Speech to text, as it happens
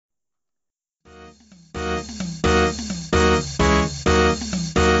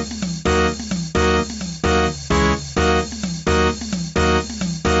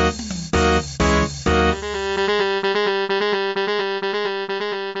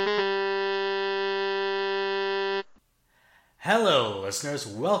Hello, listeners.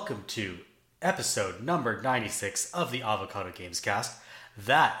 Welcome to episode number 96 of the Avocado Games Cast.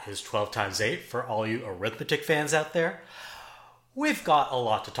 That is 12 times 8 for all you arithmetic fans out there. We've got a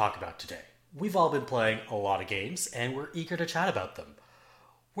lot to talk about today. We've all been playing a lot of games, and we're eager to chat about them.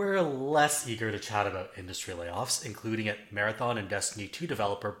 We're less eager to chat about industry layoffs, including at Marathon and Destiny 2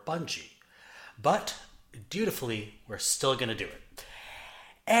 developer Bungie. But, dutifully, we're still going to do it.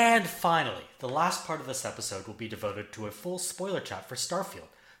 And finally, the last part of this episode will be devoted to a full spoiler chat for Starfield.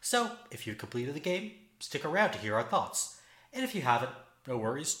 So, if you completed the game, stick around to hear our thoughts. And if you haven't, no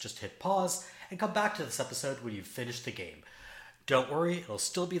worries, just hit pause and come back to this episode when you've finished the game. Don't worry, it'll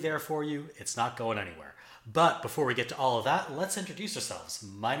still be there for you, it's not going anywhere. But before we get to all of that, let's introduce ourselves.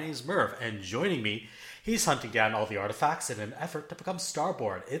 My name's Merv, and joining me, he's hunting down all the artifacts in an effort to become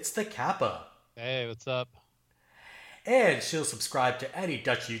Starborn. It's the Kappa. Hey, what's up? And she'll subscribe to any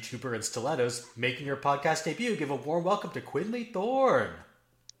Dutch YouTuber in stilettos, making her podcast debut. Give a warm welcome to Quinley Thorne.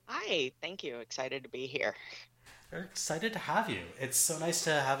 Hi, thank you. Excited to be here. We're excited to have you. It's so nice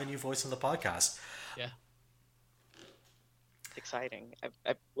to have a new voice on the podcast. Yeah. It's exciting.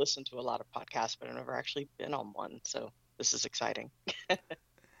 I've listened to a lot of podcasts, but I've never actually been on one, so this is exciting.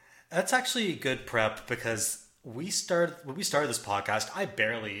 That's actually good prep because when we started this podcast, I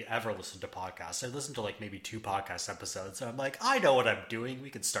barely ever listened to podcasts. I listened to like maybe 2 podcast episodes, and I'm like, I know what I'm doing. We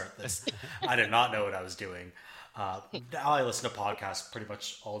can start this. I did not know what I was doing. Now I listen to podcasts pretty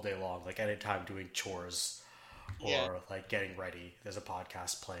much all day long, like anytime doing chores or like getting ready. There's a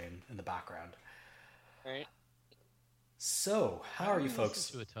podcast playing in the background. Right. So, how are you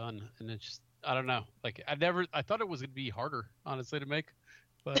folks? To a ton, and it's just I don't know. Like I thought it was gonna be harder, honestly, to make,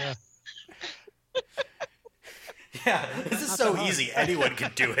 but. Yeah, this is so easy. Anyone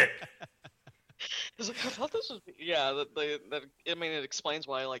can do it. It's like, I thought this was I mean, it explains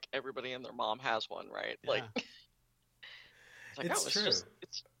why like everybody and their mom has one, right? Yeah. Like, it's true.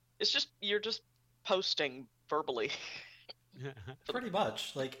 It's just you're just posting verbally. Pretty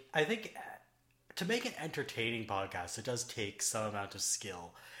much. Like, I think to make an entertaining podcast, it does take some amount of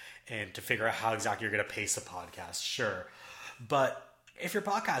skill and to figure out how exactly you're going to pace a podcast. Sure, but if your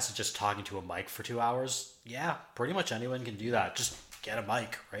podcast is just talking to a mic for 2 hours, yeah, pretty much anyone can do that. Just get a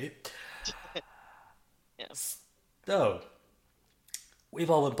mic, right? Yes. So,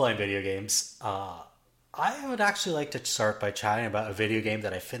 we've all been playing video games. I would actually like to start by chatting about a video game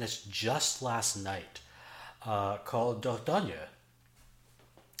that I finished just last night called Dordogne.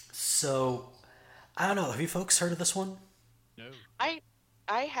 So, I don't know. Have you folks heard of this one? No.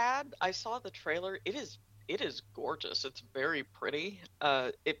 I saw the trailer. It is gorgeous. It's very pretty.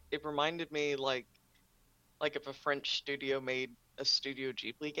 It reminded me like if a French studio made a Studio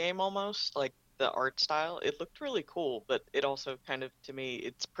Ghibli game almost, like the art style. It looked really cool, but it also kind of, to me,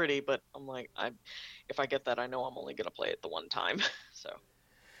 it's pretty, but I'm like, if I get that, I know I'm only going to play it the one time. So.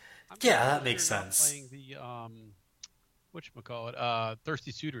 Yeah, that makes sense. Playing the, whatchamacallit,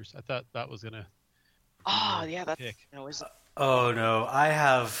 Thirsty Suitors. I thought that was going to. Oh, yeah, that's. Oh, no. I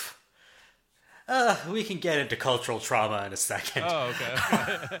have. We can get into cultural trauma in a second. Oh,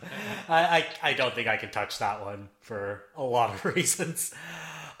 okay. I don't think I can touch that one for a lot of reasons.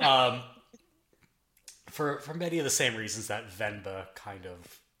 For many of the same reasons that Venba kind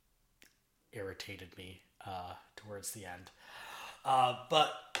of irritated me towards the end.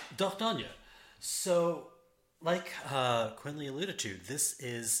 But Dordogne. So, like Quinley alluded to, this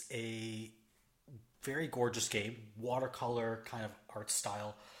is a very gorgeous game, watercolor kind of art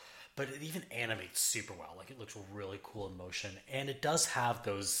style. But it even animates super well. Like, it looks really cool in motion. And it does have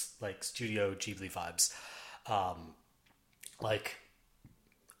those, like, Studio Ghibli vibes. Like,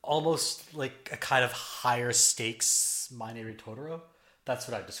 almost like a kind of higher stakes My Neighbor Totoro. That's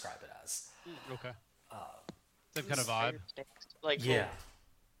what I'd describe it as. Okay. Same kind of vibe. Like, yeah.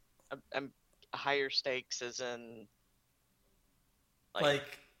 Higher stakes as in...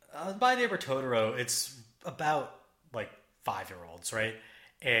 Like My Neighbor Totoro, it's about, like, 5-year-olds, right?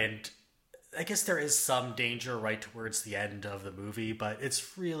 And I guess there is some danger right towards the end of the movie, but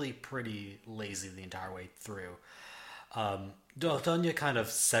it's really pretty lazy the entire way through. Dordogne kind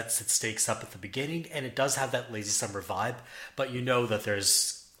of sets its stakes up at the beginning, and it does have that lazy summer vibe, but you know that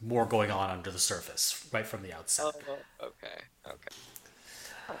there's more going on under the surface right from the outset. Oh, okay.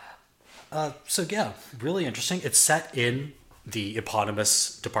 So yeah, really interesting. It's set in the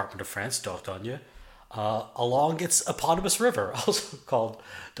eponymous department of France, Dordogne, along its eponymous river, also called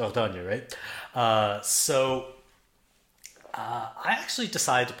Dordogne, right? I actually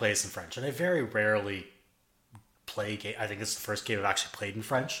decided to play this in French, and I very rarely play game. I think it's the first game I've actually played in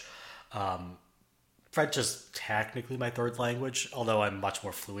French. French is technically my third language, although I'm much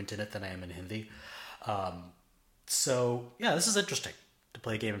more fluent in it than I am in Hindi. So yeah, this is interesting to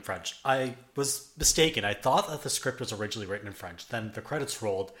play a game in French. I was mistaken. I thought that the script was originally written in French. Then the credits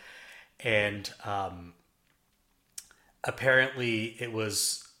rolled, and apparently it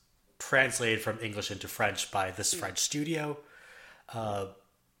was translated from English into French by this French studio, uh,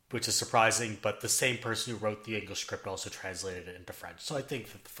 which is surprising. But the same person who wrote the English script also translated it into French. So I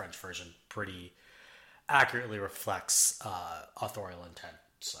think that the French version pretty accurately reflects authorial intent.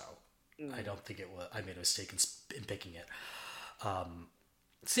 So I don't think it was. I made a mistake in picking it.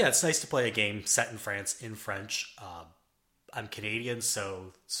 So yeah, it's nice to play a game set in France in French. I'm Canadian,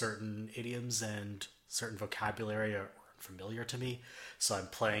 so certain idioms and certain vocabulary are familiar to me. So I'm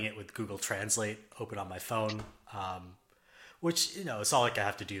playing it with Google Translate open on my phone, which, it's not like I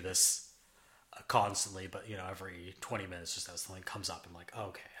have to do this constantly, but, every 20 minutes just as something comes up, I'm like, oh,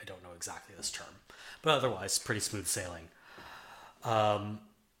 okay, I don't know exactly this term. But otherwise, pretty smooth sailing.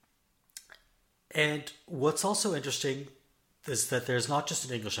 And what's also interesting is that there's not just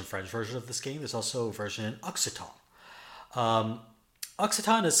an English and French version of this game, there's also a version in Occitan.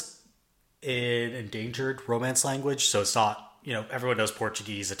 Occitan is an endangered Romance language, so it's not, everyone knows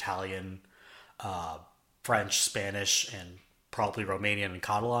Portuguese, Italian, French, Spanish, and probably Romanian and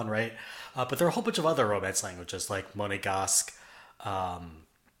Catalan, right? But there are a whole bunch of other Romance languages like Monegasque,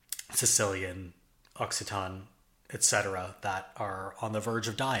 Sicilian, Occitan, etc., that are on the verge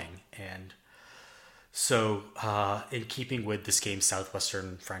of dying. And so, in keeping with this game's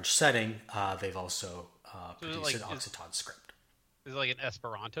southwestern French setting, they've also produced an Occitan script. Is it like an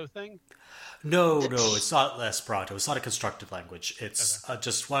Esperanto thing? No, it's not Esperanto. It's not a constructed language. It's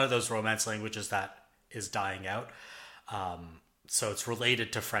just one of those Romance languages that is dying out. So it's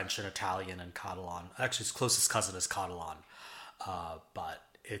related to French and Italian and Catalan. Actually, its closest cousin is Catalan, but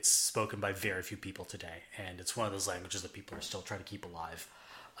it's spoken by very few people today, and it's one of those languages that people are still trying to keep alive.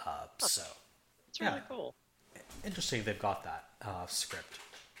 So It's really cool. Interesting they've got that script.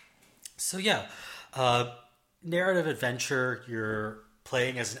 So yeah, narrative adventure. You're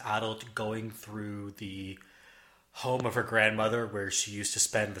playing as an adult going through the home of her grandmother where she used to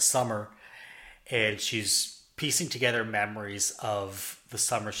spend the summer, and she's piecing together memories of the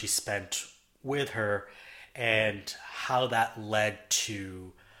summer she spent with her and how that led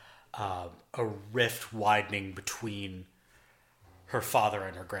to a rift widening between her father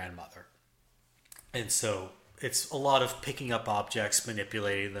and her grandmother. And so it's a lot of picking up objects,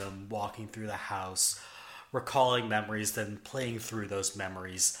 manipulating them, walking through the house, recalling memories, then playing through those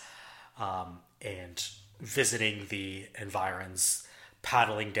memories, and visiting the environs,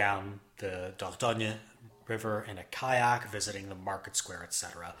 paddling down the Dordogne River in a kayak, visiting the market square,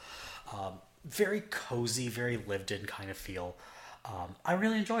 etc. Very cozy, very lived-in kind of feel. I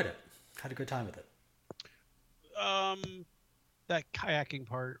really enjoyed it. Had a good time with it. That kayaking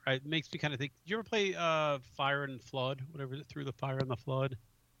part, right, makes me kind of think. Did you ever play Fire and Flood? Whatever, Through the Fire and the Flood?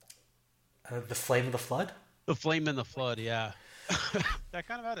 The Flame of the Flood? The Flame and the Flood, yeah. That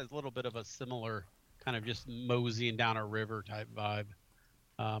kind of had a little bit of a similar kind of just moseying down a river type vibe.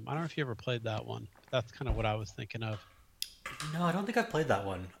 I don't know if you ever played that one. That's kind of what I was thinking of. No, I don't think I've played that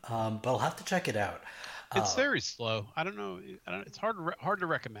one, but I'll have to check it out. It's very slow. I don't know. It's hard to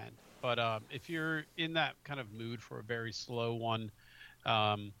recommend. But if you're in that kind of mood for a very slow one,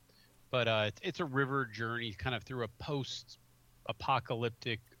 it's a river journey kind of through a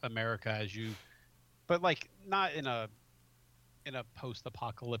post-apocalyptic America but like not in a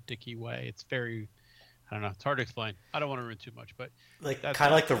post-apocalyptic-y way. It's very, I don't know. It's hard to explain. I don't want to ruin too much, but like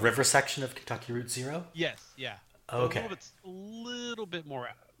kind of like the river section of Kentucky Route Zero. Yes, yeah. Okay. A little bit more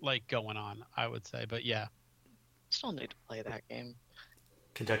like going on, I would say, but yeah. Still need to play that game.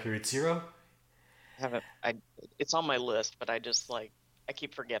 Kentucky Route Zero? It's on my list, but I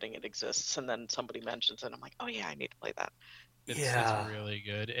keep forgetting it exists, and then somebody mentions it. I'm like, oh yeah, I need to play that. It's really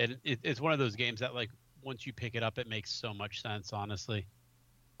good, and it's one of those games that like once you pick it up, it makes so much sense. Honestly.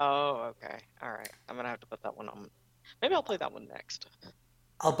 Oh, okay, all right. I'm gonna have to put that one on. Maybe I'll play that one next.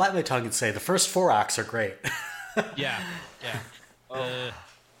 I'll bite my tongue and say the first 4 acts are great. Yeah.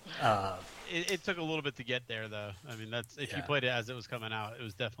 It took a little bit to get there, though. I mean, if you played it as it was coming out, it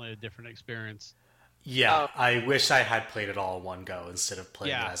was definitely a different experience. Yeah, I wish I had played it all in one go instead of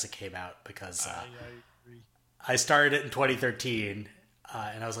playing it as it came out, because I agree. I started it in 2013,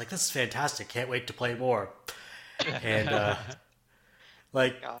 and I was like, this is fantastic, can't wait to play more. And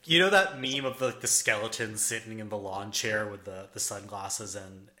that meme of the skeleton sitting in the lawn chair with the sunglasses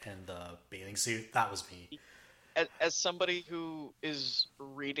and the bathing suit? That was me. As somebody who is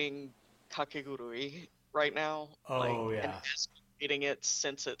reading Kakegurui right now, and has been reading it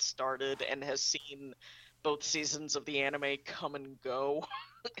since it started and has seen both seasons of the anime come and go.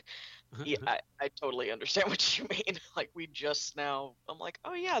 Yeah, I totally understand what you mean. Like we just now, I'm like,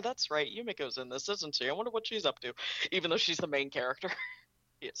 oh yeah, that's right. Yumiko's in this, isn't she? I wonder what she's up to, even though she's the main character.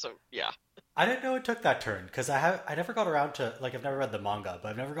 Yeah, so yeah. I didn't know it took that turn because I never got around to like I've never read the manga, but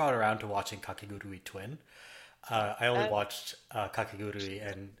I've never got around to watching Kakegurui Twin. I only Uh, watched Kakegurui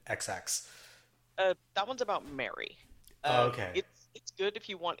and XX. that one's about Mary. Oh, okay. It's good if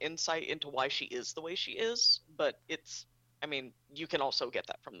you want insight into why she is the way she is, but I mean, you can also get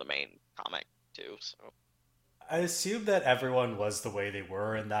that from the main comic too. So I assume that everyone was the way they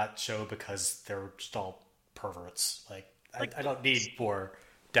were in that show because they're just all perverts. Like like I don't need more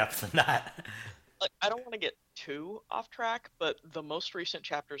depth than that. I don't want to get too off track, but the most recent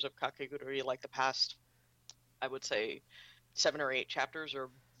chapters of Kakegurui, like the past, I would say 7 or 8 chapters, are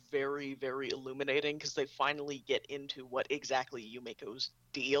very, very illuminating because they finally get into what exactly Yumiko's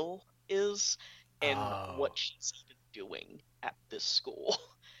deal is and what Oh, she's even doing at this school.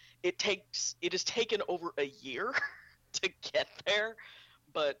 It has taken over a year to get there,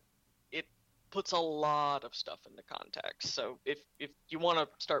 but it puts a lot of stuff into context. So if you want to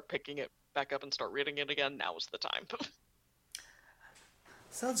start picking it back up and start reading it again, now is the time.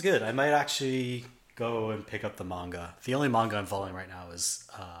 sounds good. I might actually go and pick up the manga. The only manga I'm following right now is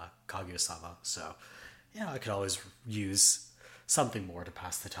Kaguya-sama, so yeah, I could always use something more to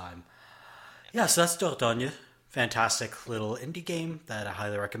pass the time. Yeah, so that's Dordogne. Fantastic little indie game that I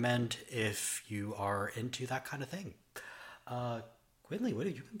highly recommend if you are into that kind of thing. Uh, Quinley, what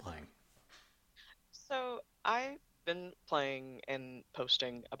have you been playing? So I've been playing and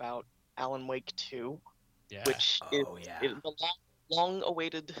posting about Alan Wake 2, Yeah. which Oh yeah. is the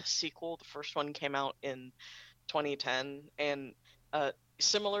long-awaited sequel. The first one came out in 2010, and uh,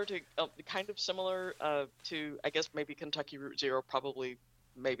 similar to kind of similar to I guess maybe Kentucky Route Zero, probably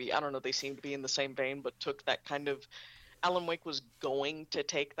maybe I don't know. They seem to be in the same vein, but took that kind of Alan Wake was going to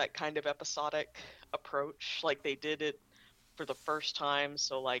take that kind of episodic approach, like they did it for the first time.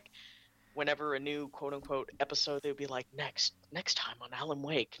 So like whenever a new quote unquote episode, they'd be like, next time on Alan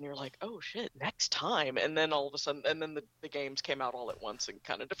Wake. And you're like, oh shit, next time. And then all of a sudden, and then the games came out all at once and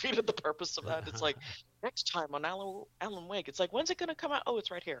kind of defeated the purpose of that. It's like, next time on Alan Wake. It's like, when's it going to come out? Oh,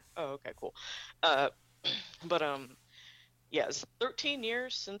 it's right here. Oh, okay, cool. Uh, but, yeah, it's 13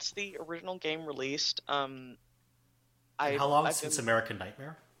 years since the original game released. And how long I've since been, American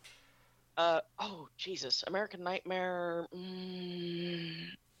Nightmare? oh, Jesus, American Nightmare.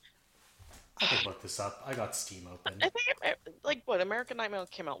 I could look this up. I got Steam open. I think like what American Nightmare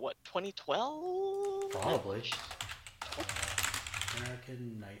came out what 2012? Probably.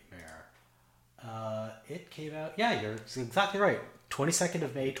 American Nightmare. It came out. Yeah, you're exactly right. 22nd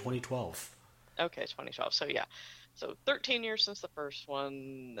of May, 2012. Okay, 2012. So yeah, so 13 years since the first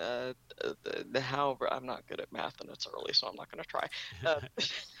one. However, I'm not good at math and it's early, so I'm not going to try. Uh,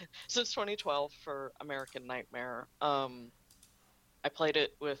 since 2012 for American Nightmare. I played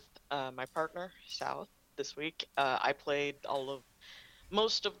it with my partner South this week. I played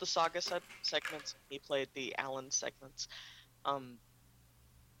most of the saga segments. He played the Alan segments. Um,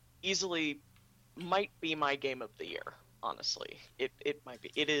 Easily might be my game of the year. Honestly, it might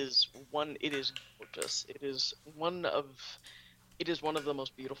be. It is one. It is gorgeous. It is one of the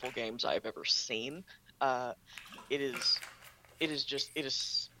most beautiful games I've ever seen. Uh, it is. It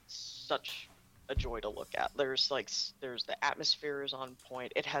is such a joy to look at. There's the atmosphere is on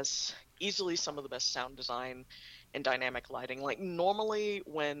point. It has easily some of the best sound design and dynamic lighting. Like normally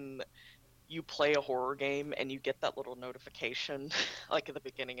when you play a horror game and you get that little notification like at the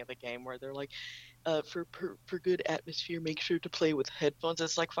beginning of the game where they're like for good atmosphere make sure to play with headphones.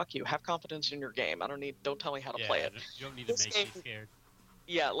 It's like fuck you, have confidence in your game. Don't tell me how to play Yeah, it. you don't need to This make game, me scared.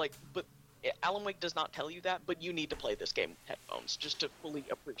 yeah, like but Alan Wake does not tell you that, but you need to play this game with headphones just to fully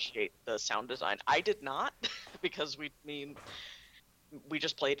appreciate the sound design. I did not because we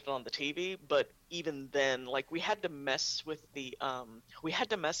just played it on the TV, but even then, like we had to mess with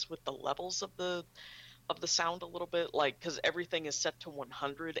the levels of the sound a little bit, like because everything is set to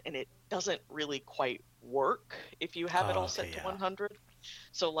 100 and it doesn't really quite work if you have it Oh, all okay, set to yeah. 100.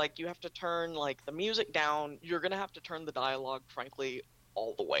 So like you have to turn like the music down. You're gonna have to turn the dialogue, frankly,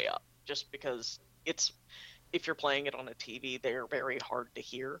 all the way up, just because it's if you're playing it on a TV, they're very hard to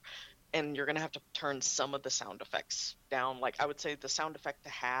hear, and you're gonna have to turn some of the sound effects down. Like I would say the sound effect to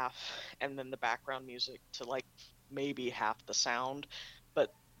half, and then the background music to like maybe half the sound.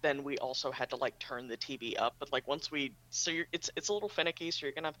 But then we also had to like turn the TV up. But like once we, so it's a little finicky, so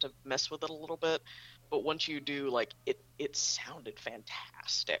you're gonna have to mess with it a little bit. But once you do, like it sounded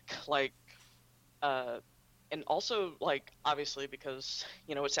fantastic. Like uh and also like obviously because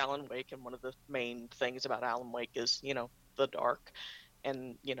it's Alan Wake, and one of the main things about Alan Wake is the dark,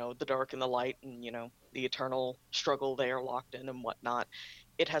 and the dark and the light, and the eternal struggle they are locked in and whatnot.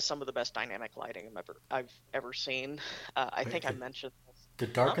 It has some of the best dynamic lighting I've ever seen. I Wait, think I mentioned this. the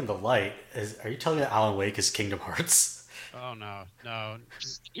dark Huh? and the light is. Are you telling me that Alan Wake is Kingdom Hearts? Oh no, no,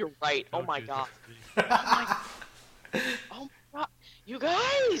 You're right. Oh don't my do god. this to me. Oh my. Oh my god. You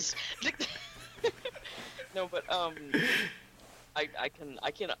guys. No, but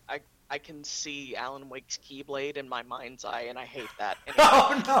I can see Alan Wake's Keyblade in my mind's eye, and I hate that. Anyway,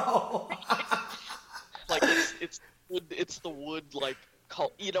 Oh no! like it's the wood like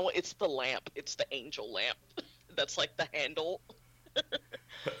it's the lamp. It's the angel lamp. That's like the handle.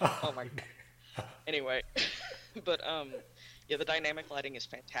 Oh my god. Anyway, but yeah, the dynamic lighting is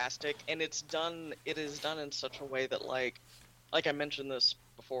fantastic, and it is done in such a way that like I mentioned this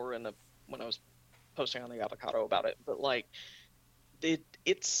before when I was posting on the avocado about it, but like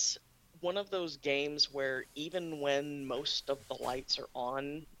it's one of those games where even when most of the lights are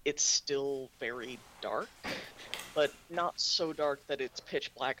on, it's still very dark, but not so dark that it's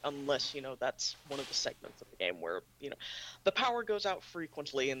pitch black, unless that's one of the segments of the game where the power goes out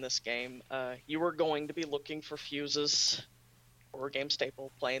frequently in this game. You are going to be looking for fuses, or a game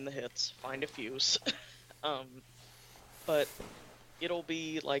staple, playing the hits, find a fuse. um, but it'll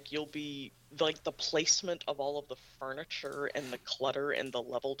be like you'll be like the placement of all of the furniture and the clutter and the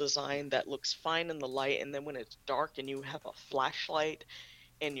level design that looks fine in the light, and then when it's dark and you have a flashlight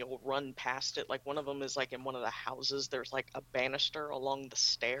and you'll run past it, like one of them is like in one of the houses, there's like a banister along the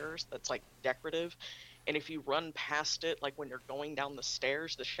stairs that's like decorative, and if you run past it, like when you're going down the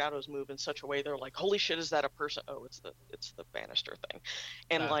stairs, the shadows move in such a way they're like, holy shit, is that a person? Oh, it's the banister thing.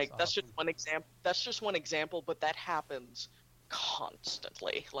 And That's like that's just awesome. one example, but that happens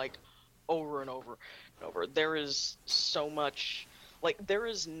constantly, like over and over and over. There is so much, like there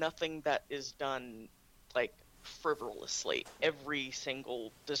is nothing that is done like frivolously. Every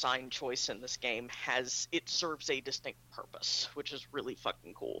single design choice in this game serves a distinct purpose, which is really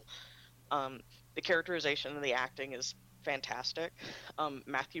fucking cool. The characterization and the acting is fantastic.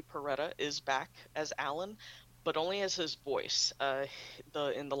 Matthew Peretta is back as Alan, but only as his voice.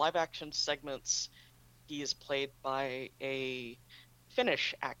 The in the live action segments, he is played by a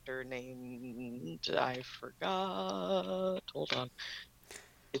Finnish actor named, I forgot. Hold on.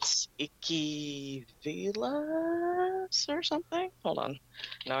 It's Iki Vilas or something. Hold on.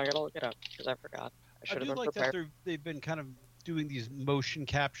 Now I gotta look it up because I forgot. I I should have do been like that prepared. they've been kind of doing these motion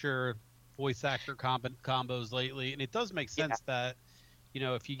capture voice actor combos lately, and it does make Yeah, sense that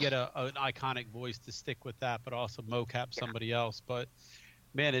if you get an iconic voice to stick with that, but also mocap yeah. somebody else. But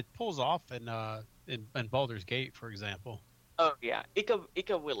man, it pulls off in Baldur's Gate, for example. Oh yeah,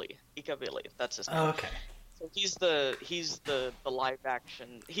 Ika Willy. That's his name. Okay. So he's the live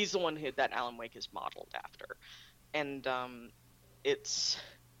action. He's the one that Alan Wake is modeled after, and it's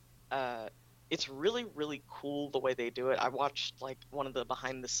uh, it's really really cool the way they do it. I watched like one of the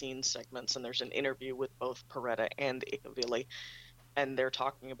behind the scenes segments, and there's an interview with both Peretta and Ikavili, and they're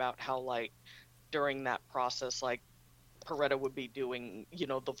talking about how like during that process, like Peretta would be doing,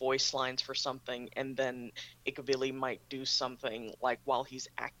 the voice lines for something, and then Ikavili might do something like while he's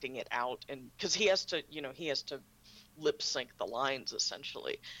acting it out, and because he has to lip sync the lines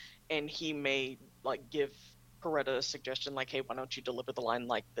essentially, and he may like give Peretta a suggestion like, hey, why don't you deliver the line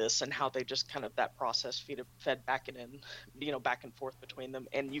like this, and how they just kind of that process fed back and in, back and forth between them,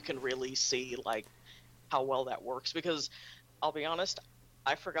 and you can really see like how well that works because I'll be honest,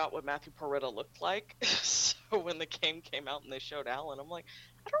 I forgot what Matthew Peretta looked like. So when the game came out and they showed Alan, I'm like,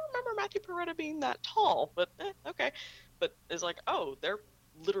 I don't remember Matthew Peretta being that tall, but okay. But it's like, oh, they're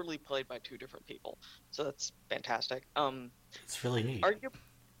literally played by two different people, so that's fantastic. It's really neat.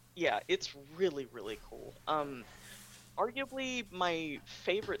 Yeah, it's really really cool. Arguably my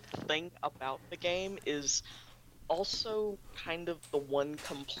favorite thing about the game is also kind of the one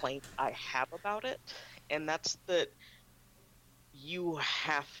complaint I have about it, and that's that you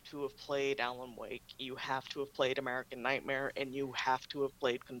have to have played Alan Wake, you have to have played American Nightmare, and you have to have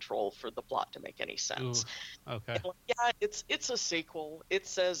played Control for the plot to make any Ooh, sense. okay. And like, yeah, it's a sequel. It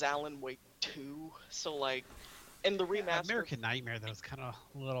says Alan Wake 2, so like, and the Yeah, remaster. American Nightmare though is kind of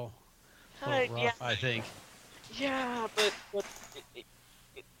a little Yeah, rough, I think. yeah, but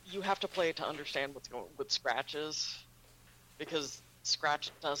you have to play it to understand what's going with scratches, because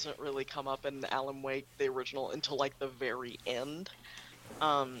Scratch doesn't really come up in Alan Wake the original until like the very end.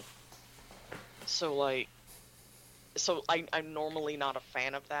 Um, so like I'm normally not a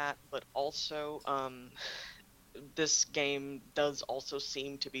fan of that, but also this game does also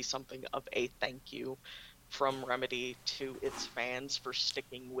seem to be something of a thank you from Remedy to its fans for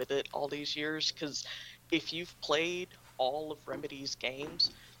sticking with it all these years. Because if you've played all of Remedy's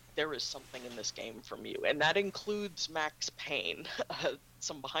games, there is something in this game from you, and that includes Max Payne.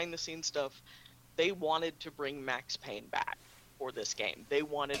 Some behind-the-scenes stuff. They wanted to bring Max Payne back for this game. They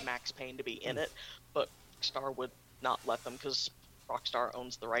wanted Max Payne to be in it, but Rockstar would not let them because Rockstar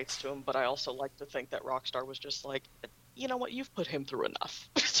owns the rights to him. But I also like to think that Rockstar was just like, you know what, you've put him through enough.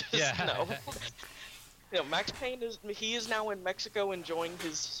 Just, Yeah. no. You know, Max Payne is now in Mexico enjoying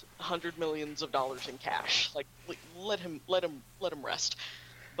his $100 million in cash. Like, let him rest.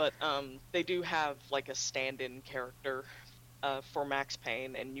 But they do have like a stand-in character for Max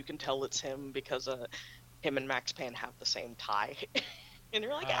Payne, and you can tell it's him because him and Max Payne have the same tie. And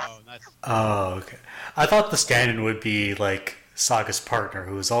you're like, Oh, that's Oh, okay. I thought the stand-in would be like Saga's partner,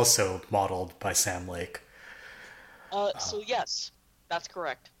 who is also modeled by Sam Lake. So yes, that's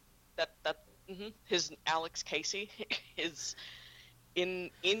correct. His Alex Casey is in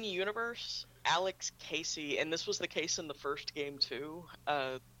universe. Alex Casey, and this was the case in the first game too.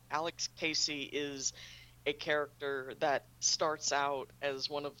 Alex Casey is a character that starts out as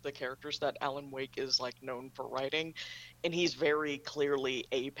one of the characters that Alan Wake is like known for writing, and he's very clearly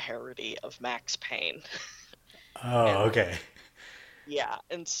a parody of Max Payne. Oh, And okay. yeah,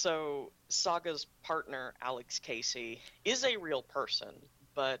 and so Saga's partner, Alex Casey, is a real person,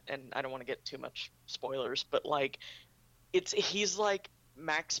 and I don't want to get too much spoilers, but like he's like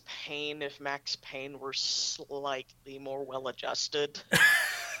Max Payne if Max Payne were slightly more well adjusted.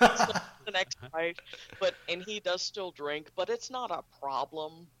 The next fight, and he does still drink, but it's not a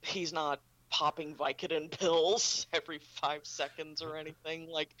problem. He's not popping Vicodin pills every 5 seconds or anything.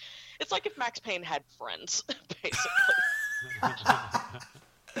 Like, it's like if Max Payne had friends, basically.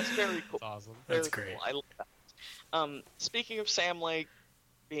 It's very cool. that's awesome. That's Very great. cool. I love that. Speaking of Sam Lake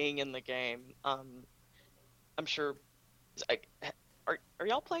being in the game, I'm sure. Are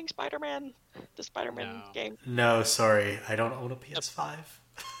y'all playing Spider-Man? The Spider-Man No. game? No, sorry, I don't own a PS5.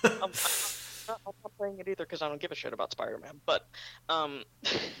 I'm not playing it either because I don't give a shit about Spider-Man. But,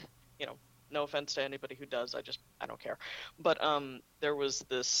 you know, no offense to anybody who does. I don't care. But there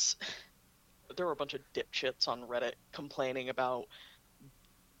were a bunch of dipshits on Reddit complaining about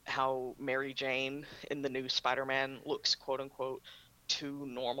how Mary Jane in the new Spider-Man looks quote unquote too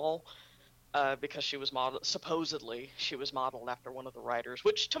normal. Because supposedly she was modeled after one of the writers,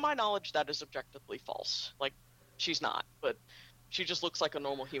 which to my knowledge that is objectively false. Like, she's not, but she just looks like a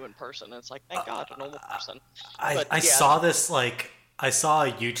normal human person, and it's like, thank God, a normal person. But I yeah, saw this, like, I saw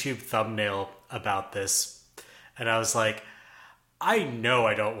a YouTube thumbnail about this, and I was like, I know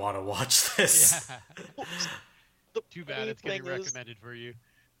I don't want to watch this. Yeah. the Too bad funny it's getting thing is- recommended for you.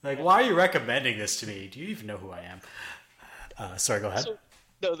 Like, why are you recommending this to me? Do you even know who I am? Sorry, go ahead.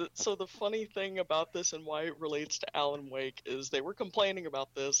 So the funny thing about this and why it relates to Alan Wake is they were complaining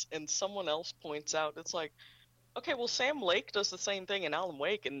about this, and someone else points out it's like, okay, well Sam Lake does the same thing in Alan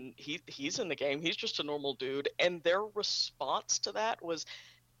Wake, and he's in the game. He's just a normal dude. And their response to that was,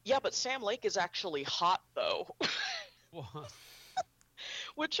 yeah, but Sam Lake is actually hot though. Well,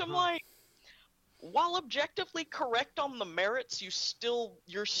 Which I'm Huh. like, while objectively correct on the merits, you're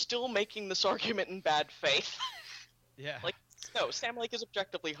still making this argument in bad faith. yeah. Like, no, Sam Lake is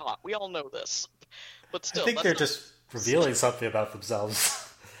objectively hot. We all know this. But I still, think that's they're not- just revealing something about themselves.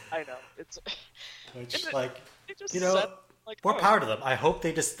 I know. It's Which, it- like, they just you know, said, like, more oh, power to them. I hope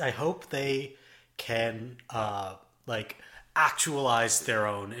they can, like, actualize their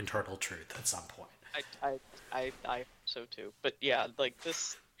own internal truth at some point. I hope so too. But yeah, like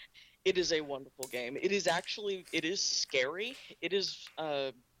this, it is a wonderful game. It is scary. It is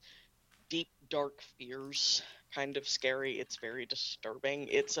deep, dark fears kind of scary. It's very disturbing.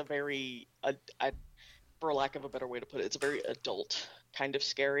 It's a very, for lack of a better way to put it, it's a very adult kind of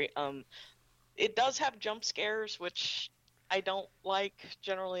scary. It does have jump scares, which I don't like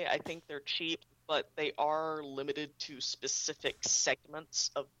generally. I think they're cheap, but they are limited to specific segments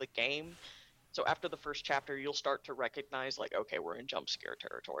of the game. So after the first chapter, you'll start to recognize, like, okay, we're in jump scare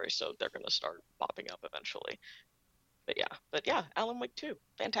territory, so they're going to start popping up eventually. But yeah, Alan Wake 2,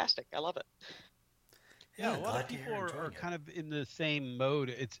 fantastic. I love it. Yeah, a lot of people are kind of in the same mode.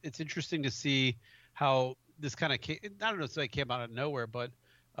 It's interesting to see how this kind of I don't know if it came out of nowhere, but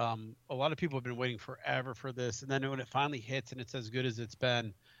a lot of people have been waiting forever for this, and then when it finally hits and it's as good as it's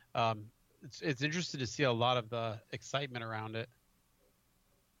been, it's interesting to see a lot of the excitement around it.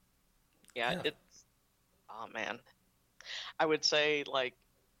 Yeah. It's, oh man, I would say like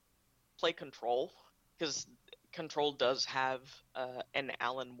play Control, because Control does have an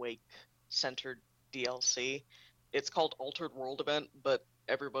Alan Wake centered DLC. It's called Altered World Event, but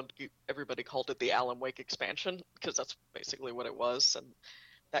everybody called it the Alan Wake expansion because that's basically what it was, and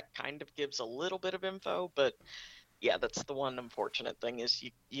that kind of gives a little bit of info. But yeah, that's the one unfortunate thing is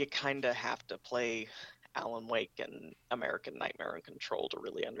you kind of have to play Alan Wake and American Nightmare and Control to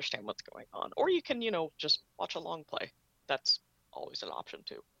really understand what's going on, or you can just watch a long play. That's always an option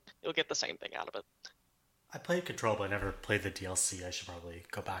too. You'll get the same thing out of it. I played Control, but I never played the DLC. I should probably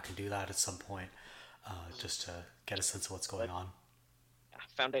go back and do that at some point, just to get a sense of what's going on. Yeah,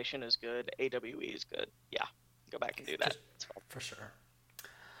 Foundation is good. AWE is good. Yeah, go back and do that. For sure.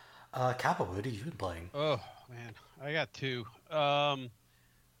 Kappa, what have you been playing? Oh man, I got two.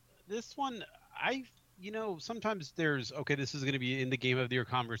 This one, sometimes there's this is going to be in the game of the year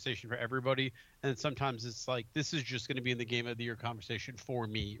conversation for everybody, and sometimes it's like this is just going to be in the game of the year conversation for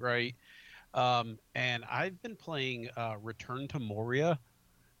me, right? And I've been playing Return to Moria,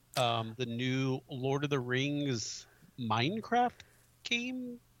 the new Lord of the Rings Minecraft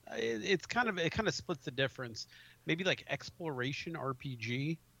game. It kind of splits the difference, maybe like exploration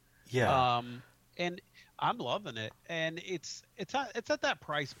RPG. Yeah. And I'm loving it, and it's at that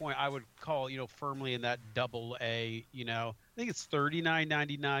price point I would call firmly in that double A. I think it's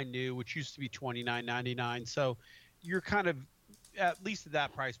 $39.99 new, which used to be $29.99. So you're kind of at least at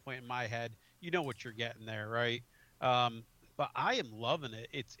that price point in my head, you know what you're getting there, right? But I am loving it.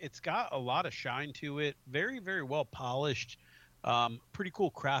 It's got a lot of shine to it. Very, very well polished. Pretty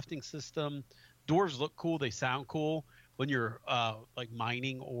cool crafting system. Dwarves look cool. They sound cool. When you're like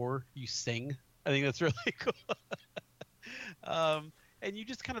mining ore, you sing. I think that's really cool. And you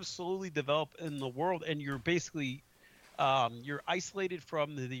just kind of slowly develop in the world, and you're basically you're isolated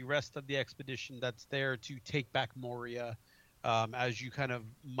from the rest of the expedition that's there to take back Moria. As you kind of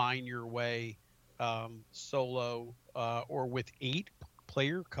mine your way solo or with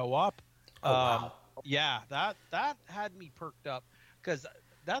 8-player co-op. Wow. Yeah, that had me perked up because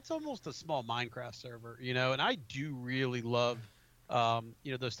that's almost a small Minecraft server, and I do really love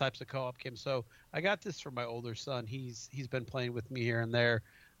those types of co-op games. So I got this for my older son. He's been playing with me here and there,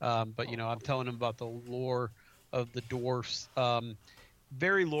 but I'm telling him about the lore of the dwarfs.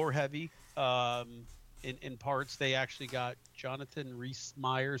 Very lore heavy. In parts, they actually got Jonathan Rhys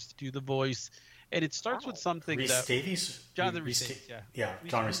Meyers to do the voice, and it starts with something Rhys Davies. Jonathan Rhys Davies, yeah,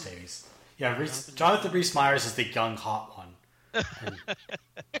 John Rhys Davies. Yeah, Jonathan Rhys Meyers is the young hot one.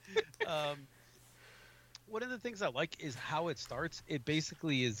 One of the things I like is how it starts. It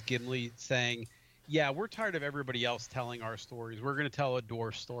basically is Gimli saying, "Yeah, we're tired of everybody else telling our stories. We're going to tell a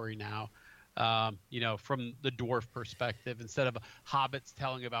dwarf story now." From the dwarf perspective instead of hobbits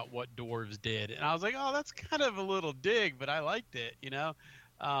telling about what dwarves did. And I was like, oh, that's kind of a little dig, but I liked it,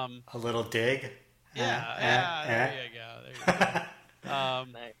 A little dig? Yeah, there you go.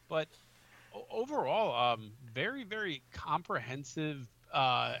 Nice. But overall, very, very comprehensive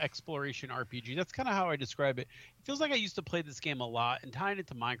exploration RPG. That's kind of how I describe it. It feels like I used to play this game a lot, and tying it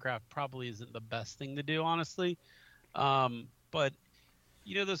to Minecraft probably isn't the best thing to do, honestly. But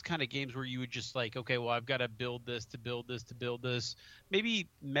those kind of games where you would just like, okay, well, I've got to build this to build this to build this. Maybe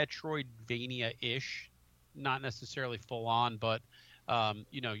Metroidvania-ish, not necessarily full on, but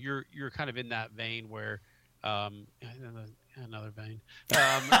you're kind of in that vein where another vein.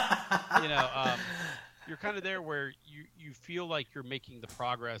 You're kind of there where you feel like you're making the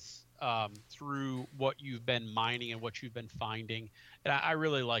progress through what you've been mining and what you've been finding, and I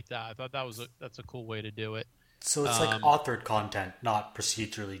really like that. I thought that's a cool way to do it. So it's like authored content, not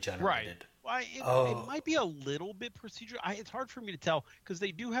procedurally generated. Right. It might be a little bit procedural. It's hard for me to tell because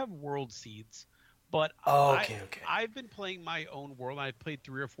they do have world seeds. But okay. I've been playing my own world. I've played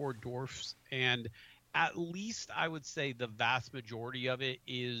 3 or 4 dwarfs, and at least I would say the vast majority of it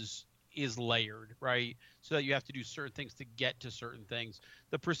is layered, right? So that you have to do certain things to get to certain things.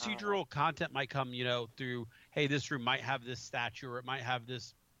 The procedural content might come, through, hey, this room might have this statue, or it might have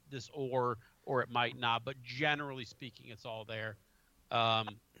this ore, or it might not, but generally speaking, it's all there. So,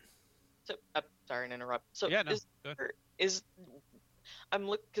 sorry to interrupt. So, yeah, no, I'm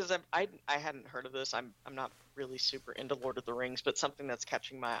looking because I hadn't heard of this. I'm not really super into Lord of the Rings, but something that's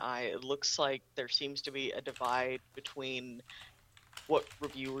catching my eye. It looks like there seems to be a divide between what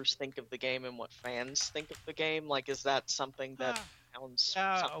reviewers think of the game and what fans think of the game. Like, is that something that sounds?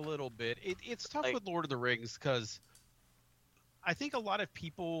 Yeah, a little bit. It's tough with Lord of the Rings because I think a lot of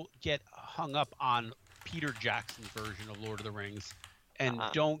people get hung up on Peter Jackson's version of Lord of the Rings and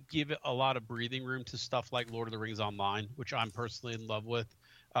don't give it a lot of breathing room to stuff like Lord of the Rings Online, which I'm personally in love with,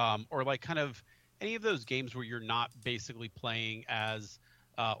 or like kind of any of those games where you're not basically playing as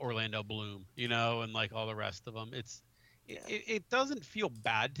Orlando Bloom, and like all the rest of them. It doesn't feel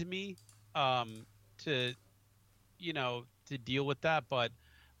bad to me to to deal with that. But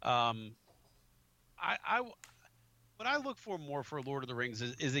I what I look for more for Lord of the Rings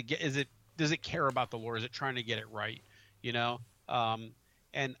is it does it care about the lore? Is it trying to get it right? You know, um,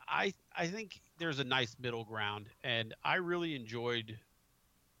 and I think there's a nice middle ground, and I really enjoyed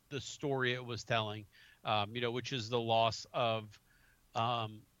the story it was telling. Which is um,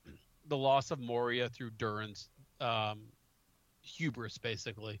 the loss of Moria through Durin's um, hubris,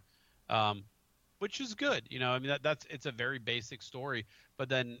 basically. Um, which is good. I mean that's it's a very basic story, but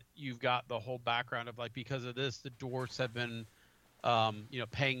then you've got the whole background of like because of this, the dwarfs have been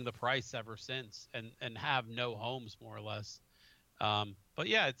paying the price ever since and have no homes more or less. But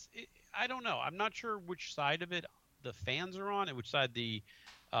yeah, I don't know. I'm not sure which side of it the fans are on and which side the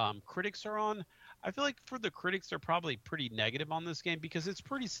critics are on. I feel like for the critics, they're probably pretty negative on this game because it's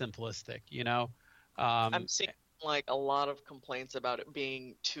pretty simplistic. I'm Um, seeing like a lot of complaints about it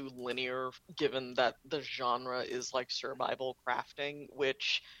being too linear, given that the genre is like survival crafting,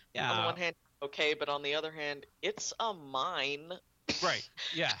 which on the yeah, one hand, okay, but on the other hand, it's a mine. right.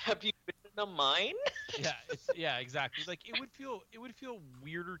 Yeah. Have you been in a mine? Yeah, exactly. Like it would feel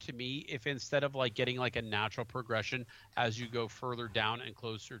weirder to me if instead of like getting like a natural progression as you go further down and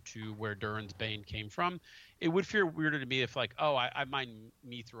closer to where Durin's Bane came from, it would feel weirder to me if like, oh, I mine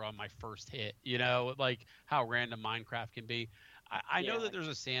Mithril on my first hit, like how random Minecraft can be. I know Yeah. that there's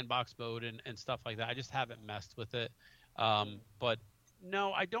a sandbox mode and stuff like that. I just haven't messed with it. Mm. But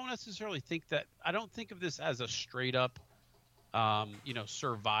no, I don't necessarily think that I don't think of this as a straight up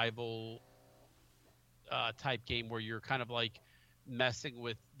survival type game where you're kind of like messing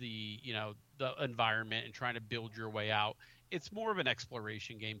with the environment and trying to build your way out. It's more of an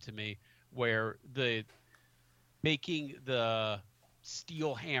exploration game to me, where the making the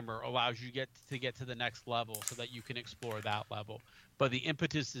steel hammer allows you get to the next level so that you can explore that level. But the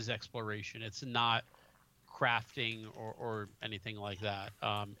impetus is exploration. It's not crafting or anything like that.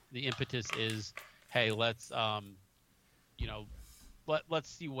 The impetus is, hey, you know let's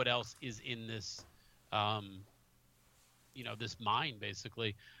see what else is in this um, this mine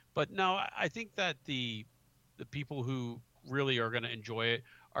basically. But no, I think that the people who really are going to enjoy it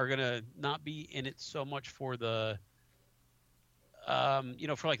are going to not be in it so much for the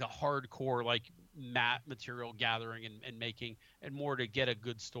for like the hardcore like mat material gathering and making, and more to get a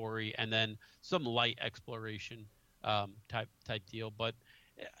good story and then some light exploration type deal. But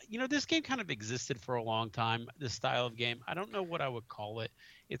this game kind of existed for a long time. This style of game, I don't know what I would call it.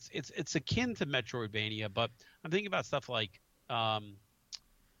 It's akin to Metroidvania, but I'm thinking about stuff like what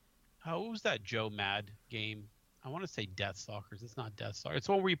was that Joe Mad game? I want to say Deathstalkers. It's not Deathstalkers. It's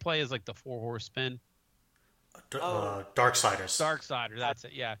one where you play as like the Four Horsemen. Oh, Darksiders. Darksider, that's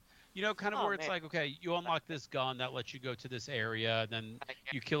it. Yeah. Kind of oh where it's man, like, okay, you unlock this gun that lets you go to this area, and then I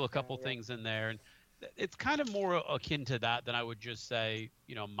you kill a get couple yeah. things in there, and it's kind of more akin to that than I would just say,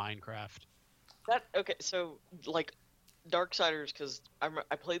 Minecraft. That okay. So like Darksiders, because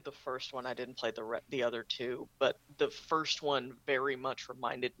I played the first one. I didn't play the other two, but the first one very much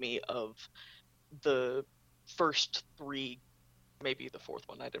reminded me of the first three, maybe the fourth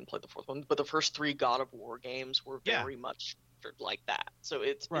one. I didn't play the fourth one, but the first three God of War games were Yeah, very much like that. So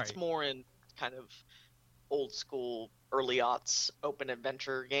it's right. more in kind of old school early aughts open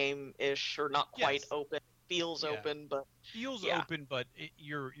adventure game ish, or not quite Yes. open. Feels Yeah. open, but Feels yeah, open, but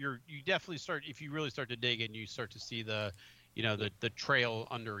you definitely start, if you really start to dig in, you start to see the trail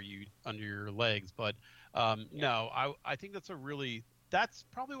under your legs. But yeah. no, I think that's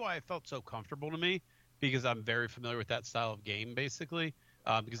probably why it felt so comfortable to me, because I'm very familiar with that style of game basically,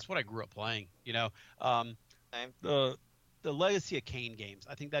 because it's what I grew up playing. Um, Same. the the Legacy of Kain games,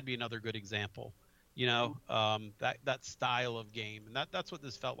 I think that'd be another good example. That style of game, and that's what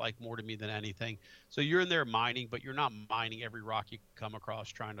this felt like more to me than anything. So you're in there mining, but you're not mining every rock you come across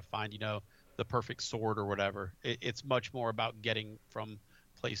trying to find the perfect sword or whatever. It's much more about getting from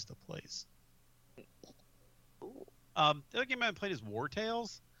place to place. Ooh. The other game I played is War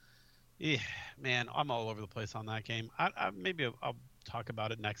Tales. Yeah, man, I'm all over the place on that game. Maybe I'll talk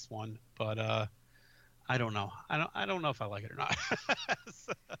about it next one, but I don't know. I don't know if I like it or not.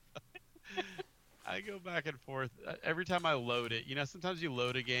 So, I go back and forth every time I load it. Sometimes you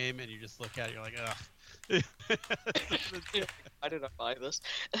load a game and you just look at it, you're like, ugh. Why did I buy this?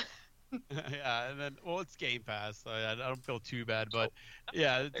 Yeah, and then it's Game Pass, so I don't feel too bad. But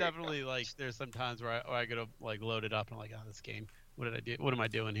yeah, it's There you go. definitely like there's some times where I go to like load it up and I'm like, oh, this game, what did I do? What am I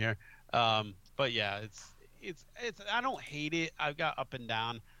doing here? But yeah, it's I don't hate it. I've got up and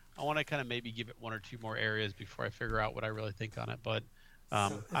down. I want to kind of maybe give it one or two more areas before I figure out what I really think on it. But So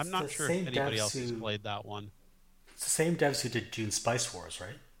I'm it's the not sure if same anybody devs else has who played that one. it's the same devs who did Dune Spice Wars,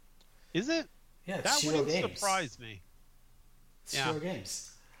 right? Is it? Yeah, it's That Shiro wouldn't Games. surprise me. It's Square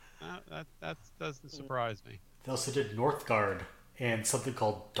Games. That doesn't surprise me. They also did Northgard and something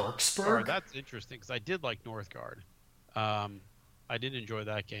called Darksburg. Oh, that's interesting because I did like Northgard. I did enjoy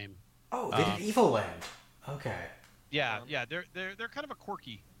that game. Oh, they did Evoland. Okay. Yeah. They're kind of a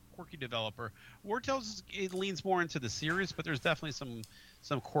quirky developer. War Tales it leans more into the serious, but there's definitely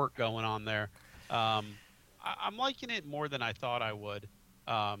some quirk going on there. I'm liking it more than I thought I would,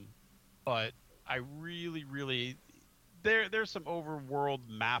 but I really there's some overworld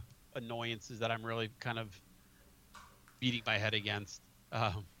map annoyances that I'm really kind of beating my head against.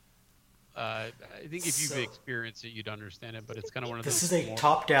 I think if you've experienced it, you'd understand it, but it's kind of one of those. This is a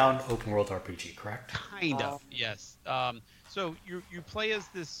top-down open-world RPG, correct? Kind of, yes. So you play as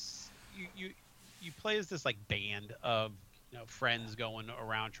this you play as this like band of friends going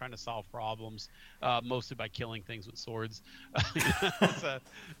around trying to solve problems, mostly by killing things with swords. That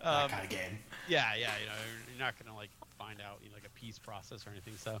kind of game. Yeah. You're not gonna like find out like a peace process or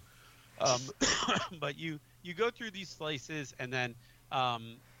anything. So, but you go through these slices and then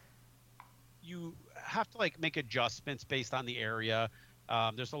you have to like make adjustments based on the area.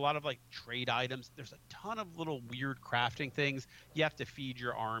 There's a lot of like trade items. There's a ton of little weird crafting things. You have to feed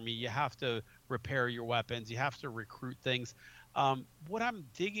your army. You have to repair your weapons. You have to recruit things. What I'm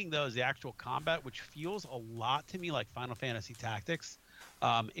digging though is the actual combat, which feels a lot to me like Final Fantasy Tactics.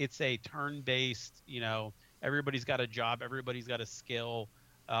 It's a turn-based, everybody's got a job. Everybody's got a skill.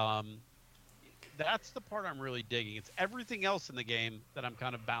 That's the part I'm really digging. It's everything else in the game that I'm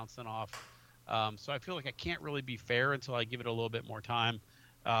kind of bouncing off. So I feel like I can't really be fair until I give it a little bit more time.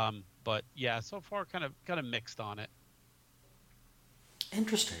 But yeah, so far kind of mixed on it.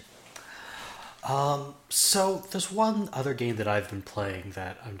 Interesting. So there's one other game that I've been playing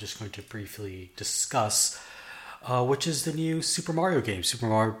that I'm just going to briefly discuss, which is the new Super Mario game,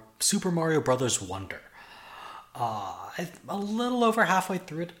 Super Mario Brothers Wonder. I'm a little over halfway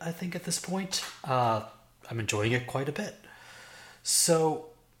through it, I think, at this point. I'm enjoying it quite a bit. So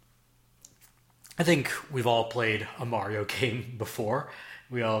I think we've all played a Mario game before.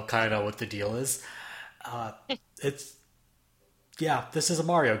 We all kind of know what the deal is. This is a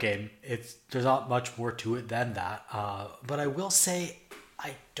Mario game. There's not much more to it than that. But I will say,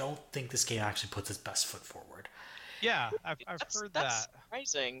 I don't think this game actually puts its best foot forward. Yeah, I've heard that. That's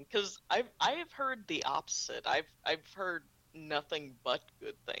surprising because I have heard the opposite. I've heard nothing but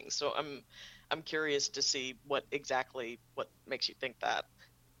good things. So I'm curious to see what makes you think that.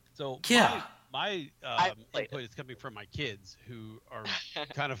 So yeah. My input is coming from my kids who are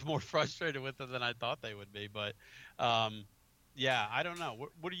kind of more frustrated with it than I thought they would be. But yeah, I don't know.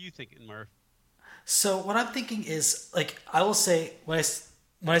 What are you thinking, Murph? So what I'm thinking is, like, I will say when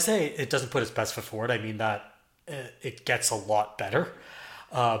I say it doesn't put its best foot forward, I mean that it gets a lot better.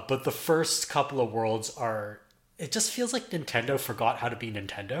 But the first couple of worlds it just feels like Nintendo forgot how to be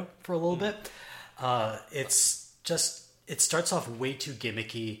Nintendo for a little bit. It starts off way too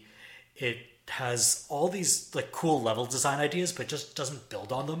gimmicky. It has all these like cool level design ideas, but just doesn't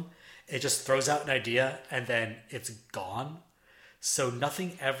build on them. It just throws out an idea and then it's gone. So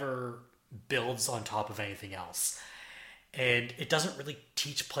nothing ever builds on top of anything else. And it doesn't really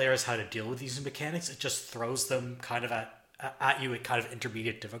teach players how to deal with these mechanics. It just throws them kind of at you at kind of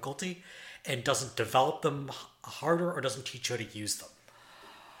intermediate difficulty and doesn't develop them harder or doesn't teach you how to use them.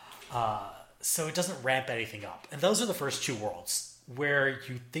 So it doesn't ramp anything up. And those are the first two worlds where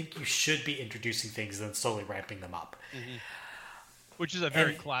you think you should be introducing things and then slowly ramping them up. Mm-hmm. Which is a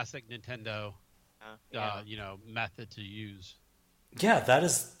very classic Nintendo method to use. Yeah, that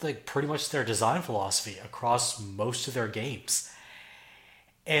is like pretty much their design philosophy across most of their games.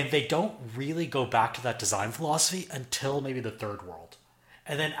 And they don't really go back to that design philosophy until maybe the third world.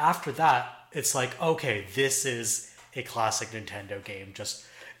 And then after that, it's like, okay, this is a classic Nintendo game, just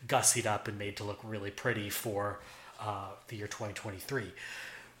gussied up and made to look really pretty for the year 2023,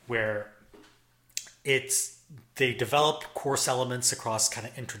 where they develop course elements across kind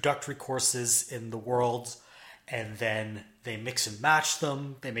of introductory courses in the world, and then they mix and match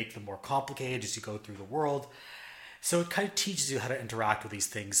them. They make them more complicated as you go through the world. So it kind of teaches you how to interact with these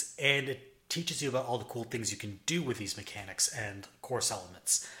things, and it teaches you about all the cool things you can do with these mechanics and course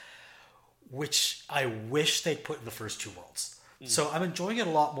elements, which I wish they'd put in the first two worlds. So I'm enjoying it a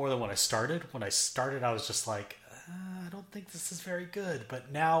lot more than when I started. When I started, I was just like, I don't think this is very good.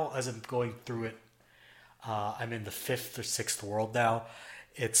 But now, as I'm going through it, I'm in the 5th or 6th world now.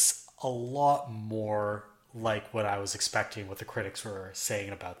 It's a lot more like what I was expecting, what the critics were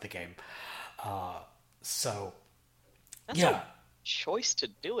saying about the game. That's a choice to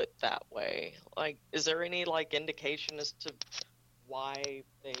do it that way. Like, is there any like indication as to why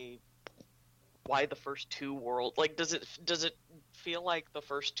the first two worlds, like, does it feel like the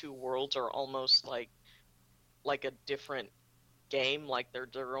first two worlds are almost like a different game, like they're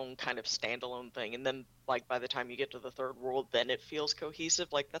their own kind of standalone thing, and then like by the time you get to the third world, then it feels cohesive.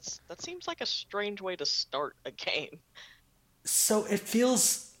 Like that seems like a strange way to start a game. So it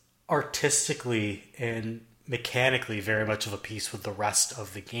feels artistically and mechanically very much of a piece with the rest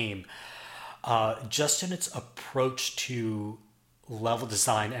of the game. Just in its approach to level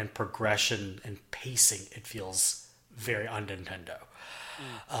design and progression and pacing, it feels very un-Nintendo.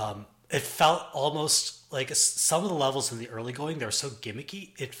 It felt almost like some of the levels in the early going, they were so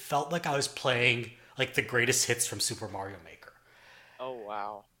gimmicky, it felt like I was playing like the greatest hits from Super Mario Maker. Oh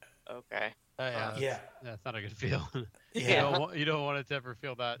wow. Okay. That's not a good feel. Yeah. You don't want it to ever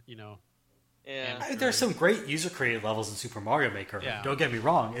feel that, Yeah. There's some great user-created levels in Super Mario Maker. Yeah. Don't get me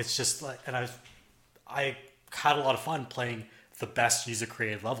wrong. It's just like, and I had a lot of fun playing the best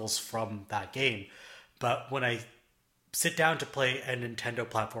user-created levels from that game. But when I sit down to play a Nintendo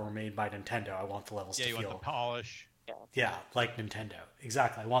platformer made by Nintendo, I want the levels to feel... Yeah, you want the polish. Yeah, like Nintendo.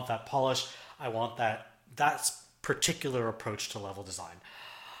 Exactly. I want that polish. I want that particular approach to level design.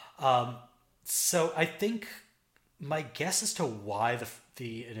 So I think my guess as to why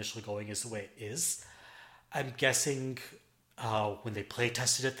the initial going is the way it is, I'm guessing when they play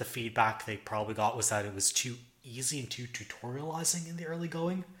tested it, the feedback they probably got was that it was too easy and too tutorializing in the early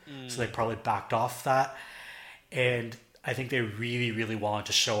going. So they probably backed off that. And I think they really, really wanted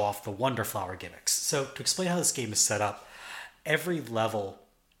to show off the Wonder Flower gimmicks. So to explain how this game is set up, every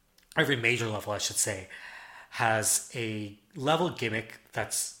major level, I should say, has a level gimmick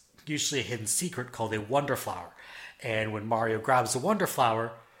that's usually a hidden secret called a Wonder Flower. And when Mario grabs a Wonder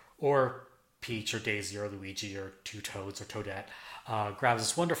Flower, or Peach or Daisy or Luigi or two Toads or Toadette grabs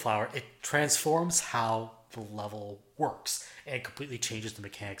this Wonder Flower, it transforms how the level works and completely changes the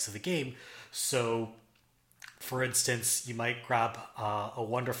mechanics of the game. So, for instance, you might grab a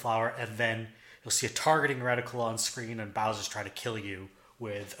Wonder Flower and then you'll see a targeting reticle on screen and Bowser's trying to kill you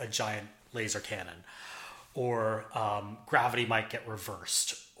with a giant laser cannon. Or gravity might get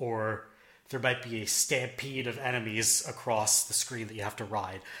reversed. Or there might be a stampede of enemies across the screen that you have to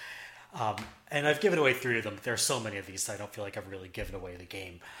ride. And I've given away 3 of them. There are so many of these that I don't feel like I've really given away the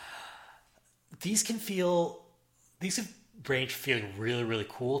game. These can range feeling really, really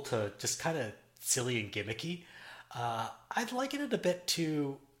cool to just kind of silly and gimmicky. I'd liken it a bit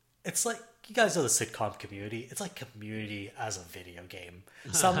to, it's like, you guys know the sitcom Community. It's like Community as a video game.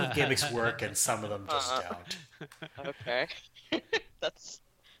 Some of the gimmicks work and some of them just don't. Okay. That's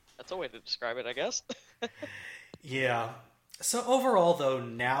a way to describe it, I guess. Yeah. So overall, though,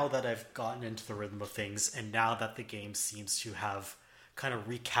 now that I've gotten into the rhythm of things, and now that the game seems to have kind of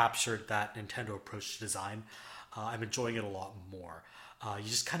recaptured that Nintendo approach to design, I'm enjoying it a lot more. You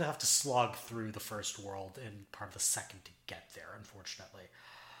just kind of have to slog through the first world and part of the second to get there, unfortunately.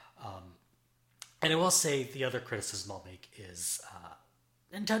 And I will say the other criticism I'll make is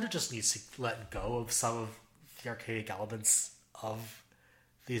Nintendo just needs to let go of some of the archaic elements of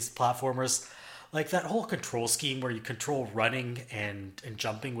these platformers. Like that whole control scheme where you control running and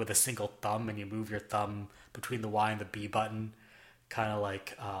jumping with a single thumb and you move your thumb between the Y and the B button. Kind of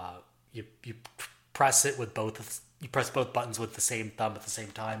like you press it with you press both buttons with the same thumb at the same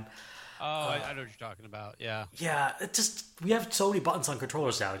time. Oh, I know what you're talking about. Yeah. Yeah, we have so many buttons on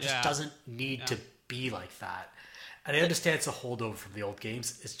controllers now. It just doesn't need to be like that. And I understand it's a holdover from the old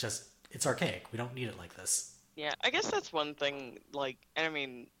games. It's archaic. We don't need it like this. Yeah, I guess that's one thing, like, and I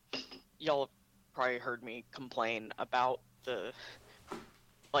mean, y'all have probably heard me complain about the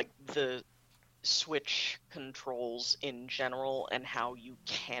Switch controls in general and how you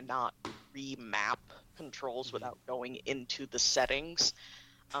cannot remap controls without going into the settings.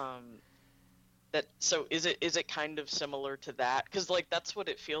 So is it kind of similar to that? Because like that's what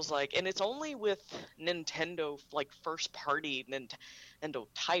it feels like, and it's only with Nintendo like first party Nintendo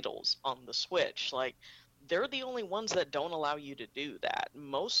titles on the Switch. Like they're the only ones that don't allow you to do that.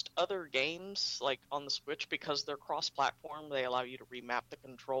 Most other games like on the Switch, because they're cross-platform, they allow you to remap the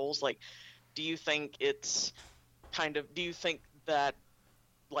controls. Like, do you think that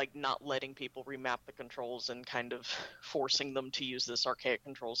like not letting people remap the controls and kind of forcing them to use this archaic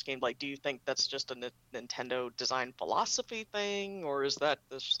control scheme, like do you think that's just a Nintendo design philosophy thing, or is that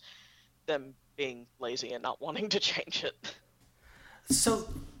them being lazy and not wanting to change it? So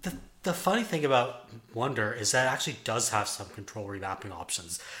the funny thing about Wonder is that it actually does have some control remapping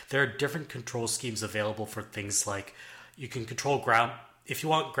options. There are different control schemes available for things like you can control ground if you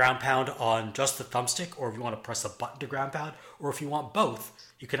want ground pound on just the thumbstick, or if you want to press a button to ground pound, or if you want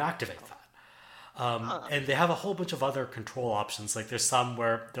both, you can activate that. And they have a whole bunch of other control options. Like there's some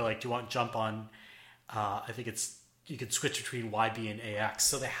where they're like, do you want jump on, I think it's you can switch between YB and AX.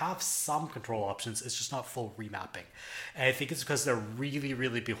 So they have some control options. It's just not full remapping. And I think it's because they're really,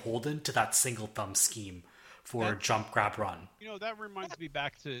 really beholden to that single thumb scheme for jump, grab, run. That reminds me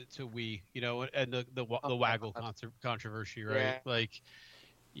back to Wii, and the waggle controversy, right?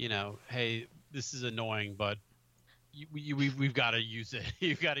 Yeah. Hey, this is annoying, but we've got to use it.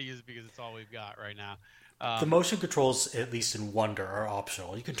 You've got to use it because it's all we've got right now. The motion controls, at least in Wonder, are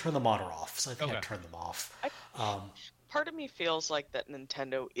optional. You can turn them on or off, so I think I turned them off. Part of me feels like that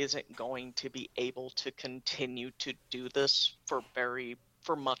Nintendo isn't going to be able to continue to do this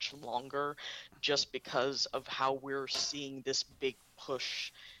for much longer, just because of how we're seeing this big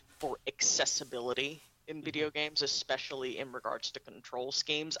push for accessibility in video games, especially in regards to control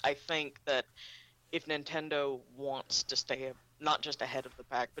schemes. I think that if Nintendo wants to stay not just ahead of the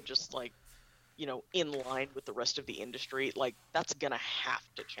pack, but just in line with the rest of the industry, that's gonna have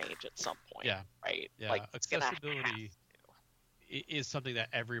to change at some point. Yeah. Right. Yeah. Accessibility is something that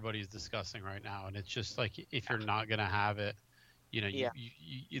everybody's discussing right now, and it's just if you're not gonna have it, you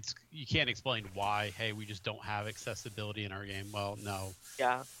can't explain why. Hey, we just don't have accessibility in our game. Well, no.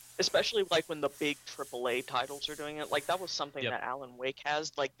 Yeah. Especially when the big AAA titles are doing it. That was something that Alan Wake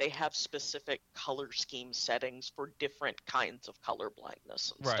has. They have specific color scheme settings for different kinds of color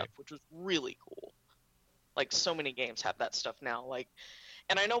blindness and stuff, which was really cool. So many games have that stuff now.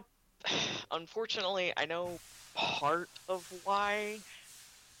 And I know, unfortunately, part of why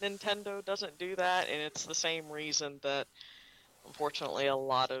Nintendo doesn't do that, and it's the same reason that, unfortunately, a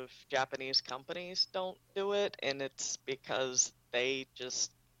lot of Japanese companies don't do it, and it's because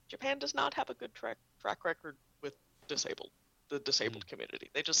Japan does not have a good track record with the disabled community.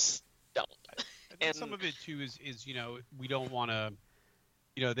 They just don't. I think some of it too is we don't want to,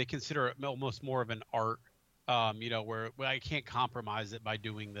 they consider it almost more of an art, where I can't compromise it by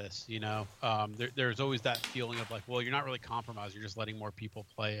doing this. There's always that feeling of well, you're not really compromising, you're just letting more people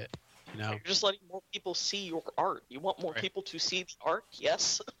play it. You're just letting more people see your art. You want more people to see the art?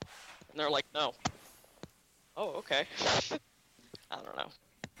 Yes. And they're like, no. Oh, okay. I don't know.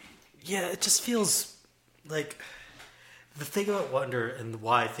 Yeah, it just feels like the thing about Wonder, and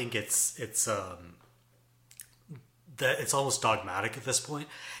why I think it's that it's almost dogmatic at this point,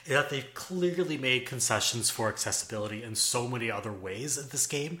 is that they've clearly made concessions for accessibility in so many other ways in this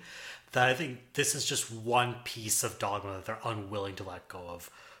game that I think this is just one piece of dogma that they're unwilling to let go of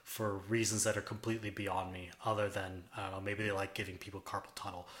for reasons that are completely beyond me, other than, I don't know, maybe they like giving people carpal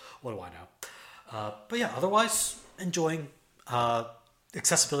tunnel. What do I know? But yeah, otherwise, enjoying.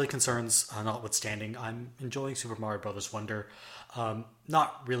 Accessibility concerns notwithstanding, I'm enjoying Super Mario Bros. Wonder.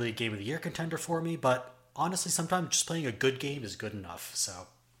 Not really a Game of the Year contender for me, but honestly, sometimes just playing a good game is good enough. So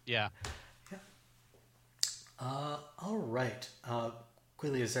yeah. All right.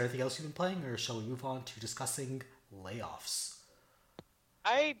 Quickly, is there anything else you've been playing, or shall we move on to discussing layoffs?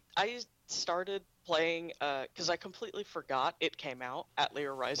 I started playing because I completely forgot it came out,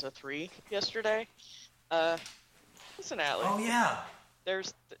 Atelier Ryza 3 yesterday. Listen, Atelier. Oh yeah.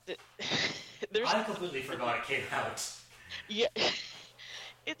 There's I completely forgot it came out. Yeah,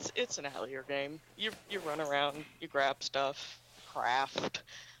 it's an Atelier game. You run around, you grab stuff, craft.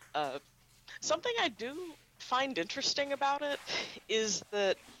 Something I do find interesting about it is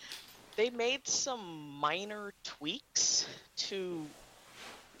that they made some minor tweaks to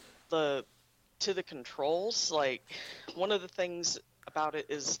the controls. One of the things about it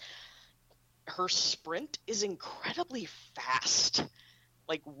is her sprint is incredibly fast.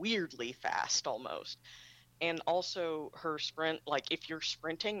 Weirdly fast almost. And also her sprint, if you're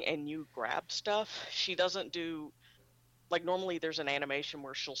sprinting and you grab stuff, she doesn't do, normally there's an animation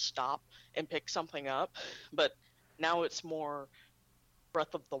where she'll stop and pick something up, but now it's more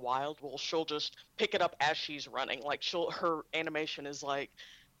Breath of the Wild. Well, she'll just pick it up as she's running. Her animation is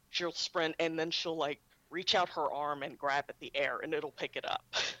she'll sprint and then she'll reach out her arm and grab at the air and it'll pick it up.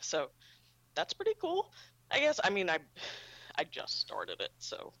 So that's pretty cool, I guess. I just started it,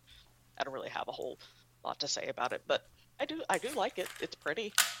 so I don't really have a whole lot to say about it, but I do like it. It's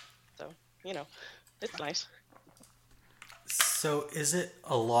pretty, so it's nice. So is it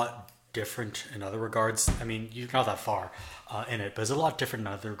a lot different in other regards? I mean, you're not that far in it, but is it a lot different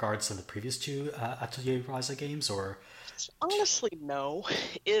in other regards than the previous two Atelier Ryza games, or? Honestly, no.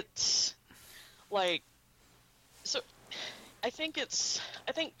 It's so I think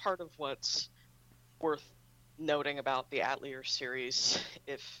part of what's worth noting about the Atelier series,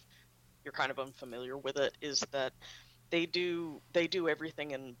 if you're kind of unfamiliar with it, is that they do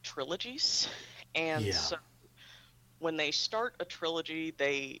everything in trilogies, and so when they start a trilogy,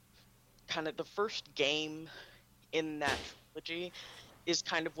 they the first game in that trilogy is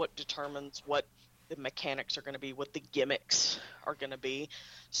kind of what determines what the mechanics are going to be, what the gimmicks are going to be.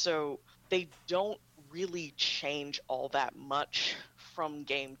 So they don't really change all that much from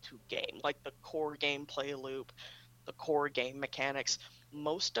game to game. Like the core gameplay loop, the core game mechanics,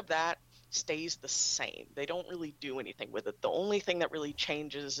 most of that stays the same. They don't really do anything with it. The only thing that really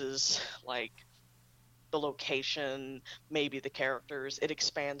changes is like the location, maybe the characters. It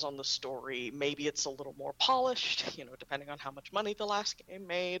expands on the story. Maybe it's a little more polished, depending on how much money the last game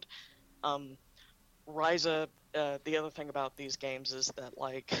made. Ryza, the other thing about these games is that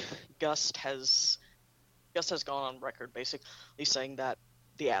like Gust has gone on record basically saying that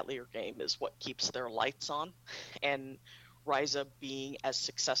the Atelier game is what keeps their lights on, and Ryza being as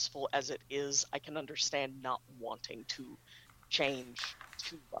successful as it is, I can understand not wanting to change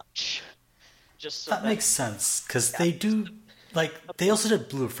too much. Just so that makes sense, because they do, like, they also did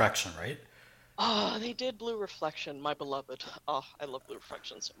Blue Reflection, right? Oh, they did Blue Reflection, my beloved. Oh, I love Blue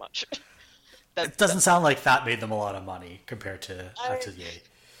Reflection so much. It doesn't sound like that made them a lot of money compared to Atelier.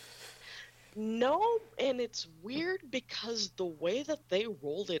 No, and it's weird because the way that they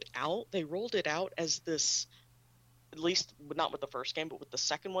rolled it out as this, at least not with the first game, but with the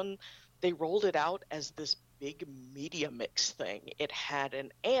second one, they rolled it out as this big media mix thing. It had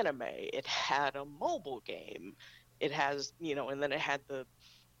an anime, it had a mobile game, it has, and then it had the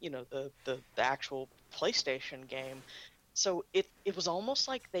actual PlayStation game. So it was almost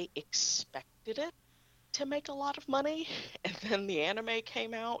like they expected it to make a lot of money, and then the anime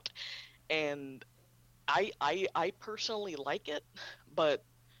came out, and I personally like it, but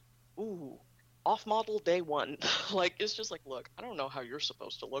ooh, off model day one. Like, it's just like, look, I don't know how you're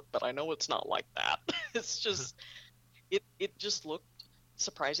supposed to look, but I know it's not like that. It's just it just looked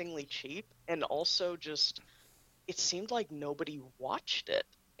surprisingly cheap, and also just it seemed like nobody watched it.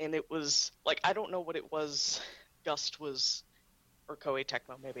 And it was like, I don't know what it was Gust was, or Koei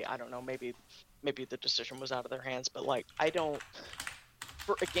Tecmo, maybe, I don't know, maybe the decision was out of their hands, but like, I don't,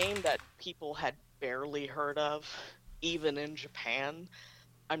 for a game that people had barely heard of, even in Japan,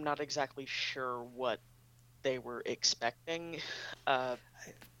 I'm not exactly sure what they were expecting.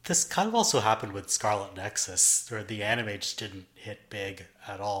 This kind of also happened with Scarlet Nexus, where the anime just didn't hit big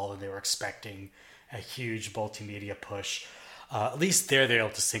at all, and they were expecting a huge multimedia push. At least there they're able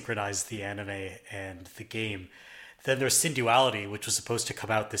to synchronize the anime and the game. Then there's Sin Duality, which was supposed to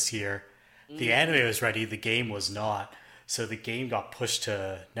come out this year. The anime was ready, the game was not. So the game got pushed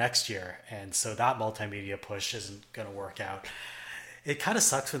to next year, and so that multimedia push isn't going to work out. It kind of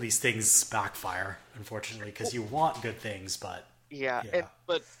sucks when these things backfire, unfortunately, because you want good things, but yeah.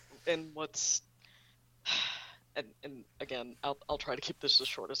 And what's and again, I'll try to keep this as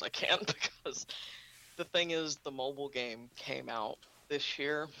short as I can, because the thing is, the mobile game came out this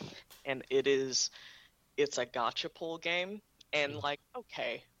year, and it's a gacha pull game, and like,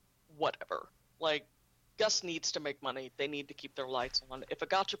 okay, whatever. Like, Gus needs to make money. They need to keep their lights on. If a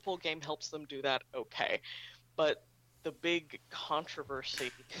gacha pull game helps them do that, okay. But the big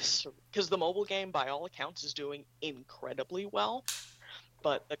controversy, because the mobile game, by all accounts, is doing incredibly well,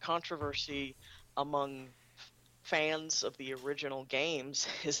 but the controversy among fans of the original games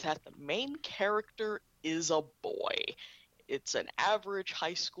is that the main character is a boy. It's an average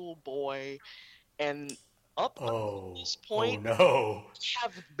high school boy, and up to this point, no,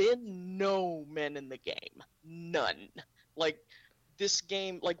 have been no men in the game. None. Like, this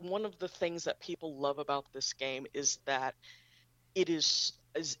game, like, one of the things that people love about this game is that it is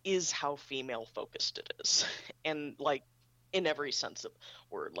how female focused it is. And like, in every sense of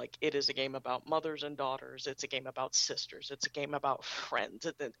word, like, it is a game about mothers and daughters, it's a game about sisters, it's a game about friends,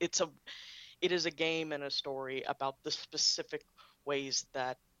 it is a game and a story about the specific ways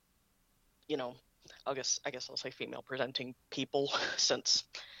that, I guess I'll say female presenting people, since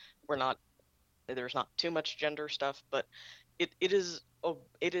there's not too much gender stuff, but it is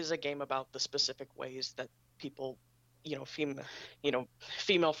a game about the specific ways that people,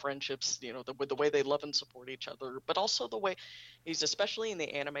 female friendships, the way they love and support each other, but also the way, especially in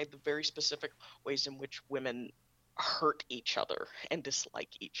the anime, the very specific ways in which women hurt each other and dislike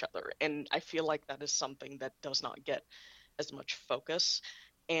each other. And I feel like that is something that does not get as much focus,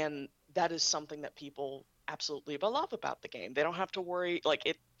 and that is something that people absolutely love about the game. They don't have to worry, like,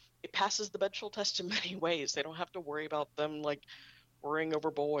 it passes the Bedshell test in many ways. They don't have to worry about them like worrying over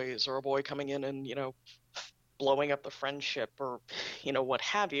boys, or a boy coming in and blowing up the friendship, or what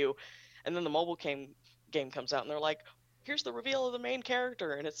have you. And then the mobile game comes out, and they're like, here's the reveal of the main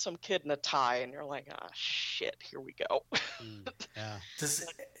character, and it's some kid in a tie, and you're like, ah, shit, here we go. Yeah.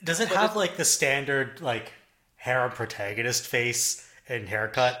 Does it have like the standard like harem protagonist face and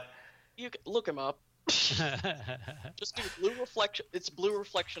haircut? You can look him up. Just do blue reflection. It's blue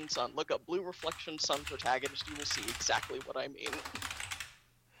reflection sun. Look up blue reflection sun protagonist. You will see exactly what I mean.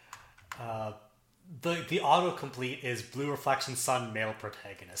 The autocomplete is blue reflection sun male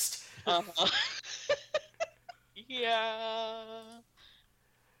protagonist. Yeah.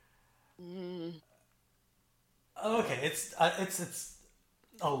 Mm. Okay, it's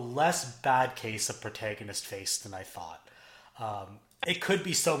a less bad case of protagonist face than I thought. It could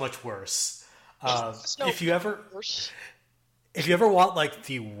be so much worse. If you ever want like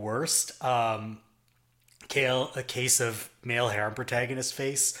the worst a case of male harem protagonist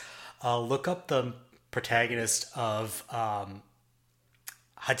face, look up the protagonist of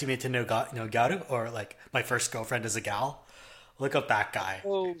Hajime no Garu, or like My First Girlfriend is a Gal. Look up that guy.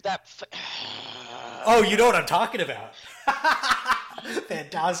 Oh, Oh, you know what I'm talking about.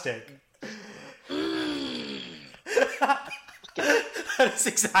 Fantastic. That's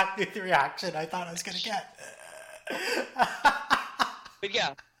exactly the reaction I thought I was going to get. But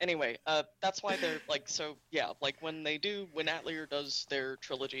yeah, anyway, that's why they're like, so yeah, like when Atelier does their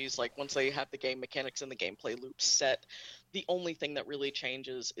trilogies, like once they have the game mechanics and the gameplay loop set, the only thing that really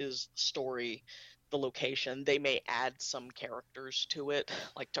changes is story, the location. They may add some characters to it,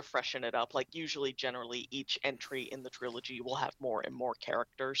 like to freshen it up. Like usually, generally, each entry in the trilogy will have more and more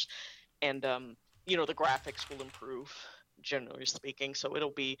characters, and the graphics will improve, generally speaking, so it'll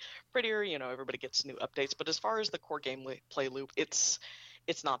be prettier. Everybody gets new updates, but as far as the core gameplay loop, it's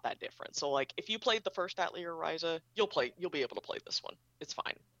not that different. So like if you played the first Atelier Ryza, you'll be able to play this one. It's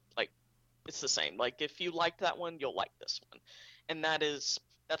fine. Like it's the same. Like if you liked that one, you'll like this one. And that's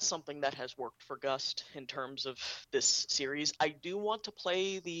something that has worked for Gust in terms of this series. I do want to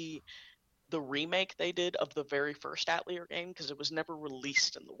play the remake they did of the very first Atelier game, because it was never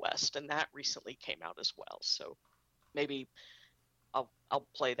released in the West, and that recently came out as well. So maybe I'll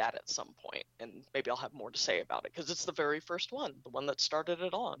play that at some point, and maybe I'll have more to say about it, because it's the very first one, the one that started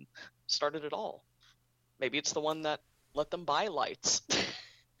it all. Maybe it's the one that let them buy lights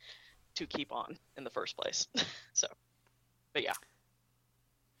to keep on in the first place. So, but yeah.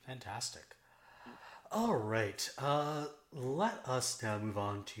 Fantastic. All right. Let us now move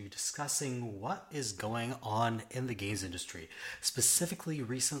on to discussing what is going on in the games industry, specifically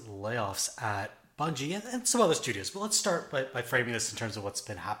recent layoffs at Bungie and some other studios. But let's start by framing this in terms of what's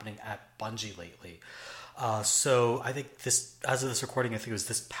been happening at Bungie lately. So I think as of this recording, I think it was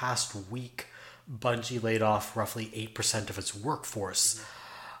this past week, Bungie laid off roughly 8% of its workforce,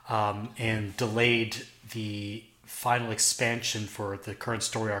 and delayed the final expansion for the current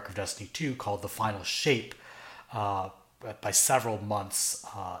story arc of Destiny 2, called The Final Shape, by several months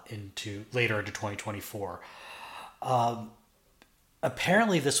later into 2024.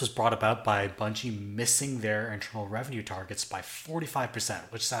 Apparently, this was brought about by Bungie missing their internal revenue targets by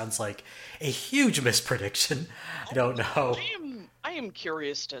 45%, which sounds like a huge misprediction. I don't know. I am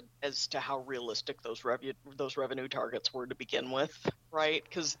curious as to how realistic those revenue targets were to begin with, right?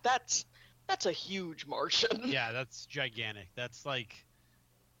 Because that's a huge margin. Yeah, that's gigantic. That's like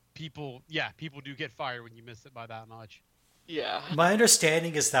people do get fired when you miss it by that much. Yeah. My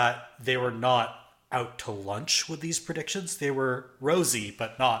understanding is that they were not out to lunch with these predictions. They were rosy,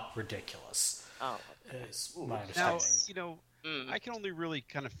 but not ridiculous. Oh, is my understanding. Now, I can only really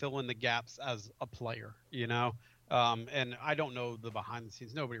kind of fill in the gaps as a player, and I don't know the behind the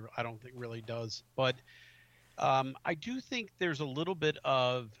scenes. Nobody, I don't think, really does. But I do think there's a little bit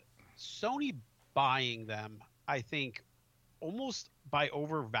of Sony buying them, I think, almost by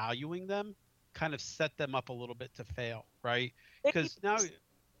overvaluing them, kind of set them up a little bit to fail, right? Because now...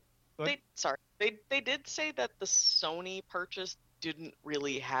 They did say that the Sony purchase didn't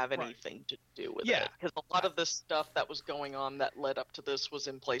really have anything to do with it, because a lot of the stuff that was going on that led up to this was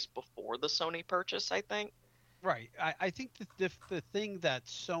in place before the Sony purchase, I think. Right. I think that the thing that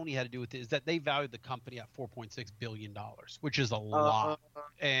Sony had to do with it is that they valued the company at $4.6 billion, which is a lot.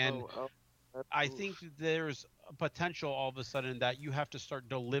 And I think there's a potential all of a sudden that you have to start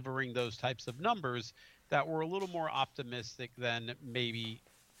delivering those types of numbers that were a little more optimistic than maybe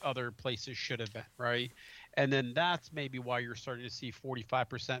other places should have been, right? And then that's maybe why you're starting to see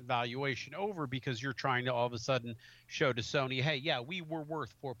 45% valuation over, because you're trying to all of a sudden show to Sony, hey, yeah, we were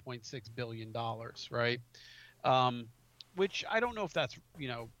worth $4.6 billion, right? Which I don't know if that's,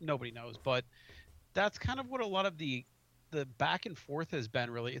 nobody knows, but that's kind of what a lot of the back and forth has been.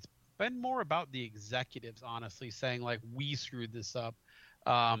 Really, it's been more about the executives, honestly, saying like, we screwed this up,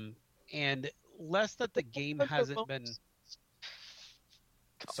 and less that the game hasn't been...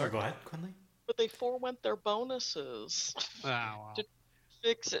 Sorry, go ahead, Quinley. But they forewent their bonuses wow. to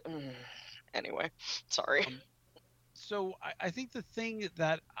fix it. Anyway, sorry. So I think the thing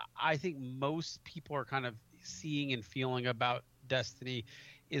that I think most people are kind of seeing and feeling about Destiny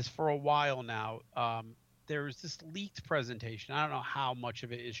is for a while now. There's this leaked presentation. I don't know how much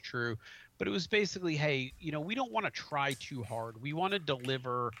of it is true, but it was basically, hey, we don't want to try too hard. We want to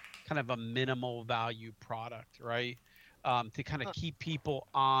deliver kind of a minimal value product, right? To kind of keep people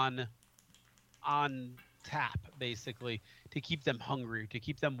on tap, basically, to keep them hungry, to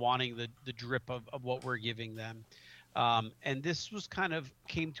keep them wanting the drip of what we're giving them. And this was kind of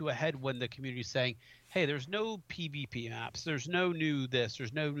came to a head when the community saying, hey, there's no PvP maps, there's no new this,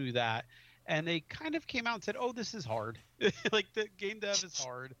 there's no new that. And they kind of came out and said, oh, this is hard. Like, the game dev is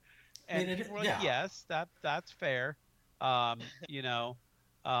hard. And people were like, yeah. yes, that's fair. You know,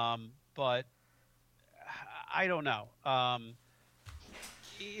 but I don't know.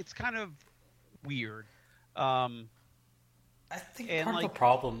 It's kind of weird. I think And part of the like,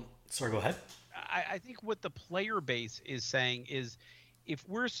 problem. Sorry, go ahead. I think what the player base is saying is, if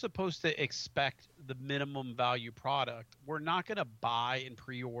we're supposed to expect the minimum value product, we're not going to buy and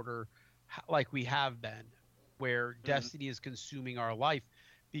pre-order like we have been, where Destiny is consuming our life,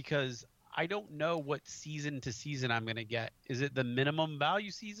 because I don't know what season to season I'm going to get. Is it the minimum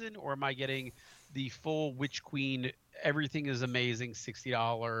value season, or am I getting the full Witch Queen, everything is amazing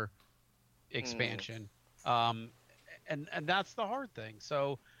 $60 expansion? And that's the hard thing.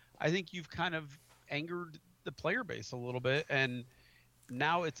 So I think you've kind of angered the player base a little bit, and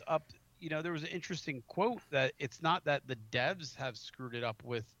now it's up. There was an interesting quote that it's not that the devs have screwed it up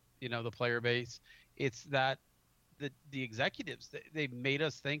with the player base, it's that the executives, they've made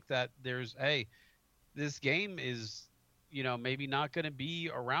us think that this game is maybe not going to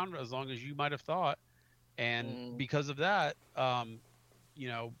be around as long as you might have thought, and because of that,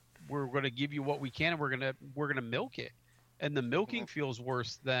 we're going to give you what we can, and we're going to milk it, and the milking feels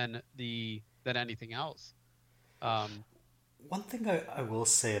worse than anything else. One thing I will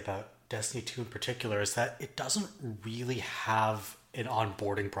say about Destiny 2 in particular is that it doesn't really have an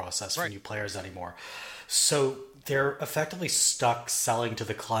onboarding process for new players anymore. So they're effectively stuck selling to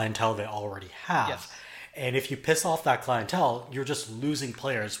the clientele they already have. Yes. And if you piss off that clientele, you're just losing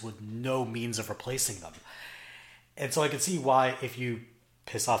players with no means of replacing them. And so I can see why, if you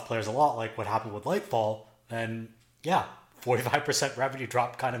piss off players a lot, like what happened with Lightfall, then yeah, 45% revenue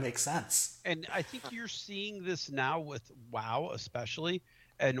drop kind of makes sense. And I think you're seeing this now with WoW especially,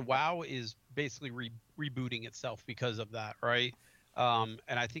 and WoW is basically rebooting itself because of that, right? And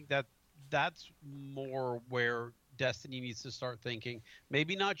I think that's more where Destiny needs to start thinking.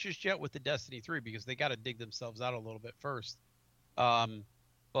 Maybe not just yet with the Destiny 3, because they got to dig themselves out a little bit first.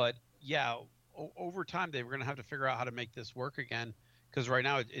 But yeah, over time they were going to have to figure out how to make this work again, because right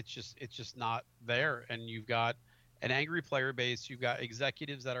now it's just not there. And you've got an angry player base, you've got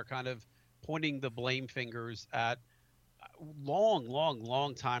executives that are kind of pointing the blame fingers at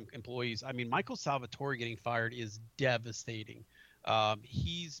long time employees. I mean, Michael Salvatore getting fired is devastating.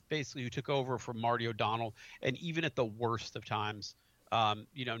 He's basically who took over from Marty O'Donnell, and even at the worst of times,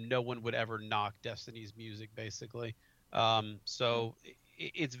 no one would ever knock Destiny's music, basically. So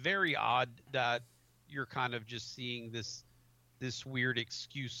it's very odd that you're kind of just seeing this weird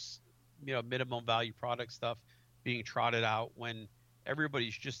excuse, minimum value product stuff being trotted out when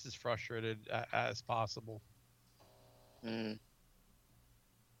everybody's just as frustrated as possible.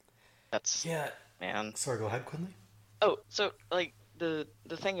 That's man. Sorry, go ahead, Quinley. Oh, so like the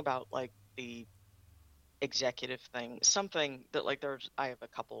thing about like the executive thing, something that like I have a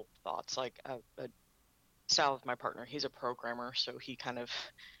couple thoughts. Like Sal, my partner, he's a programmer, so he kind of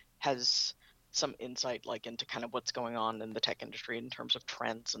has some insight like into kind of what's going on in the tech industry in terms of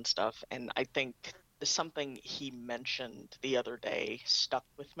trends and stuff. And I think something he mentioned the other day stuck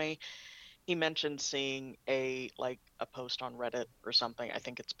with me. He mentioned seeing a post on Reddit or something. I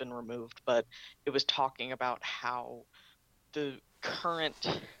think it's been removed, but it was talking about how the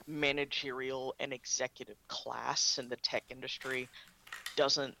current managerial and executive class in the tech industry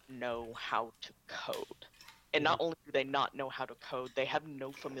doesn't know how to code. And not only do they not know how to code, they have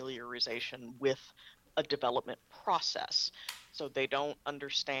no familiarization with a development process. So they don't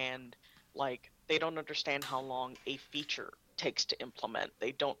understand how long a feature takes to implement.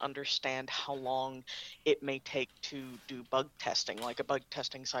 They don't understand how long it may take to do bug testing. Like, a bug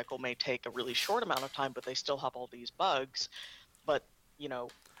testing cycle may take a really short amount of time, but they still have all these bugs. But,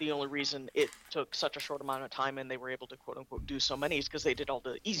 the only reason it took such a short amount of time and they were able to quote unquote do so many is because they did all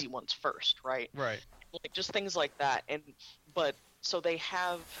the easy ones first, right? Right. Like, just things like that. But so they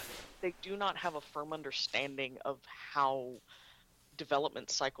do not have a firm understanding of how development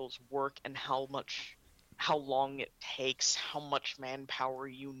cycles work and how long it takes, how much manpower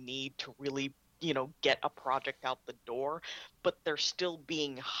you need to really get a project out the door, but they're still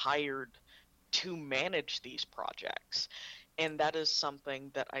being hired to manage these projects. And that is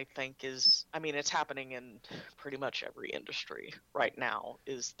something that I think is, I mean, it's happening in pretty much every industry right now,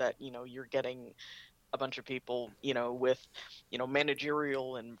 is that, you're getting a bunch of people, with,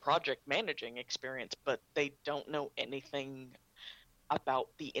 managerial and project managing experience, but they don't know anything about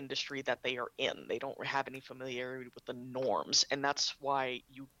the industry that they are in. They don't have any familiarity with the norms. And that's why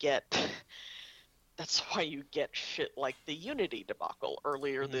you get shit like the Unity debacle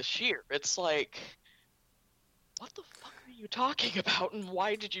earlier this year. It's like, what the fuck are you talking about, and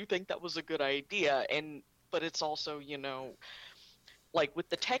why did you think that was a good idea? But it's also, like with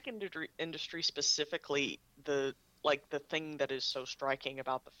the tech industry specifically, the thing that is so striking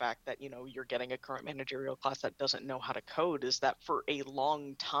about the fact that you're getting a current managerial class that doesn't know how to code is that for a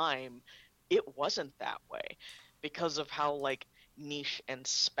long time it wasn't that way, because of how like niche and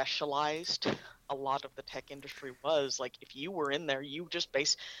specialized a lot of the tech industry was. Like if you were in there, you just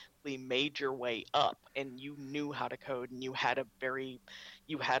basically made your way up and you knew how to code, and you had a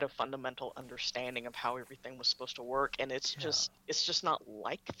fundamental understanding of how everything was supposed to work. And it's just not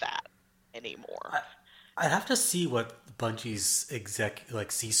like that anymore. I'd have to see what Bungie's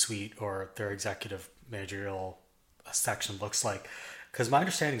C-suite or their executive managerial section looks like, because my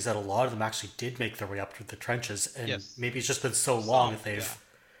understanding is that a lot of them actually did make their way up through the trenches, and maybe it's just been so long that they've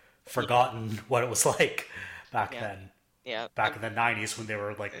forgotten what it was like back then. Yeah, back in the '90s when they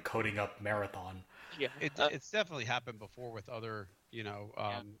were like coding up Marathon. Yeah, it's definitely happened before with other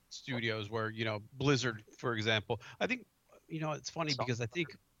studios where Blizzard, for example. I think it's funny because I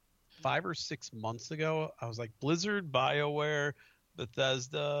think 5 or 6 months ago, I was like, Blizzard, BioWare,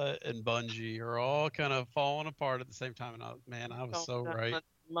 Bethesda, and Bungie are all kind of falling apart at the same time. And I was so right.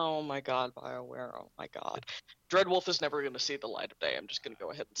 Oh my God, BioWare. Oh my God. Dreadwolf is never going to see the light of day. I'm just going to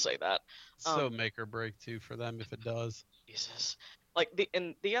go ahead and say that. So make or break too for them if it does. Jesus. Like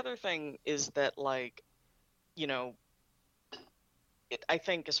the other thing is that I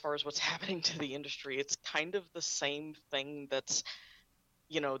think as far as what's happening to the industry, it's kind of the same thing that's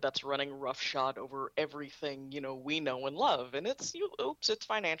running roughshod over everything, we know and love. And it's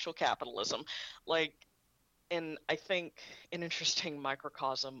financial capitalism. And I think an interesting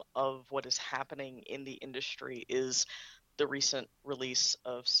microcosm of what is happening in the industry is the recent release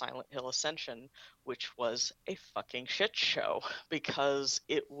of Silent Hill Ascension, which was a fucking shit show because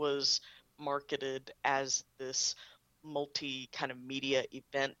it was marketed as this multi kind of media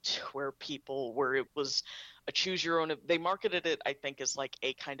event where it was a choose your own. They marketed it, I think, as like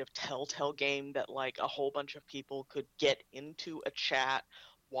a kind of telltale game that like a whole bunch of people could get into a chat,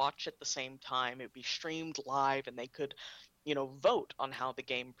 watch at the same time. It'd be streamed live, and they could, vote on how the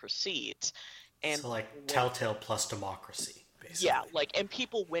game proceeds. And so like Telltale plus democracy, basically. Yeah, and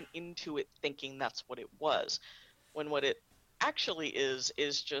people went into it thinking that's what it was, when what it actually is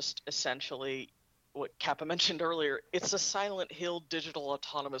just essentially what Kappa mentioned earlier. It's a Silent Hill digital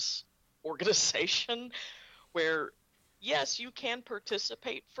autonomous organization where, yes, you can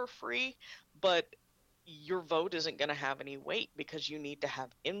participate for free, but your vote isn't going to have any weight because you need to have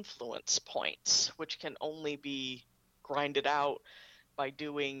influence points, which can only be grinded out by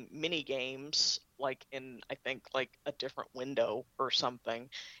doing mini games in I think a different window or something,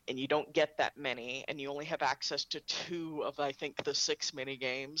 and you don't get that many, and you only have access to 2 of I think the 6 mini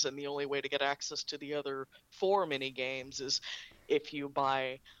games, and the only way to get access to the other 4 mini games is if you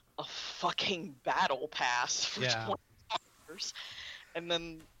buy a fucking battle pass for $20. And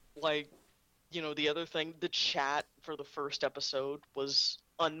then the other thing, the chat for the first episode was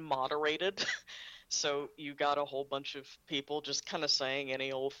unmoderated. So you got a whole bunch of people just kind of saying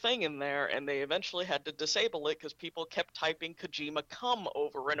any old thing in there, and they eventually had to disable it because people kept typing Kojima come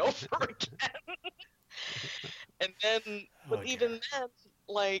over and over again. And then, even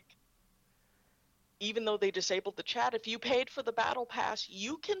then, even though they disabled the chat, if you paid for the battle pass,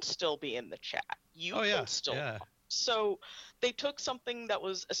 you can still be in the chat. So they took something that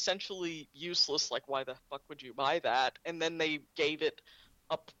was essentially useless, like why the fuck would you buy that, and then they gave it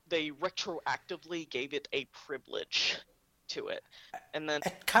they retroactively gave it a privilege to it. And then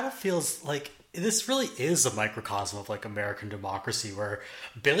it kind of feels like this really is a microcosm of American democracy, where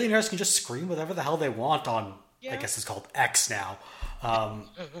billionaires can just scream whatever the hell they want on, I guess it's called X now.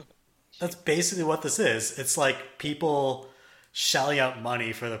 That's basically what this is. It's like people shelling out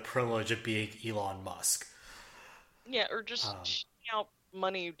money for the privilege of being Elon Musk. Yeah, or just shelling out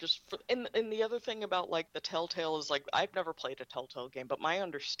money just for. And the other thing about the Telltale is I've never played a Telltale game, but my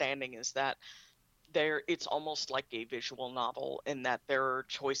understanding is that it's almost like a visual novel in that there are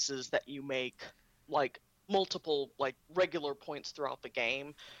choices that you make multiple regular points throughout the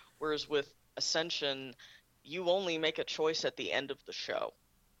game, whereas with Ascension, you only make a choice at the end of the show.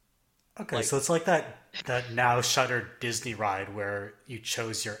 Okay, Like, so it's like that now shuttered Disney ride where you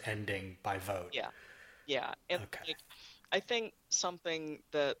chose your ending by vote. yeah, yeah. And Okay. like, I think something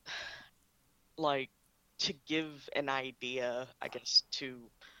that, like, to give an idea, I guess, to,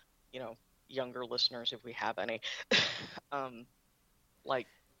 you know, younger listeners, if we have any, um, like,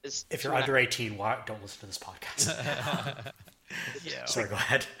 is If you're to an under 18, why don't listen to this podcast? Yeah. Sorry, go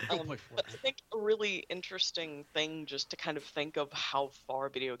ahead. But I think a really interesting thing just to kind of think of how far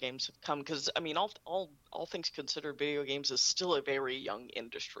video games have come, because I mean, all things considered, video games is still a very young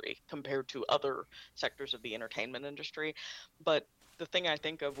industry compared to other sectors of the entertainment industry. But the thing I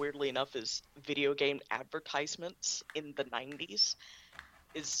think of, weirdly enough, is video game advertisements in the 90s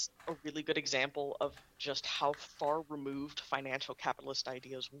is a really good example of just how far removed financial capitalist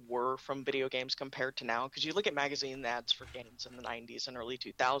ideas were from video games compared to now. Because you look at magazine ads for games in the 90s and early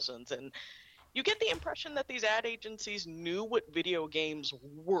 2000s, and you get the impression that these ad agencies knew what video games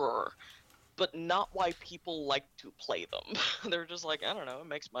were, but not why people like to play them. They're just like, I don't know, it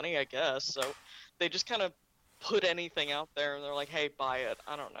makes money, I guess. So they just kind of put anything out there and they're like, hey, buy it.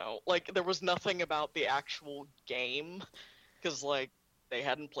 I don't know. Like, there was nothing about the actual game because, like, they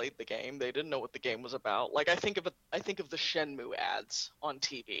hadn't played the game. They didn't know what the game was about. Like, I think of the Shenmue ads on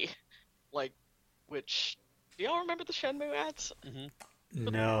TV, like, which, do y'all remember the Shenmue ads? Mm-hmm.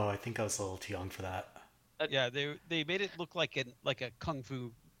 No, I think I was a little too young for that. Yeah, they made it look like a kung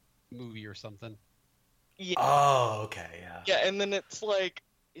fu movie or something. Yeah. Oh, okay, yeah. Yeah, and then it's like,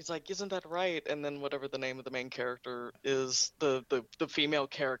 he's like, isn't that right? And then whatever the name of the main character is, the female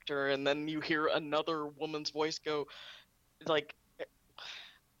character, and then you hear another woman's voice go, like,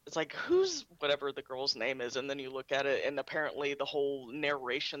 it's like, who's whatever the girl's name is, and then you look at it, and apparently the whole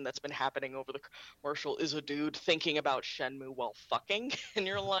narration that's been happening over the commercial is a dude thinking about Shenmue while fucking, and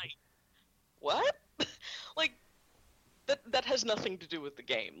you're like, what? Like, that has nothing to do with the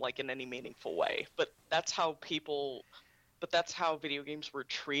game, like, in any meaningful way. But that's how video games were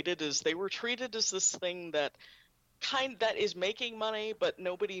treated. Is they were treated as this thing that is making money, but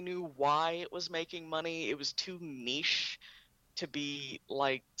nobody knew why it was making money. It was too niche to be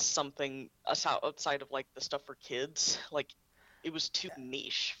like something outside of like the stuff for kids. Like, it was too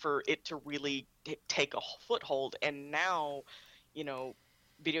niche for it to really take a foothold. And now,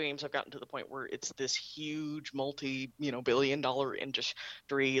 video games have gotten to the point where it's this huge multi-billion-dollar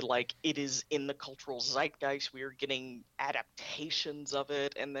industry. Like, it is in the cultural zeitgeist. We are getting adaptations of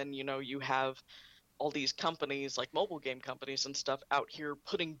it, and then you have all these companies, like mobile game companies and stuff, out here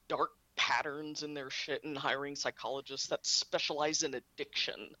putting dark patterns in their shit and hiring psychologists that specialize in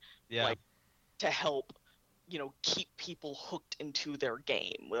addiction, like, to help keep people hooked into their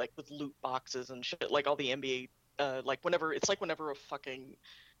game, like with loot boxes and shit, like all the NBA, like whenever a fucking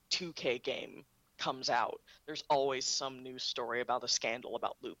 2K game comes out, there's always some news story about a scandal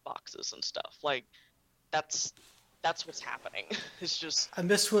about loot boxes and stuff. Like, that's what's happening. It's just, and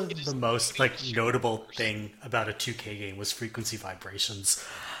this was the most like notable thing about a 2K game was frequency vibrations.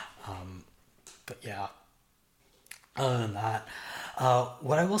 But yeah, other than that,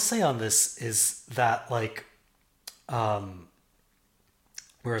 what I will say on this is that, like,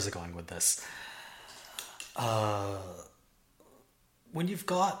 where is it going with this? When you've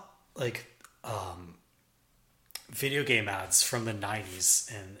got like video game ads from the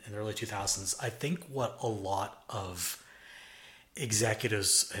 90s and the early 2000s, I think what a lot of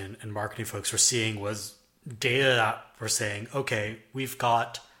executives and marketing folks were seeing was data that were saying, okay, we've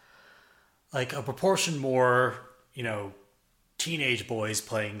got like a proportion more, teenage boys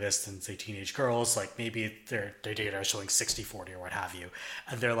playing this than, say, teenage girls. Like, maybe their data are showing 60-40 or what have you.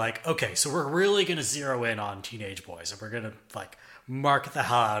 And they're like, okay, so we're really going to zero in on teenage boys, and we're going to, like, market the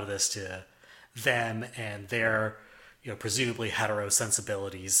hell out of this to them and their, presumably hetero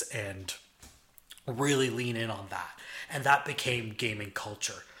sensibilities, and really lean in on that. And that became gaming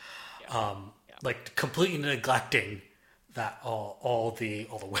culture. Like, completely neglecting that all the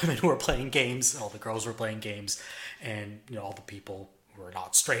women who were playing games, all the girls were playing games, and all the people who are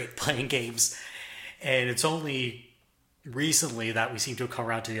not straight playing games. And it's only recently that we seem to have come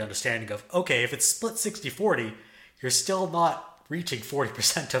around to the understanding of, okay, if it's split 60-40, you're still not reaching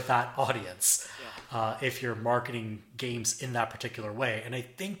 40% of that audience if you're marketing games in that particular way. And I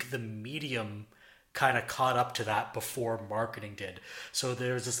think the medium kind of caught up to that before marketing did. So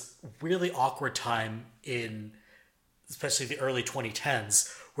there's this really awkward time in especially the early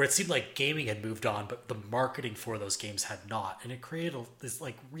 2010s, where it seemed like gaming had moved on, but the marketing for those games had not, and it created this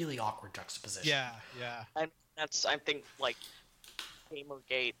like really awkward juxtaposition. Yeah. And I think, like,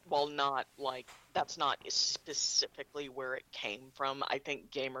 Gamergate, while not like that's not specifically where it came from, I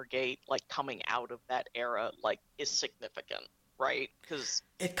think Gamergate, like coming out of that era, like is significant, right? Because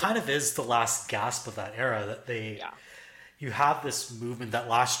it kind of is the last gasp of that era that yeah, you have this movement that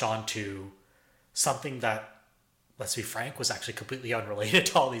latched onto something that, let's be frank, was actually completely unrelated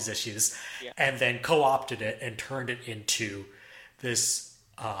to all these issues, yeah, and then co-opted it and turned it into this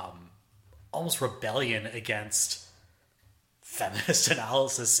almost rebellion against feminist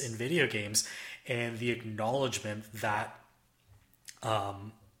analysis in video games and the acknowledgement that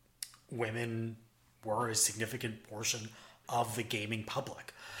women were a significant portion of the gaming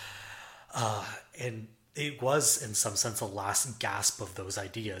public. And it was, in some sense, a last gasp of those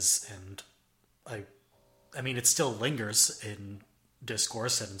ideas. And I mean, it still lingers in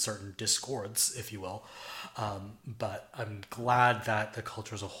discourse and in certain discords, if you will. But I'm glad that the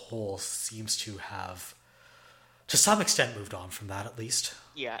culture as a whole seems to have, to some extent, moved on from that, at least.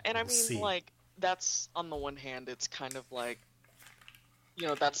 yeah. And I mean, like that's on the one hand, it's kind of like,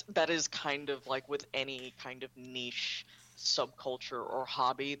 that is kind of like with any kind of niche subculture or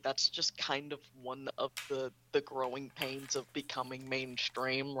hobby, that's just kind of one of the growing pains of becoming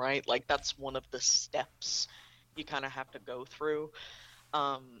mainstream, right? Like that's one of the steps you kind of have to go through.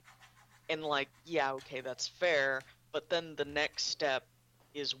 And like, yeah, okay, that's fair, but then the next step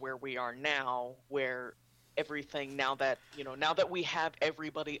is where we are now, where everything, now that we have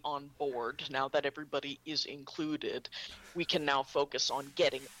everybody on board, now that everybody is included, we can now focus on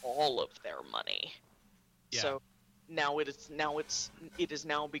getting all of their money. Yeah. So it is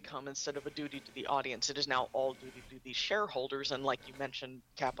now become, instead of a duty to the audience, it is now all duty to the shareholders. And like you mentioned,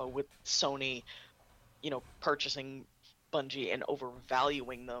 Kappa, with Sony, purchasing Bungie and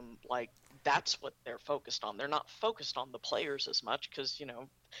overvaluing them, like that's what they're focused on. They're not focused on the players as much, because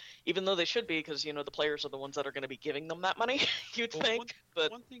even though they should be, because the players are the ones that are going to be giving them that money, you'd think. But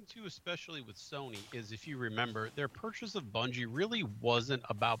one thing too, especially with Sony, is if you remember, their purchase of Bungie really wasn't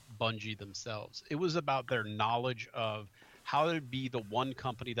about Bungie themselves. It was about their knowledge of how to be the one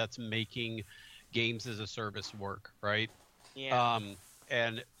company that's making games as a service work, right? yeah.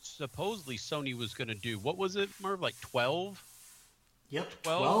 And supposedly Sony was going to do, what was it, Merv, like 12? Yep,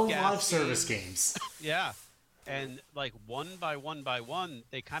 12 live service games. Yeah. And like one by one,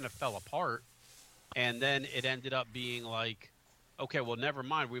 they kind of fell apart. And then it ended up being like, okay, well, never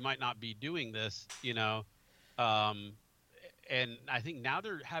mind. We might not be doing this, and I think now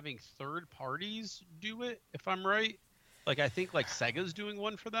they're having third parties do it, if I'm right. Like, I think like Sega's doing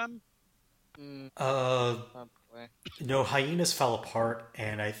one for them. No, Hyenas fell apart,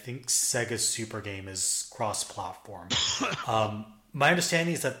 and I think Sega's Super Game is cross-platform. My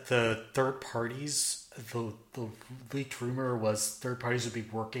understanding is that the third parties, the leaked rumor was third parties would be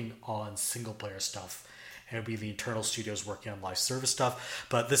working on single-player stuff, and it would be the internal studios working on live service stuff.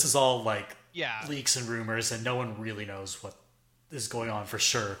 But this is all like leaks and rumors, and no one really knows what is going on for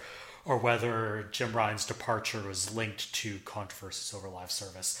sure, or whether Jim Ryan's departure was linked to controversies over live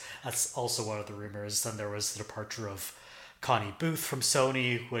service. That's also one of the rumors. Then there was the departure of Connie Booth from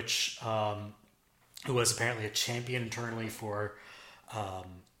Sony, who was apparently a champion internally for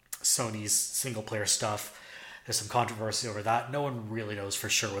Sony's single-player stuff. There's some controversy over that. No one really knows for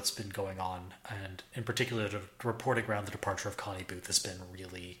sure what's been going on, and in particular, the reporting around the departure of Connie Booth has been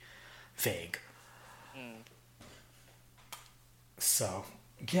really vague. So,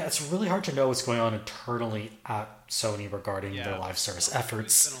 yeah, it's really hard to know what's going on internally at Sony regarding their live service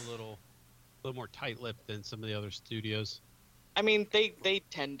efforts. It's been a little more tight-lipped than some of the other studios. I mean, they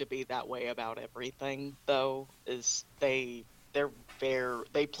tend to be that way about everything, though. They tend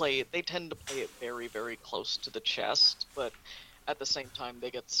to play it very, very close to the chest, but at the same time,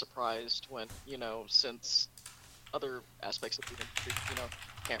 they get surprised when, since other aspects of the industry,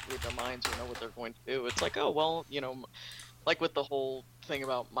 can't read their minds or know what they're going to do. It's like, oh, well, like with the whole thing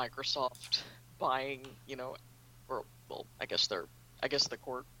about Microsoft buying, I guess the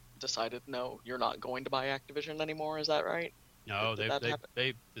court decided, no, you're not going to buy Activision anymore. Is that right? No, the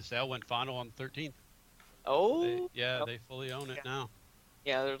sale went final on the 13th. Oh, they fully own it now.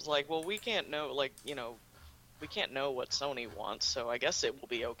 Yeah, there's like, well, we can't know, we can't know what Sony wants, so I guess it will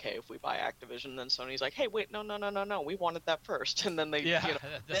be okay if we buy Activision. Then Sony's like, hey, wait, no, we wanted that first, and then they,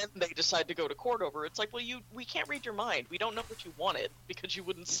 then they decide to go to court over it. It's like, well, we can't read your mind. We don't know what you wanted because you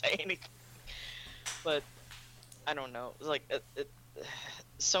wouldn't say anything. But I don't know. Like,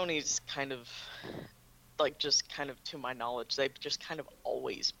 Sony's kind of, like, just kind of, to my knowledge, they've just kind of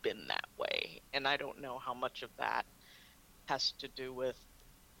always been that way, and I don't know how much of that has to do with,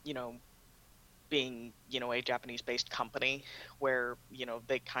 being, a Japanese-based company where,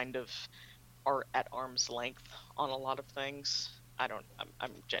 they kind of are at arm's length on a lot of things.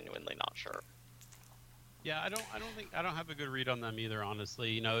 I'm genuinely not sure. Yeah, I don't have a good read on them either,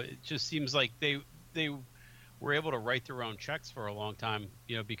 honestly. It just seems like they were able to write their own checks for a long time,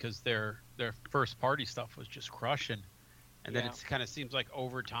 because their first party stuff was just crushing. And then it kind of seems like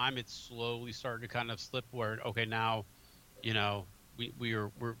over time it's slowly started to kind of slip where, okay, now,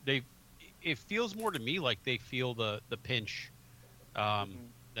 we're it feels more to me like they feel the pinch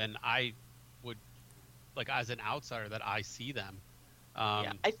than I would, like, as an outsider, that I see them.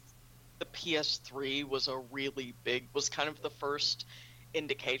 The PS3 was was kind of the first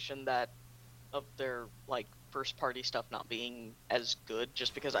indication that of their like first party stuff not being as good,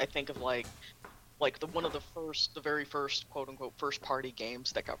 just because I think of like the very first quote unquote first party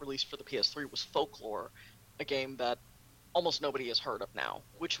games that got released for the PS3 was Folklore, a game that almost nobody has heard of now,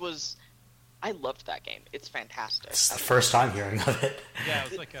 I loved that game. It's fantastic. It's the first time hearing of it. Yeah, it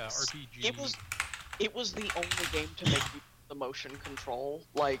was like a RPG. It was the only game to make the motion control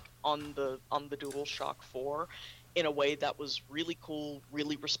like on the DualShock 4 in a way that was really cool,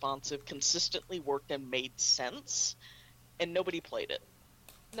 really responsive, consistently worked and made sense, and nobody played it.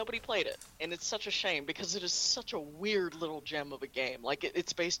 And it's such a shame because it is such a weird little gem of a game. Like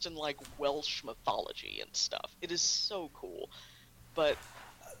it's based in like Welsh mythology and stuff. It is so cool. But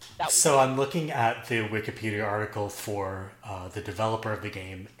so I'm looking at the Wikipedia article for the developer of the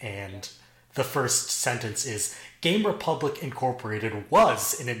game, and the first sentence is Game Republic Incorporated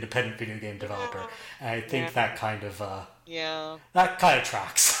was an independent video game developer. And I think that kind of that kind of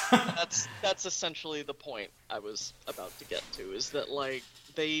tracks. that's essentially the point I was about to get to, is that like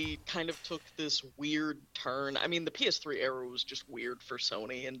they kind of took this weird turn. I mean, the PS3 era was just weird for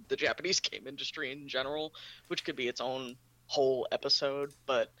Sony and the Japanese game industry in general, which could be its own whole episode,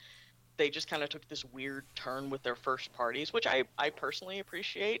 but they just kind of took this weird turn with their first parties, which I personally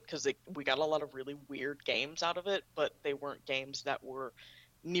appreciate, because we got a lot of really weird games out of it, but they weren't games that were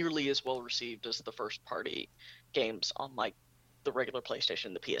nearly as well received as the first party games on like the regular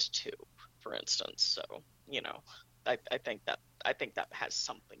PlayStation, the PS2, for instance. So, I think that has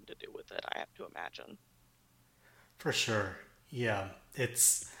something to do with it, I have to imagine. For sure. Yeah.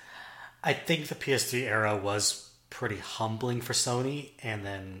 I think the PS3 era was pretty humbling for Sony, and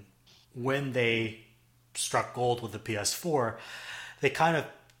then when they struck gold with the PS4, they kind of,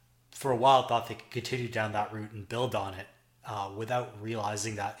 for a while, thought they could continue down that route and build on it, without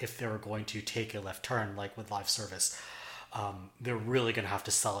realizing that if they were going to take a left turn, like with live service, they're really going to have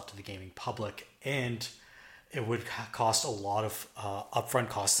to sell it to the gaming public, and it would cost a lot of upfront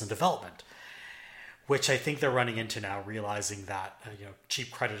costs in development, which I think they're running into now, realizing that cheap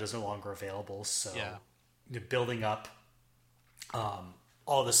credit is no longer available. So building up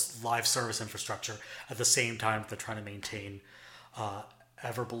all this live service infrastructure at the same time they're trying to maintain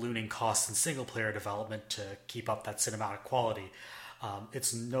ever ballooning costs in single player development to keep up that cinematic quality.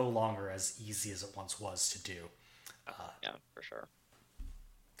 It's no longer as easy as it once was to do. Yeah, for sure.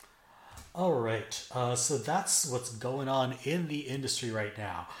 All right, so that's what's going on in the industry right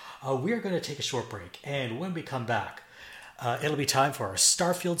now. We're going to take a short break, and when we come back, it'll be time for our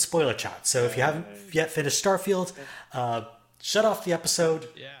Starfield spoiler chat. So if you haven't yet finished Starfield, shut off the episode,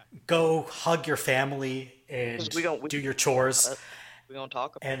 go hug your family, and do your chores. We don't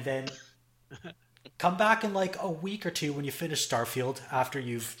talk about and then come back in like a week or two when you finish Starfield, after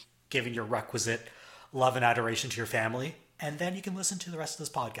you've given your requisite love and adoration to your family, and then you can listen to the rest of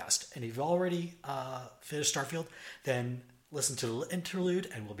this podcast. And if you've already finished Starfield, then listen to the interlude,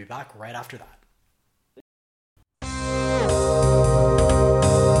 and we'll be back right after that.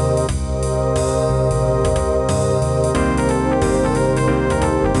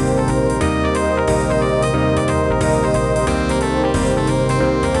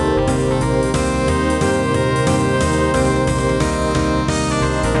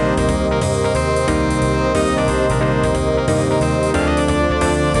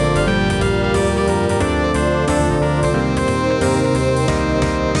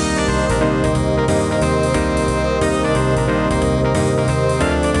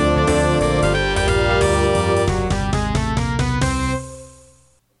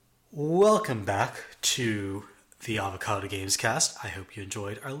 Welcome back to the Avocado Games Cast. I hope you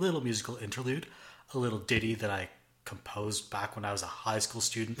enjoyed our little musical interlude, a little ditty that I composed back when I was a high school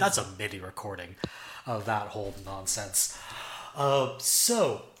student. That's a MIDI recording of that whole nonsense.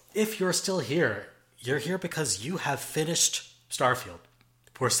 So, if you're still here, you're here because you have finished Starfield.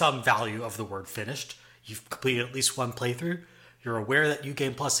 For some value of the word finished, you've completed at least one playthrough, you're aware that New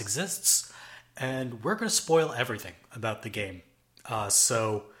Game Plus exists, and we're going to spoil everything about the game.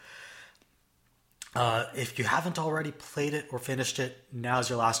 If you haven't already played it or finished it, now's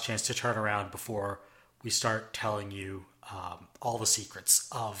your last chance to turn around before we start telling you all the secrets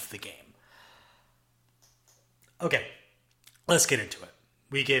of the game. Okay, let's get into it.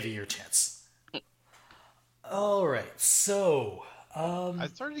 We gave you your chance. All right, so I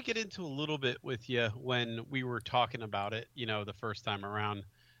started to get into a little bit with you when we were talking about it, the first time around,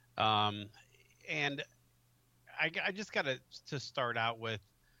 and I just got to start out with,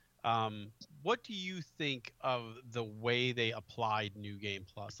 what do you think of the way they applied New Game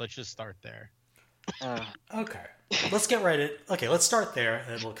Plus? Let's just start there. Okay, let's get right in. Okay, let's start there, and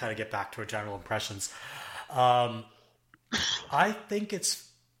then we'll kind of get back to our general impressions. I think it's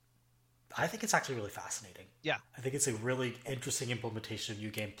actually really fascinating. Yeah, I think it's a really interesting implementation of New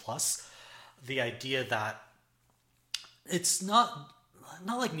Game Plus. The idea that it's not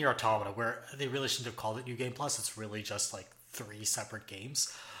like Nier Automata, where they really shouldn't have called it New Game Plus. It's really just like 3 separate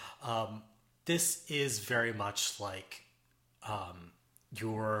games. This is very much like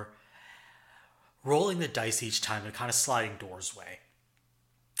you're rolling the dice each time in kind of sliding doors way,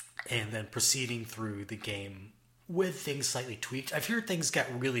 and then proceeding through the game with things slightly tweaked. I've heard things get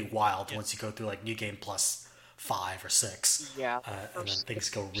really wild once you go through like New Game Plus 5 or 6. Yeah, and then things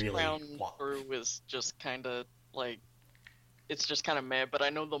go really wild. Through is just kind of like, it's just kind of meh. But I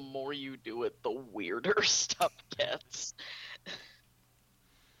know the more you do it, the weirder stuff gets.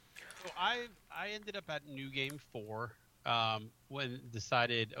 So I ended up at New Game 4 when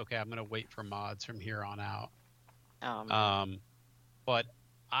decided, okay, I'm gonna wait for mods from here on out. But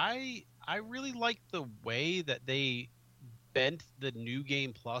I really like the way that they bent the New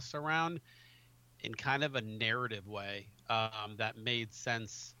Game Plus around in kind of a narrative way that made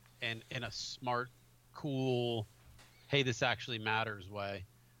sense and in a smart, cool, hey, this actually matters way.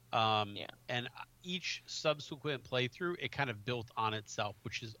 And each subsequent playthrough, it kind of built on itself,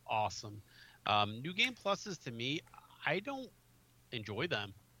 which is awesome. New Game Pluses, to me, I don't enjoy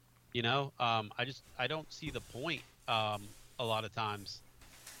them. I don't see the point a lot of times.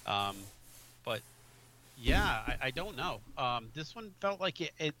 But yeah, I don't know. This one felt like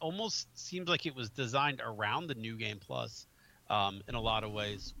it almost seemed like it was designed around the New Game Plus in a lot of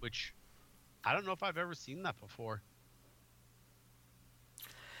ways, which I don't know if I've ever seen that before.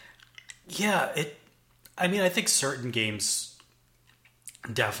 Yeah, I think certain games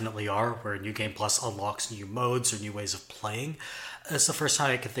definitely are, where New Game Plus unlocks new modes or new ways of playing. It's the first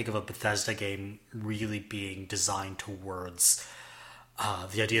time I can think of a Bethesda game really being designed towards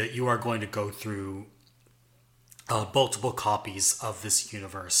the idea that you are going to go through multiple copies of this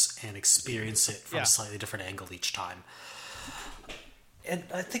universe and experience it from a slightly different angle each time. And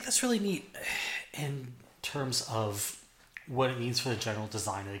I think that's really neat in terms of what it means for the general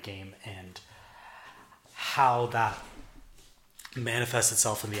design of the game and how that manifests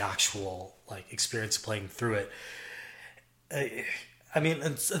itself in the actual experience of playing through it.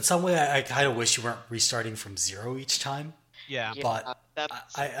 In some way, I kind of wish you weren't restarting from zero each time. Yeah, but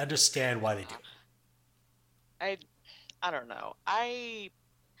I understand why they do. I don't know. I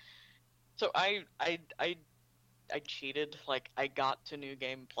cheated. I got to New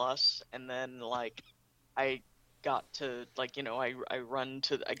Game Plus, and then I got to I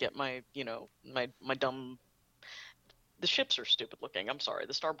get my my dumb. The ships are stupid looking. I'm sorry.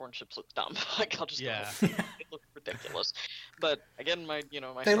 The Starborn ships look dumb. I'll just go. They look ridiculous. But again, my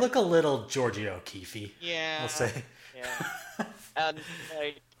they look a little Giorgio O'Keefe. Yeah. I'll say. Yeah. And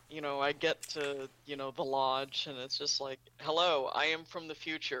I get to the lodge, and it's just like, hello, I am from the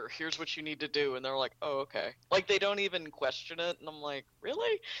future. Here's what you need to do, and they're like, oh, okay. They don't even question it, and I'm like,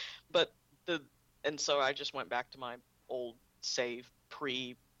 really? And so I just went back to my old save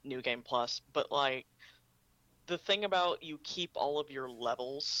pre New Game Plus, but the thing about you keep all of your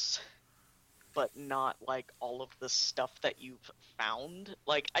levels, but not all of the stuff that you've found.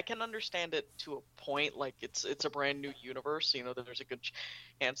 I can understand it to a point. It's a brand new universe. There's a good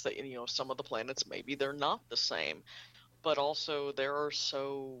chance that some of the planets, maybe they're not the same, but also there are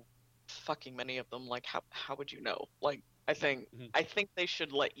so fucking many of them. How would you know? I think they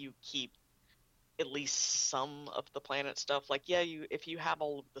should let you keep at least some of the planet stuff. If you have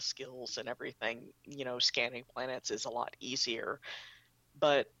all of the skills and everything, scanning planets is a lot easier.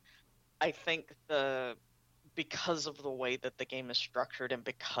 But I think because of the way that the game is structured and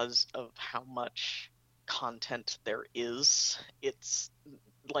because of how much content there is, it's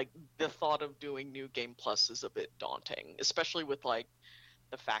the thought of doing New Game Plus is a bit daunting, especially with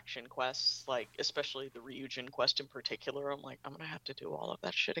the faction quests, especially the Ryujin quest in particular. I'm I'm gonna have to do all of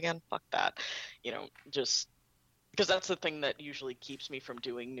that shit again. Fuck that. Just because that's the thing that usually keeps me from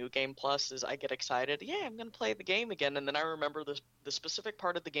doing New Game Plus is I get excited. Yeah, I'm gonna play the game again, and then I remember the specific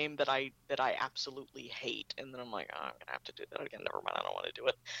part of the game that I absolutely hate, and then I'm like, oh, I'm gonna have to do that again. Never mind, I don't want to do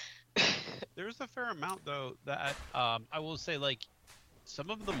it. There's a fair amount though that I will say, like some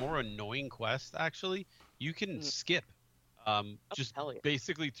of the more annoying quests actually you can skip, just yeah.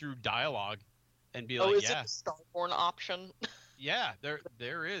 basically through dialogue, and be is yeah. it the Starborn option? Yeah,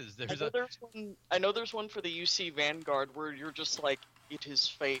 there is. I know there's one for the UC Vanguard where you're just like, it is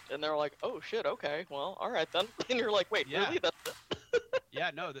fate, and they're like, oh shit, okay, well, all right then, and you're like, wait, really? That's it? Yeah,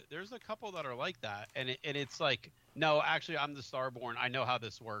 no, there's a couple that are like that, and it's like, no, actually, I'm the Starborn. I know how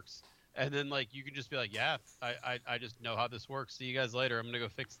this works, and then like you can just be like, yeah, I just know how this works. See you guys later. I'm gonna go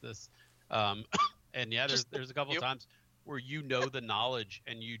fix this. And yeah, there's a couple times where you know the knowledge,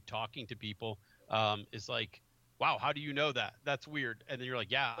 and you talking to people is like, wow, how do you know that? That's weird. And then you're like,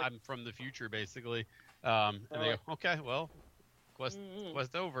 yeah, I'm from the future, basically. And they go, okay, well, quest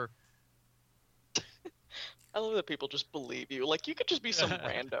over. I love that people just believe you. Like, you could just be some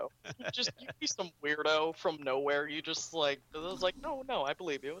rando. You could be some weirdo from nowhere. You just, like, it was like, no, I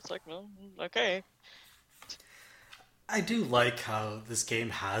believe you. It's like, well, okay. I do like how this game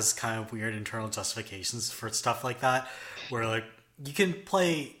has kind of weird internal justifications for stuff like that, where, like, you can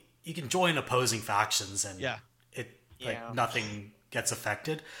join opposing factions and nothing gets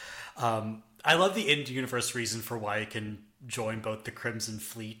affected. I love the in-universe reason for why you can join both the Crimson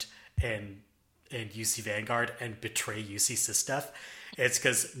Fleet and UC Vanguard and betray UC Sistef. It's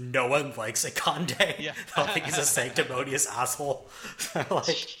because no one likes a Conde. Yeah. I don't think he's a sanctimonious asshole. Like,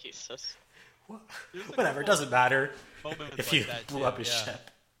 Jesus. Whatever, it doesn't matter if you blew up his ship.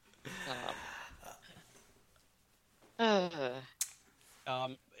 And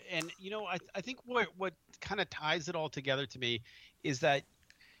I think what kind of ties it all together to me is that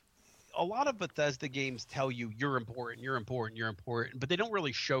a lot of Bethesda games tell you you're important, but they don't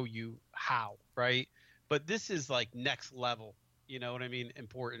really show you how, right? But this is like next level, you know what I mean?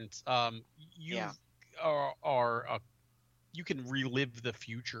 Importance. You you can relive the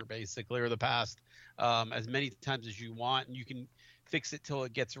future basically, or the past, as many times as you want, and you can fix it till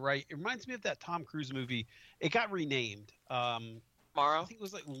it gets right. It reminds me of that Tom Cruise movie. It got renamed. Tomorrow? I think it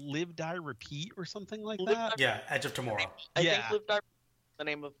was like Live, Die, Repeat or something like that. Yeah, Edge of Tomorrow. I think Live, Die, the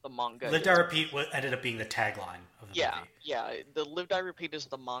name of the manga. Live, Die, Repeat ended up being the tagline of the movie. Yeah. The Live, Die, Repeat is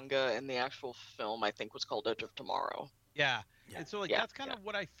the manga, and the actual film, I think, was called Edge of Tomorrow. Yeah. And so, like, that's kind of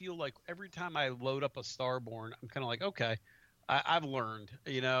what I feel like every time I load up a Starborn. I'm kind of like, okay, I've learned.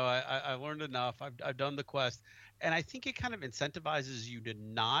 I learned enough. I've done the quest, and I think it kind of incentivizes you to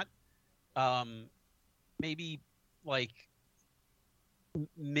not, maybe like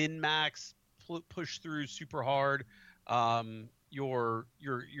min-max push through super hard your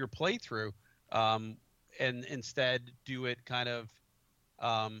playthrough, and instead do it kind of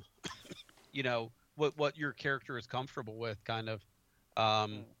what your character is comfortable with, kind of.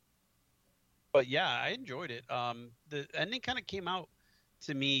 But yeah, I enjoyed it. The ending kind of came out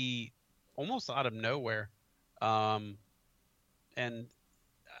to me almost out of nowhere, and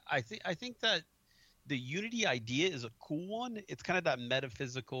I think that the Unity idea is a cool one. It's kind of that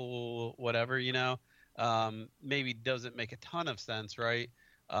metaphysical whatever, maybe doesn't make a ton of sense, right?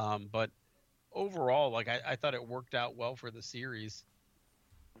 But overall, like I thought it worked out well for the series.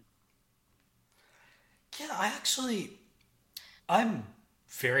 Yeah, I'm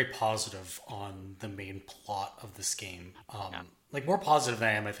very positive on the main plot of this game. Like more positive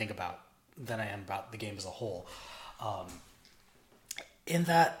than I am about the game as a whole. In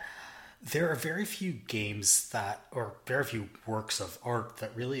that there are very few games or very few works of art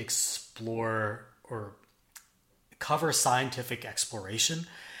that really explore or cover scientific exploration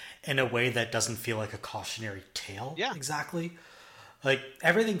in a way that doesn't feel like a cautionary tale. Yeah. Exactly. Like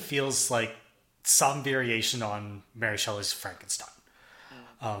everything feels like some variation on Mary Shelley's Frankenstein.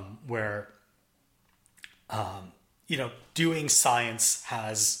 Where, doing science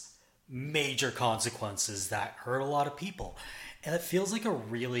has major consequences that hurt a lot of people. And it feels like a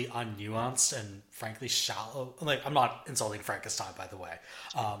really unnuanced and frankly shallow, like, I'm not insulting Frankenstein, by the way,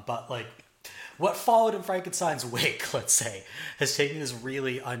 but like what followed in Frankenstein's wake, let's say, has taken this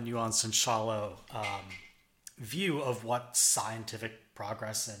really unnuanced and shallow view of what scientific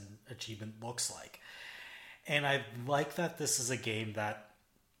progress and achievement looks like. And I like that this is a game that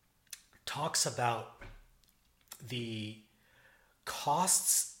talks about the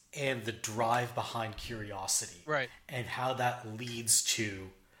costs and the drive behind curiosity, right? And how that leads to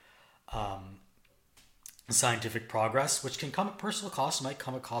scientific progress, which can come at personal cost, might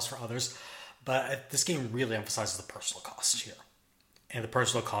come at cost for others, but this game really emphasizes the personal cost here and the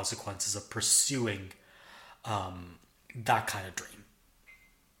personal consequences of pursuing that kind of dream.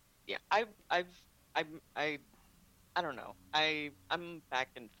 Yeah, I'm, I don't know. I'm back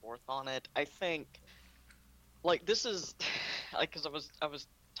and forth on it. I think like this is like because I was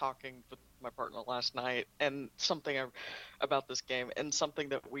talking with my partner last night and about this game and something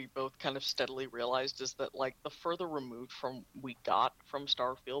that we both kind of steadily realized is that like the further removed from we got from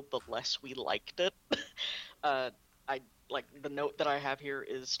Starfield, the less we liked it. uh, I like the note that I have here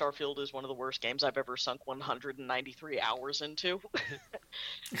is Starfield is one of the worst games I've ever sunk 193 hours into.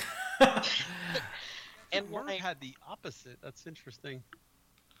 And Marv like, had the opposite. That's interesting.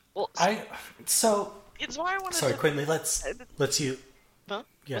 well, I so it's why I wanted sorry, to. Quinley. Let's you. Huh?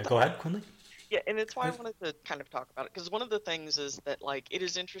 Yeah, What's go ahead, Quinley. Yeah, and it's why I I, wanted to kind of talk about it because one of the things is that like it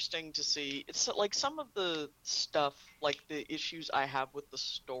is interesting to see it's like some of the stuff like the issues I have with the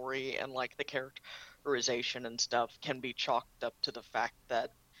story and like the characterization and stuff can be chalked up to the fact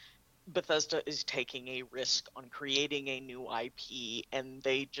that Bethesda is taking a risk on creating a new IP and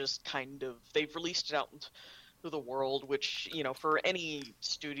they just kind of they've released it out into the world, which, you know, for any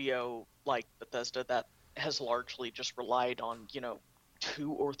studio like Bethesda that has largely just relied on, you know,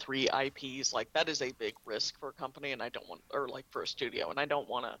 two or three IPs, like that is a big risk for a company and I don't want or like for a studio and I don't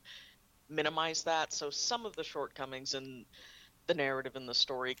want to minimize that. So some of the shortcomings in the narrative and the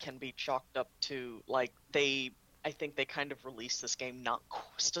story can be chalked up to like I think they kind of released this game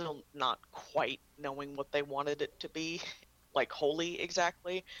still not quite knowing what they wanted it to be, like wholly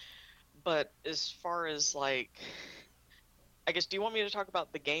exactly. But as far as like, I guess, do you want me to talk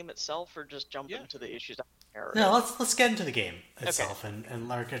about the game itself or just jump Yeah. into the issues of the no, narrative? let's get into the game Okay. itself and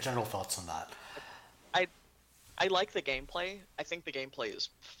learn your general thoughts on that. I I like the gameplay. I think the gameplay is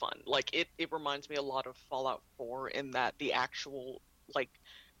fun. Like it reminds me a lot of Fallout 4 in that the actual like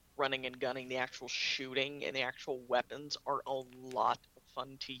running and gunning, the actual shooting and the actual weapons are a lot of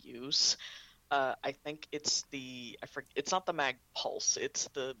fun to use. I think it's it's not the mag pulse. It's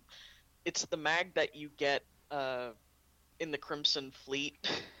the mag that you get in the Crimson Fleet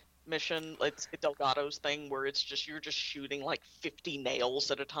mission. It's Delgado's thing where it's just you're just shooting like 50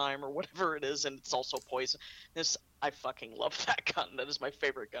 nails at a time or whatever it is, and it's also poison. I fucking love that gun. That is my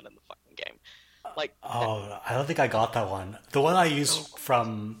favorite gun in the fucking game. Like that. Oh, I don't think I got that one. The one I use So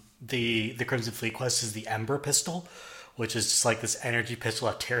from the Crimson Fleet quest is the Ember pistol, which is just like this energy pistol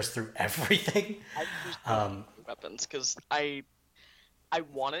that tears through everything. I use energy weapons because I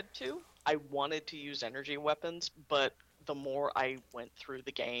wanted to use energy weapons, but the more I went through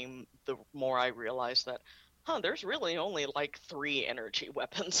the game, the more I realized that, there's really only like three energy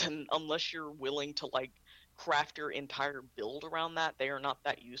weapons, and unless you're willing to like craft your entire build around that, they are not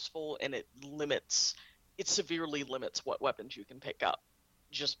that useful, and it severely limits what weapons you can pick up,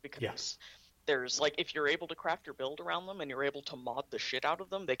 just Yeah. because there's like if you're able to craft your build around them and you're able to mod the shit out of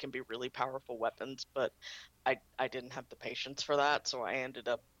them, they can be really powerful weapons, but I didn't have the patience for that, so I ended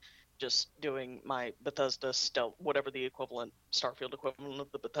up just doing my Bethesda stealth, whatever the equivalent Starfield equivalent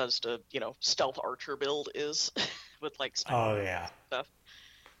of the Bethesda, stealth archer build is, with like Oh yeah. stuff.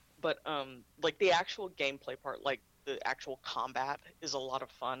 But like the actual gameplay part, like the actual combat, is a lot of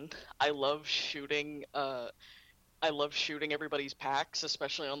fun. I love shooting. I love shooting everybody's packs,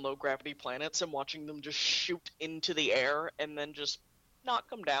 especially on low gravity planets, and watching them just shoot into the air and then just knock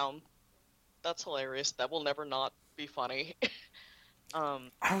them down. That's hilarious. That will never not be funny.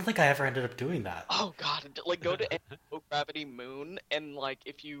 I don't think I ever ended up doing that. Oh god, like go to any low gravity moon and like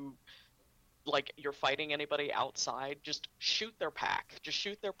if you like you're fighting anybody outside, just shoot their pack. Just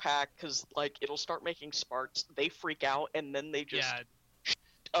shoot their pack because like it'll start making sparks. They freak out and then they just Yeah, shoot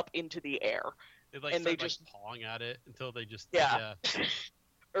up into the air. they like And start they like just pawing at it until they just yeah.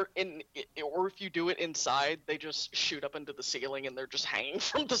 Or if you do it inside, they just shoot up into the ceiling and they're just hanging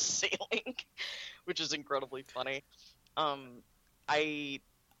from the ceiling, which is incredibly funny. Um, I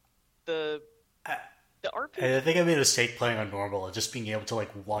the I, the I RPG. think I made a mistake playing on normal and just being able to like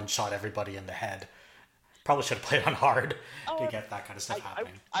one shot everybody in the head. Probably should have played on hard to Oh, get that kind of stuff I, I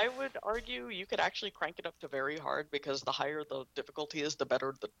happening. I would argue you could actually crank it up to very hard because the higher the difficulty is, the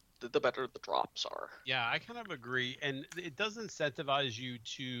better the drops are. yeah, I kind of agree, and it does incentivize you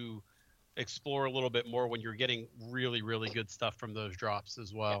to explore a little bit more when you're getting really, really good stuff from those drops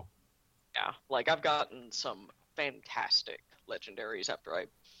as Yeah, well. yeah. Like I've gotten some fantastic legendaries after I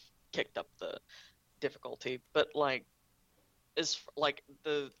kicked up the difficulty, but like like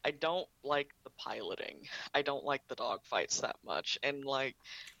I don't like the piloting. I don't like the dogfights that much, and like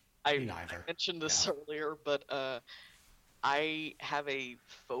Me I neither. mentioned Yeah. this earlier, but I have a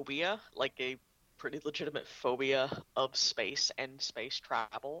phobia, like a pretty legitimate phobia of space and space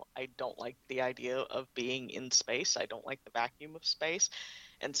travel. I don't like the idea of being in space. I don't like the vacuum of space.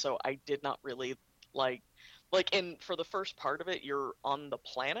 And so I did not really like Like, for the first part of it, you're on the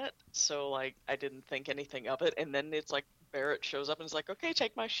planet, so, like, I didn't think anything of it, and then it's like, Barrett shows up and is like, okay,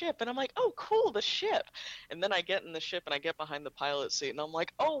 take my ship, and I'm like, oh, cool, the ship, and then I get in the ship, and I get behind the pilot seat, and I'm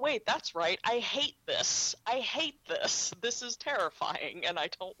like, oh, wait, that's right, I hate this, this is terrifying, and I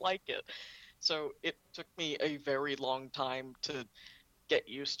don't like it, so it took me a very long time to get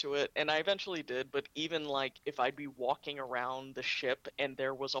used to it, and I eventually did, but even, like, if I'd be walking around the ship, and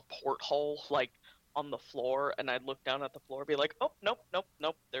there was a porthole, like, on the floor, and I'd look down at the floor and be like, oh, nope, nope,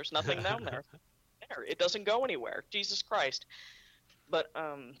 nope, there's nothing down there. It doesn't go anywhere. Jesus Christ. But,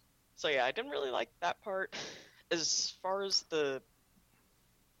 so yeah, I didn't really like that part. As far as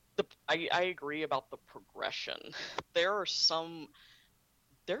I agree about the progression. There's some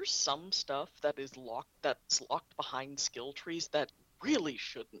stuff that's locked behind skill trees that really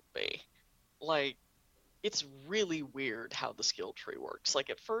shouldn't be. Like, it's really weird how the skill tree works.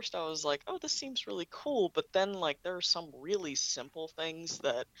 Like, at first I was like, oh, this seems really cool, but then, like, there are some really simple things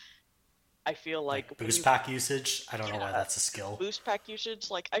that I feel like boost pack usage. I don't know why that's a skill. Boost pack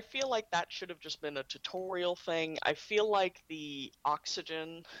usage, like, I feel like that should have just been a tutorial thing. I feel like the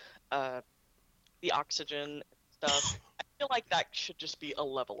oxygen stuff, I feel like that should just be a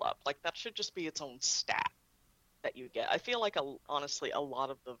level up. Like, that should just be its own stat that you get. I feel like, honestly, a lot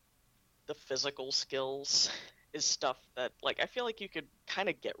of the physical skills is stuff that, like, I feel like you could kind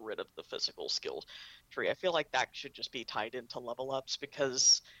of get rid of the physical skill tree. I feel like that should just be tied into level ups,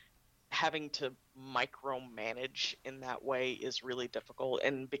 because having to micromanage in that way is really difficult,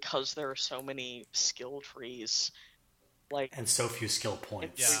 and because there are so many skill trees, like, and so few skill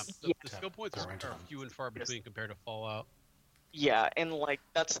points. The skill points are few and far between compared to Fallout. Yeah, and, like,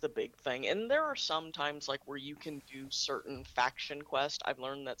 that's the big thing. And there are some times, like, where you can do certain faction quests. I've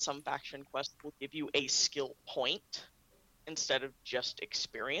learned that some faction quests will give you a skill point instead of just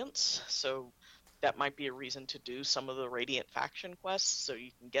experience. So that might be a reason to do some of the Radiant faction quests, so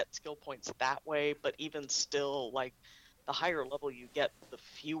you can get skill points that way. But even still, like, the higher level you get, the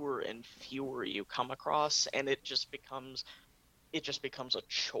fewer and fewer you come across, and it just becomes a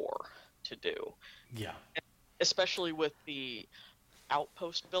chore to do. Yeah. Especially with the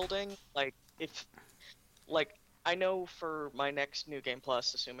outpost building, like, I know for my next New Game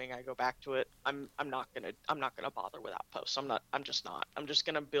Plus, assuming I go back to it, I'm not gonna bother with outposts. I'm just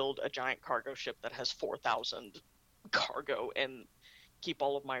gonna build a giant cargo ship that has 4,000 cargo and keep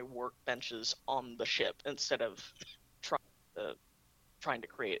all of my workbenches on the ship instead of trying to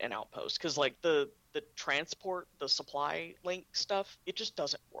create an outpost. Because, like, the transport, the supply link stuff, it just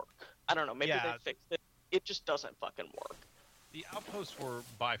doesn't work. I don't know, maybe they fixed it. It just doesn't fucking work. The outposts were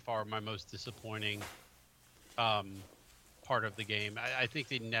by far my most disappointing part of the game. I think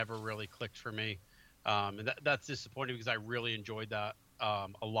they never really clicked for me, and that's disappointing, because I really enjoyed that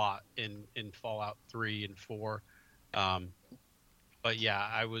a lot in Fallout 3 and 4. But yeah,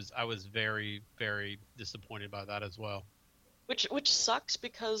 I was very, very disappointed by that as well. Which sucks,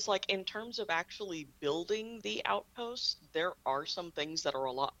 because, like, in terms of actually building the outposts, there are some things that are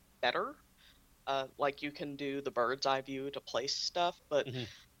a lot better. Like, you can do the bird's eye view to place stuff, but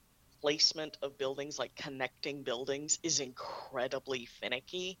placement of buildings, like connecting buildings, is incredibly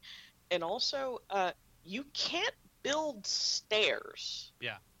finicky. And also, you can't build stairs.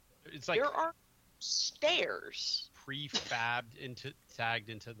 Yeah. It's like there are stairs tagged into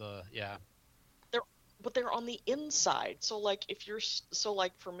the but they're on the inside. So, like,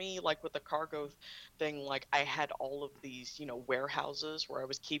 for me, like, with the cargo thing, like, I had all of these, warehouses where I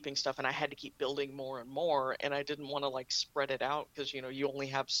was keeping stuff, and I had to keep building more and more, and I didn't want to, like, spread it out, because, you only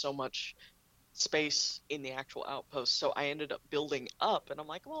have so much space in the actual outpost. So I ended up building up, and I'm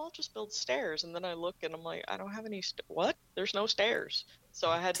like, well, I'll just build stairs. And then I look, and I'm like, I don't have any what? There's no stairs. So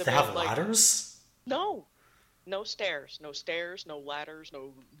I had to build, have ladders? No stairs, no ladders,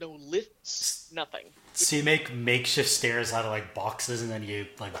 no lifts, nothing. So you make makeshift stairs out of, like, boxes, and then you,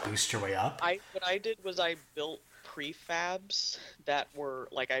 like, boost your way up? What I did was I built prefabs that were,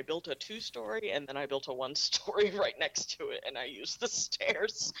 like, I built a 2-story, and then I built a 1-story right next to it, and I used the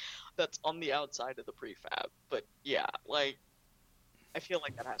stairs that's on the outside of the prefab. But yeah, like, I feel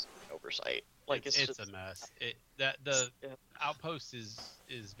like that has to be an oversight. Like, it's just a mess. The outpost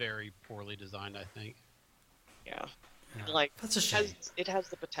is very poorly designed, I think. Yeah. Like, that's a shame. It has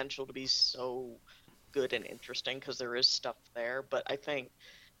the potential to be so good and interesting, because there is stuff there, but I think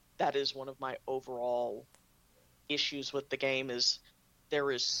that is one of my overall issues with the game, is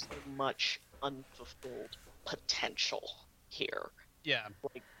there is so much unfulfilled potential here. Yeah.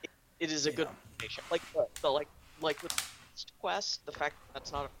 Like, it is a good foundation. Like, like with quest, the fact that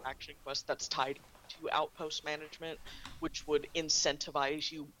that's not a faction quest that's tied to outpost management, which would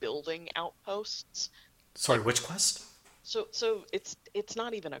incentivize you building outposts, Sorry, which quest? So it's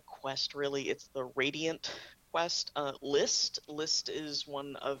not even a quest really. It's the Radiant quest. List is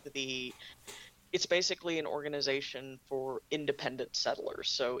one of the. It's basically an organization for independent settlers.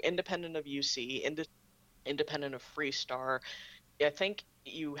 So independent of UC, independent of Freestar. I think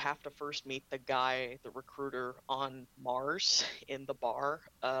you have to first meet the guy, the recruiter on Mars in the bar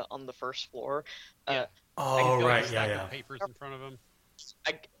on the first floor. Yeah. Oh, right. Stack of papers in front of him.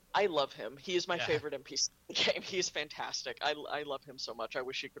 I love him. He is my favorite NPC in the game. He's fantastic. I love him so much. I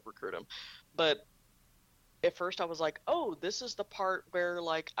wish you could recruit him. But at first I was like, oh, this is the part where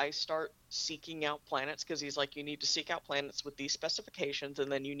like I start seeking out planets, because he's like, you need to seek out planets with these specifications,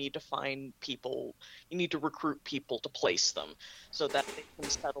 and then you need to find people, you need to recruit people to place them so that they can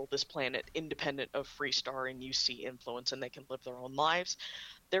settle this planet independent of Freestar and UC influence, and they can live their own lives.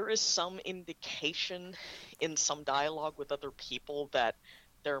 There is some indication in some dialogue with other people that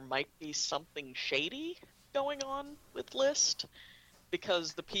there might be something shady going on with List,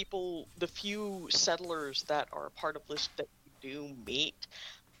 because the few settlers that are part of List that you do meet,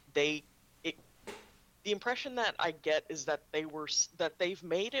 the impression that I get is that they've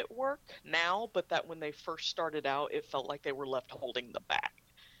made it work now, but that when they first started out, it felt like they were left holding the bag.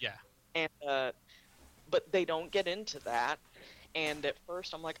 Yeah. And but they don't get into that. And at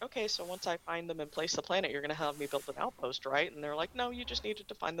first I'm like, okay, so once I find them and place the planet, you're going to have me build an outpost, right? And they're like, no, you just needed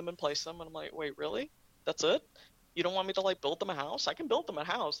to find them and place them. And I'm like, wait, really? That's it? You don't want me to like build them a house? I can build them a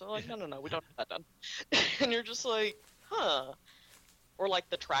house. And they're like, no, we don't have that done. And you're just like, huh. Or like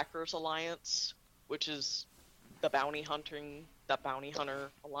the Trackers Alliance, which is that bounty hunter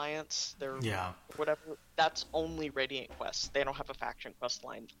alliance. They're whatever. That's only Radiant quests. They don't have a faction quest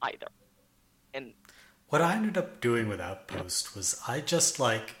line either. And what I ended up doing with Outpost was I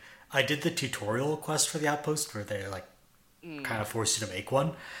did the tutorial quest for the Outpost where they like kind of force you to make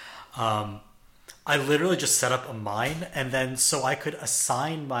one. I literally just set up a mine, and then so I could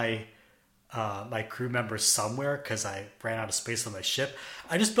assign my crew members somewhere because I ran out of space on my ship.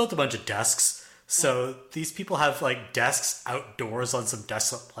 I just built a bunch of desks. So these people have like desks outdoors on some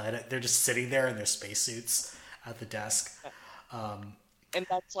desolate planet. They're just sitting there in their spacesuits at the desk. And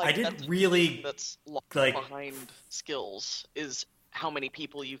that's like that's like behind skills is how many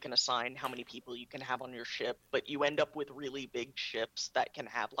people you can assign, how many people you can have on your ship, but you end up with really big ships that can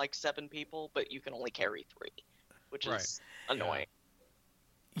have like 7 people, but you can only carry 3, which is annoying.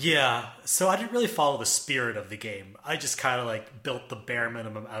 Yeah, so I didn't really follow the spirit of the game. I just kind of like built the bare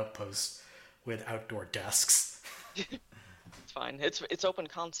minimum outpost with outdoor desks. It's fine. It's open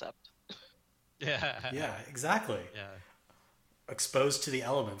concept. Yeah, exactly. Yeah. Exposed to the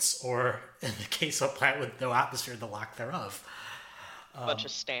elements, or in the case of a planet with no atmosphere, the lack thereof. A bunch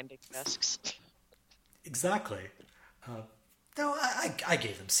of standing desks. Exactly. No, I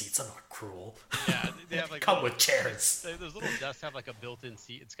gave them seats. I'm not cruel. Yeah, they have like come with chairs. Those little desks have like a built-in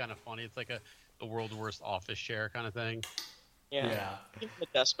seat. It's kind of funny. It's like the world's worst office chair kind of thing. Yeah. A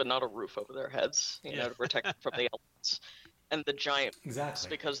desk, but not a roof over their heads, to protect them from the elements. And the giant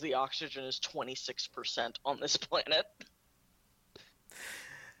because the oxygen is 26% on this planet.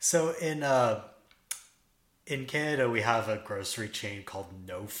 So in Canada, we have a grocery chain called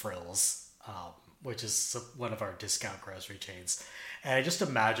No Frills, which is one of our discount grocery chains. And I just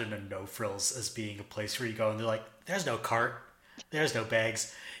imagine a No Frills as being a place where you go and they're like, there's no cart, there's no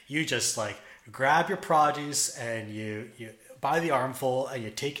bags. You just like grab your produce and you buy the armful and you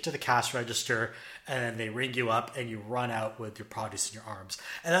take it to the cash register, and then they ring you up and you run out with your produce in your arms.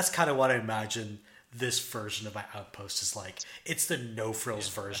 And that's kind of what I imagine this version of my outpost is like. It's the no frills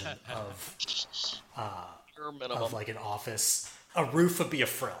version of like an office. A roof would be a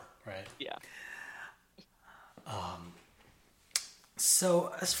frill, right? Yeah.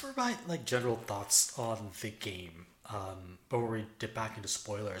 So as for my like general thoughts on the game, before we dip back into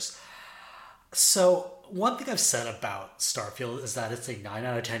spoilers. So one thing I've said about Starfield is that it's a 9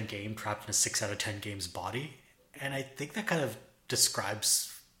 out of 10 game trapped in a 6 out of 10 game's body. And I think that kind of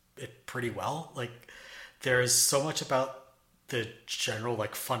describes it pretty well. Like, there's so much about the general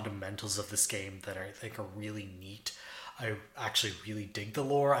like fundamentals of this game that I think are really neat. I actually really dig the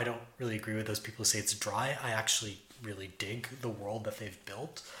lore. I don't really agree with those people who say it's dry. I actually really dig the world that they've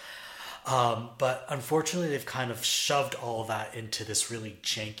built. But unfortunately, they've kind of shoved all that into this really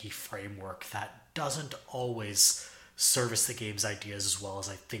janky framework that doesn't always service the game's ideas as well as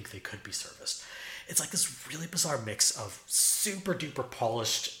I think they could be serviced. It's like this really bizarre mix of super duper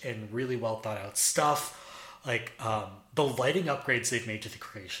polished and really well thought out stuff. Like, the lighting upgrades they've made to the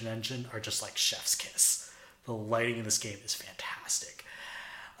creation engine are just like chef's kiss. The lighting in this game is fantastic.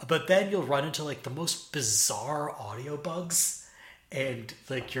 But then you'll run into like the most bizarre audio bugs. and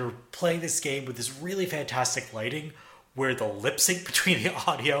like you're playing this game with this really fantastic lighting where the lip sync between the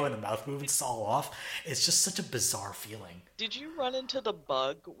audio and the mouth movements is all off. It's just such a bizarre feeling. Did you run into the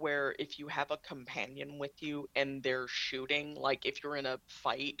bug where if you have a companion with you and they're shooting, like if you're in a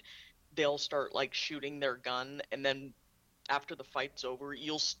fight, they'll start like shooting their gun, and then after the fight's over,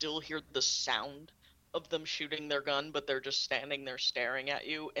 you'll still hear the sound of them shooting their gun, but they're just standing there staring at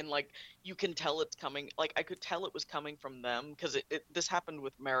you, and like you can tell it's coming. Like I could tell it was coming from them because this happened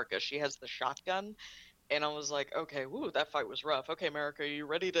with America. She has the shotgun, and I was like, okay, woo, that fight was rough. Okay, America, are you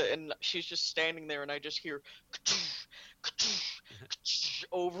ready to? And she's just standing there, and I just hear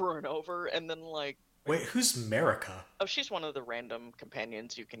over and over, and then like, wait, who's America? oh, she's one of the random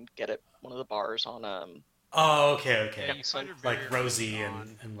companions you can get at one of the bars on Oh, okay. Yeah, you find her Like very Rosie early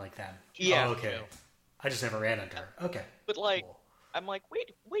on. and like that. Yeah. Oh, okay. I just never ran into her. Okay. But like, Cool. I'm like,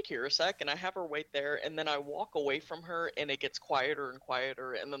 wait here a sec, and I have her wait there, and then I walk away from her, and it gets quieter and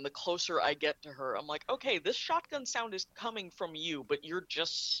quieter, and then the closer I get to her, I'm like, okay, this shotgun sound is coming from you, but you're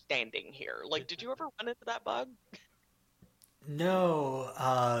just standing here. Like, did you ever run into that bug? No,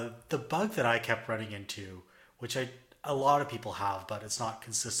 the bug that I kept running into, which a lot of people have, but it's not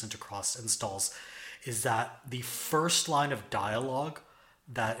consistent across installs, is that the first line of dialogue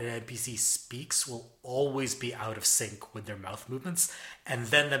that an NPC speaks will always be out of sync with their mouth movements, and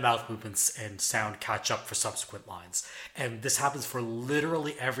then the mouth movements and sound catch up for subsequent lines. And this happens for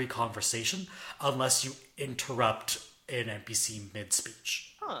literally every conversation, unless you interrupt an NPC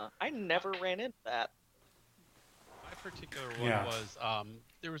mid-speech. Huh, I never ran into that. My particular one was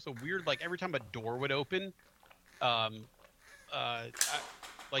there was a weird, like every time a door would open, like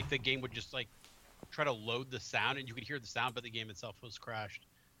the game would just like try to load the sound, and you could hear the sound, but the game itself was crashed.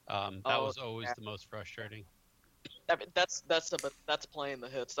 That was always the most frustrating. I mean, that's playing the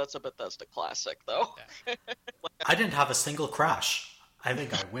hits. That's a Bethesda classic, though. Yeah. I didn't have a single crash. I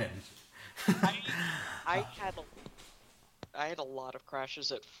think I win. I had a lot of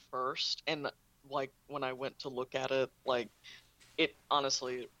crashes at first, and like when I went to look at it, like it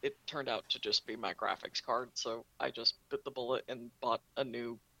honestly it turned out to just be my graphics card. So I just bit the bullet and bought a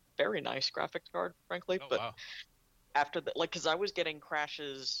new, very nice graphics card, frankly. Oh, but wow. after that, like, because I was getting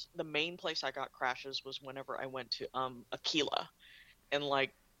crashes, the main place I got crashes was whenever I went to Aquila, and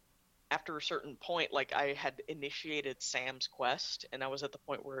like after a certain point, like I had initiated Sam's quest, and I was at the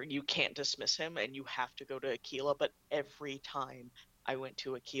point where you can't dismiss him and you have to go to Aquila. But every time I went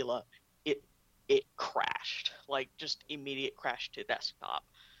to Aquila, it crashed, like just immediate crash to desktop.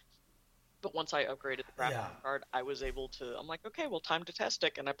 But once I upgraded the graphics card, I was able to. I'm like, okay, well, time to test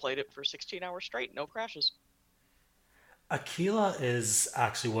it, and I played it for 16 hours straight, no crashes. Aquila is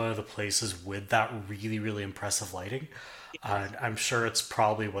actually one of the places with that really, really impressive lighting. And I'm sure it's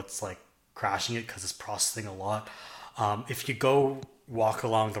probably what's like crashing it because it's processing a lot. If you go walk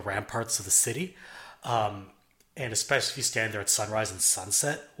along the ramparts of the city, and especially if you stand there at sunrise and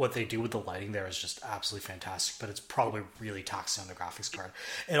sunset, what they do with the lighting there is just absolutely fantastic. But it's probably really taxing on the graphics card.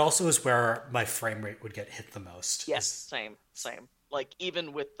 It also is where my frame rate would get hit the most. Yes, same. Like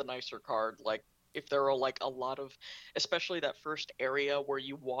even with the nicer card, like if there are like a lot of, especially that first area where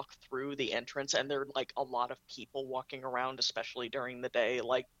you walk through the entrance and there are like a lot of people walking around, especially during the day,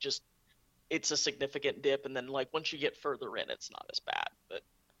 like just it's a significant dip. And then like once you get further in, it's not as bad. But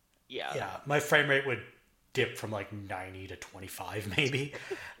yeah, my frame rate would dip from like 90 to 25 maybe,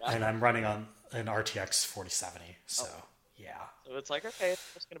 and I'm running on an RTX 4070. So yeah. So it's like, okay,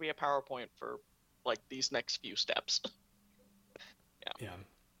 it's just going to be a PowerPoint for like these next few steps. Yeah.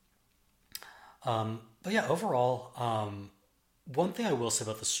 But yeah, overall, one thing I will say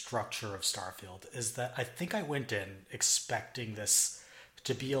about the structure of Starfield is that I think I went in expecting this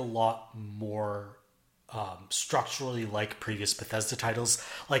to be a lot more structurally like previous Bethesda titles,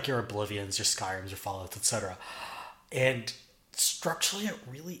 like your Oblivions, your Skyrims, your Fallouts, etc. And structurally, it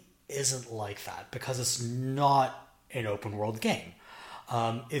really isn't like that because it's not an open world game.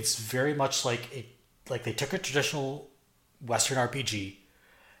 It's very much like they took a traditional Western RPG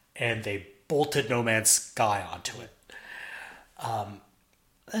and they bolted No Man's Sky onto it.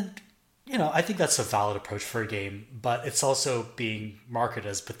 And you know, I think that's a valid approach for a game, but it's also being marketed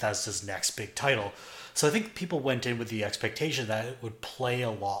as Bethesda's next big title. So I think people went in with the expectation that it would play a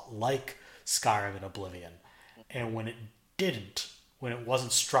lot like Skyrim and Oblivion. And when it didn't, when it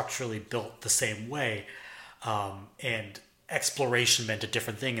wasn't structurally built the same way, and exploration meant a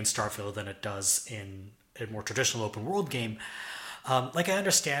different thing in Starfield than it does in a more traditional open world game, like I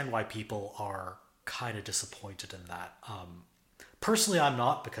understand why people are kind of disappointed in that. Personally, I'm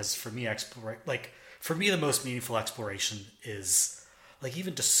not, because for me, the most meaningful exploration is like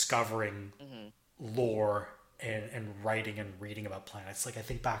even discovering lore and writing and reading about planets. Like I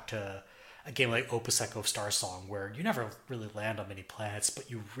think back to a game like Opus Echo Star Song, where you never really land on many planets, but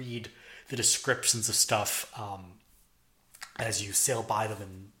you read the descriptions of stuff as you sail by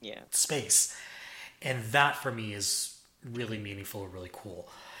them in space. And that for me is really meaningful and really cool.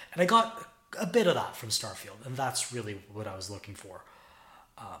 And I got a bit of that from Starfield, and that's really what I was looking for.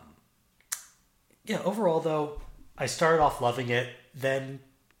 Overall though, I started off loving it, then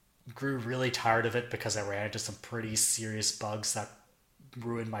grew really tired of it because I ran into some pretty serious bugs that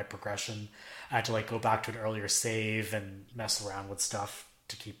ruined my progression. I had to like go back to an earlier save and mess around with stuff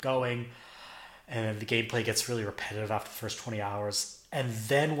to keep going. And the gameplay gets really repetitive after the first 20 hours. And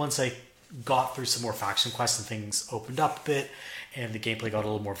then once I got through some more faction quests and things opened up a bit and the gameplay got a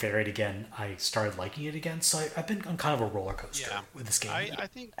little more varied again, I started liking it again. So I've been on kind of a roller coaster with this game. I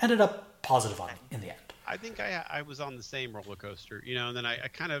think ended up positive on it in the end. I think I was on the same roller coaster, and then I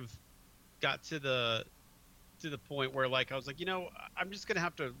kind of got to the point where like I was like, I'm just gonna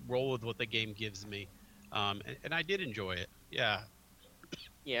have to roll with what the game gives me, and I did enjoy it. Yeah.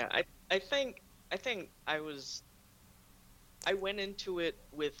 I think I went into it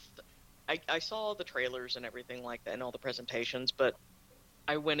with I saw all the trailers and everything like that and all the presentations, but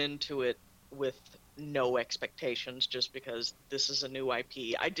I went into it with no expectations just because this is a new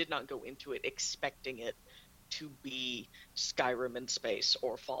IP. I did not go into it expecting it to be Skyrim in space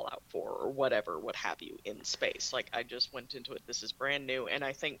or Fallout 4 or whatever, what have you, in space. Like, I just went into it, this is brand new, and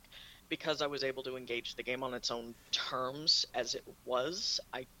I think because I was able to engage the game on its own terms as it was,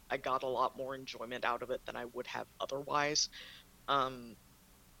 I got a lot more enjoyment out of it than I would have otherwise.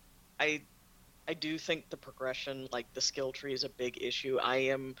 I do think the progression, like the skill tree, is a big issue.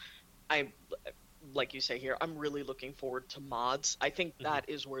 I'm like you say here, I'm really looking forward to mods. I think that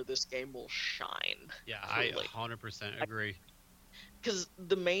is where this game will shine. Yeah, truly. I 100% agree. Because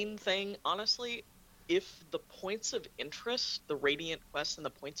the main thing, honestly, if the points of interest, the Radiant Quest and the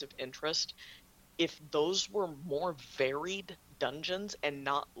points of interest, if those were more varied dungeons and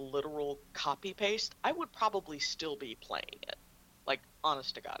not literal copy-paste, I would probably still be playing it. Like,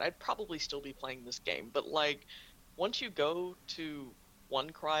 honest to God, I'd probably still be playing this game. But, like, once you go to one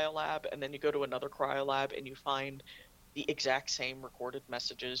cryolab and then you go to another cryolab and you find the exact same recorded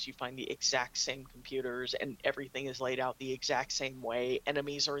messages, you find the exact same computers, and everything is laid out the exact same way,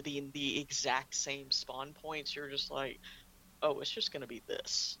 enemies are in the exact same spawn points, you're just like, oh, it's just going to be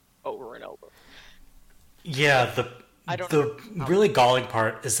this over and over. Yeah, the really galling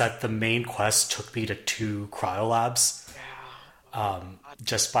part is that the main quest took me to 2 cryolabs.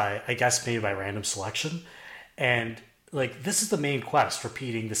 Just by, I guess, maybe by random selection. And, like, this is the main quest,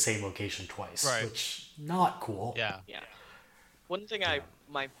 repeating the same location twice, right. Which, not cool. Yeah. One thing I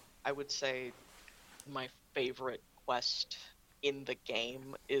would say my favorite quest in the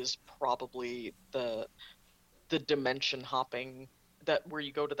game is probably the dimension hopping, that where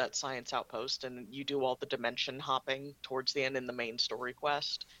you go to that science outpost and you do all the dimension hopping towards the end in the main story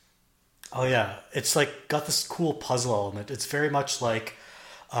quest. Oh yeah, it's like got this cool puzzle element. It's very much like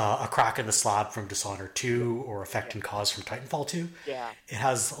a crack in the slab from Dishonored 2 or Effect and Cause from Titanfall 2. Yeah. It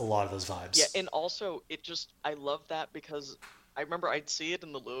has a lot of those vibes. Yeah, and also I love that because I remember I'd see it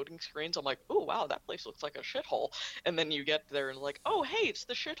in the loading screens. I'm like, oh wow, that place looks like a shithole. And then you get there and like, oh hey, it's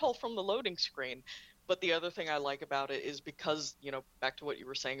the shithole from the loading screen. But the other thing I like about it is because, back to what you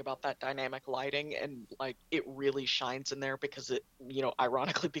were saying about that dynamic lighting, and like it really shines in there because it,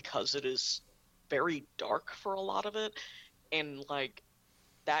 ironically, because it is very dark for a lot of it. And like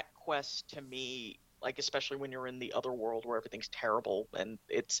that quest to me, like especially when you're in the other world where everything's terrible and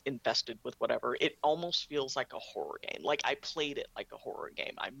it's infested with whatever, it almost feels like a horror game. Like I played it like a horror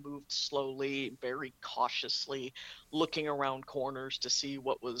game. I moved slowly, very cautiously, looking around corners to see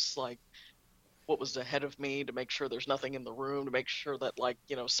what was ahead of me, to make sure there's nothing in the room, to make sure that like,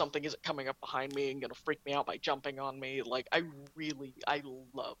 something isn't coming up behind me and gonna freak me out by jumping on me. Like I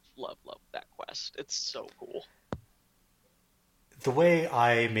love that quest. It's so cool. The way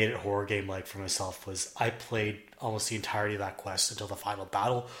I made it horror game-like for myself was I played almost the entirety of that quest until the final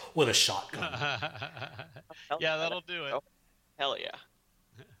battle with a shotgun. Yeah, that'll do it. Hell yeah.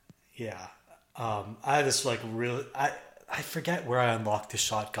 Yeah. I had this like really... I forget where I unlocked the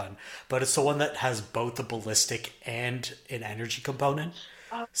shotgun, but it's the one that has both a ballistic and an energy component.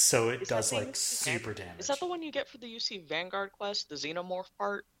 So it does like super damage. Is that the one you get for the UC Vanguard quest, the Xenomorph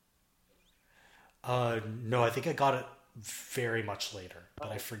part? No, I think I got it very much later,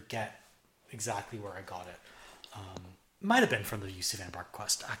 but I forget exactly where I got it. Might have been from the UC Vanguard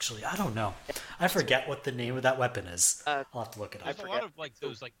quest, actually. I don't know. I forget what the name of that weapon is. I'll have to look it up. There's a lot of like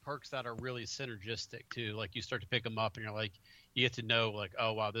those like perks that are really synergistic too. Like you start to pick them up and you're like, you get to know like,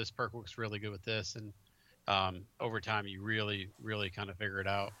 oh wow, this perk works really good with this. And over time you really kind of figure it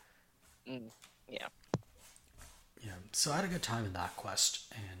out. Yeah. Yeah, so I had a good time in that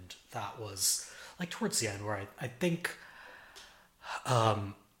quest, and that was like towards the end where I think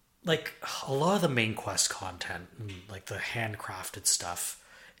like a lot of the main quest content, like the handcrafted stuff,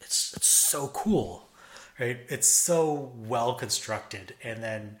 it's so cool, right? It's so well constructed, and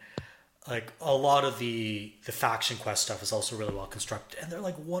then like a lot of the faction quest stuff is also really well constructed, and there are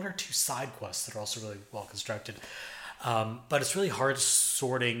like one or two side quests that are also really well constructed. But it's really hard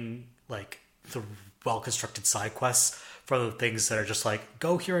sorting like the well constructed side quests from the things that are just like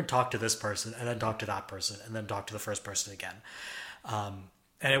go here and talk to this person, and then talk to that person, and then talk to the first person again.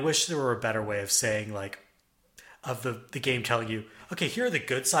 And I wish there were a better way of saying like of the game telling you, okay, here are the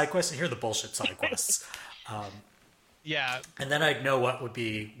good side quests and here are the bullshit side quests. Yeah. And then I'd know what would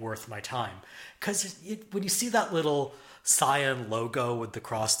be worth my time. Because when you see that little cyan logo with the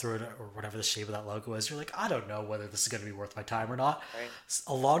cross through it, or whatever the shape of that logo is, you're like, I don't know whether this is going to be worth my time or not. Right.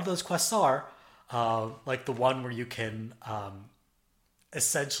 A lot of those quests are, like the one where you can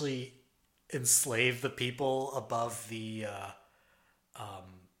essentially enslave the people above the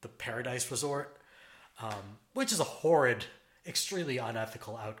Paradise Resort, which is a horrid, extremely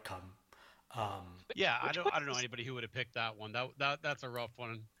unethical outcome. Yeah, I don't know anybody who would have picked that one. That's a rough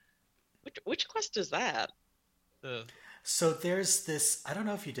one. Which quest is that? So there's this. I don't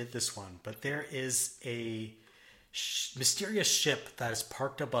know if you did this one, but there is a mysterious ship that is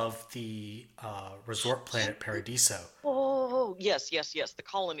parked above the resort planet Paradiso. Oh, yes. The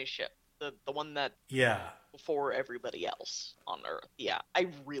colony ship, the one that before everybody else on Earth. Yeah, I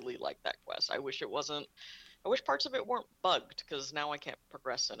really like that quest. I wish parts of it weren't bugged, because now I can't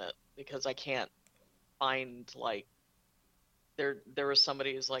progress in it because I can't find like there was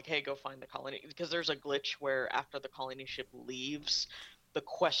somebody who's like, hey, go find the colony, because there's a glitch where after the colony ship leaves, the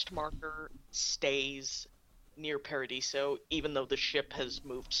quest marker stays near Paradiso even though the ship has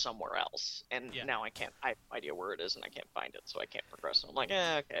moved somewhere else, and now I have no idea where it is and I can't find it, so I can't progress. I'm like,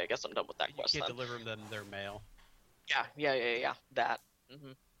 okay, I guess I'm done with that quest. You can't deliver them their mail. Yeah, that.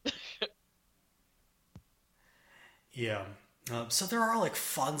 Yeah. So there are like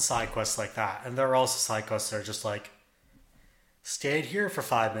fun side quests like that, and there are also side quests that are just like, stay here for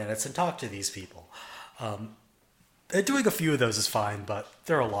 5 minutes and talk to these people. And doing a few of those is fine, but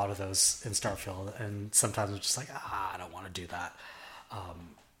there are a lot of those in Starfield, and sometimes I'm just like, I don't want to do that.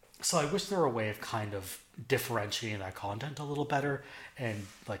 So I wish there were a way of kind of differentiating that content a little better, and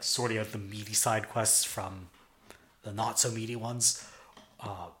like sorting out the meaty side quests from the not so meaty ones.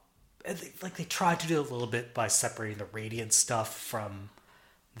 And they tried to do it a little bit by separating the Radiant stuff from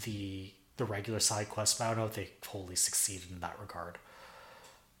the regular side quests, but I don't know if they totally succeeded in that regard.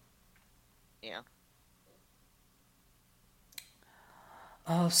 Yeah.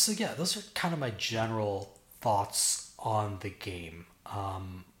 So yeah, those are kind of my general thoughts on the game.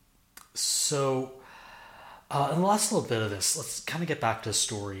 So in the last little bit of this, let's kind of get back to the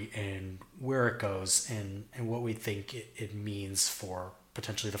story and where it goes, and what we think it means for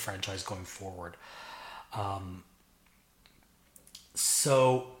potentially the franchise going forward.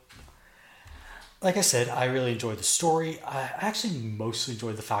 So, like I said, I really enjoyed the story. I actually mostly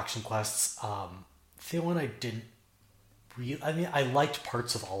enjoyed the faction quests. The one I didn't I liked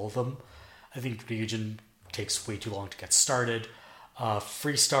parts of all of them. I think Region takes way too long to get started.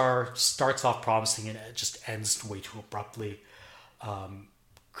 Freestar starts off promising and it just ends way too abruptly.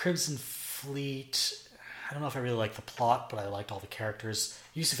 Crimson Fleet, I don't know if I really like the plot, but I liked all the characters.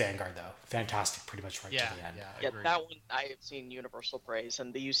 UC Vanguard, though, fantastic pretty much right to the end. Yeah, that one I have seen universal praise,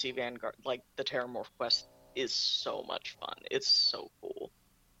 and the UC Vanguard, like the Terramorph quest, is so much fun. It's so cool.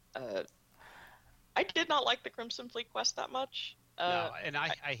 I did not like the Crimson Fleet quest that much. No, and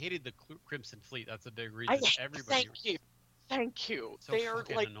I hated the Crimson Fleet. That's a big reason. Everybody. Thank you. So they are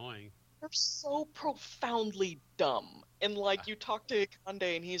like annoying. They're so profoundly dumb. And like you talk to Conde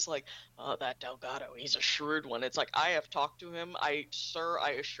and he's like, "Oh, that Delgado, he's a shrewd one." It's like, I have talked to him. I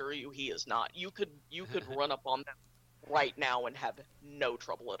assure you, he is not. You could run up on them right now and have no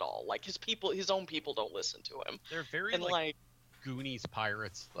trouble at all. Like his own people don't listen to him. They're very like Goonies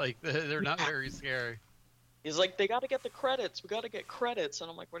pirates. Like they're not very scary. He's like, they got to get the credits. We got to get credits. And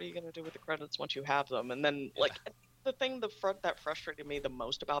I'm like, what are you going to do with the credits once you have them? And then like the thing that frustrated me the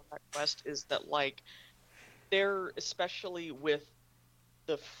most about that quest is that like they're, especially with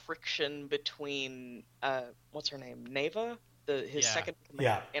the friction between what's her name, Neva, his second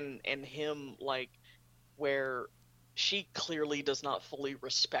command, and him, like where she clearly does not fully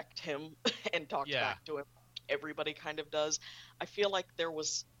respect him and talks back to him. Everybody kind of does. I feel like there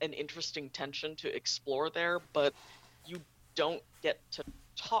was an interesting tension to explore there, but you don't get to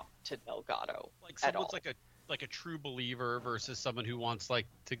talk to Delgado Like at all. someone's like a true believer versus someone who wants like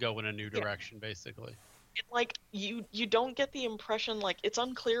to go in a new direction, basically. Like you don't get the impression, like it's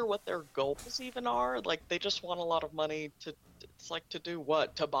unclear what their goals even are. Like they just want a lot of money to, it's like to do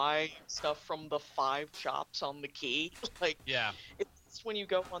what? To buy stuff from the 5 shops on the key. Like Yeah. it's when you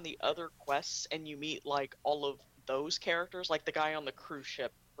go on the other quests and you meet like all of those characters, like the guy on the cruise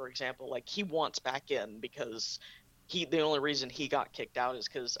ship, for example, like he wants back in because the only reason he got kicked out is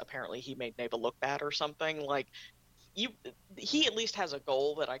because apparently he made Neva look bad or something. Like you he at least has a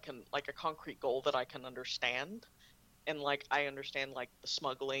goal that I can, like a concrete goal that I can understand. And like I understand like the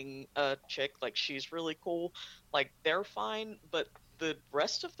smuggling chick, like she's really cool. Like they're fine, but the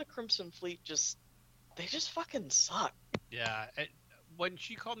rest of the Crimson Fleet they just fucking suck. Yeah. When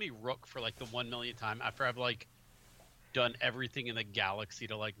she called me Rook for like the 1 millionth time after I've like done everything in the galaxy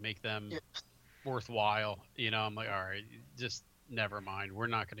to like make them worthwhile, I'm like, all right, just never mind. We're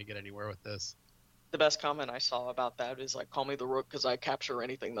not going to get anywhere with this. The best comment I saw about that is like, call me the Rook because I capture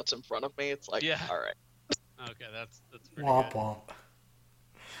anything that's in front of me. It's like, all right. Okay, that's pretty womp good.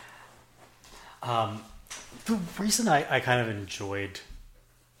 Womp. The reason I kind of enjoyed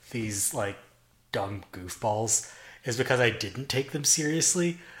these like dumb goofballs is because I didn't take them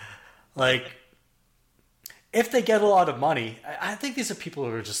seriously. Like, if they get a lot of money, I think these are people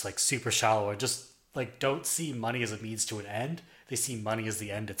who are just like super shallow and just like don't see money as a means to an end. They see money as the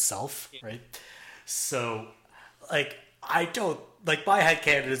end itself, right? So, like, I don't like my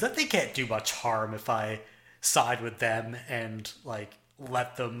headcanon is that they can't do much harm if I side with them and like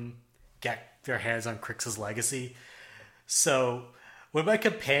let them get their hands on Crix's legacy. So when my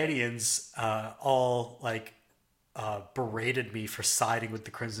companions all like berated me for siding with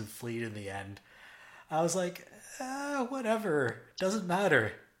the Crimson Fleet in the end, I was like, whatever, doesn't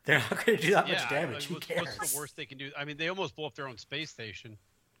matter. They're not going to do that much damage. Who cares? What's the worst they can do? I mean, they almost blew up their own space station.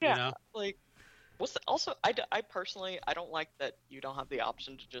 Yeah, like also I personally I don't like that you don't have the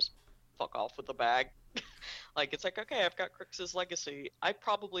option to just fuck off with the bag. Like it's like, okay, I've got Crix's legacy. I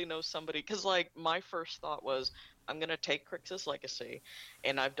probably know somebody, because like my first thought was I'm gonna take Crix's legacy,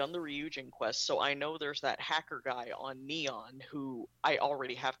 and I've done the Ryujin quest, so I know there's that hacker guy on Neon who I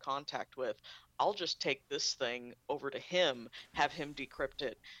already have contact with. I'll just take this thing over to him, have him decrypt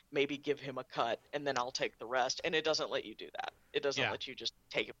it, maybe give him a cut, and then I'll take the rest. And it doesn't let you do that. It doesn't let you just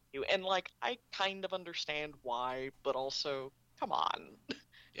take it with you. And like I kind of understand why, but also come on.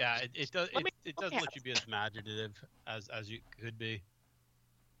 Yeah, it does. It doesn't let you be as imaginative as you could be.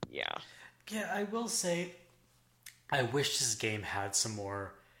 Yeah. Yeah, I will say, I wish this game had some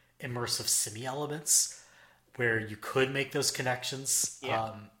more immersive simi elements where you could make those connections.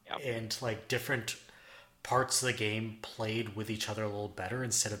 And like different parts of the game played with each other a little better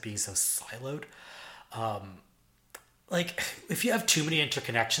instead of being so siloed. Like if you have too many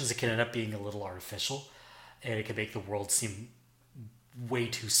interconnections, it can end up being a little artificial, and it can make the world seem way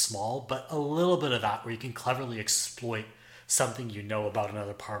too small. But a little bit of that where you can cleverly exploit something you know about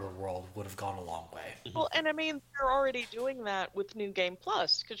another part of the world would have gone a long way. Well, and I mean, they're already doing that with New Game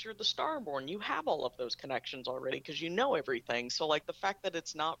Plus because you're the Starborn. You have all of those connections already because you know everything. So, like, the fact that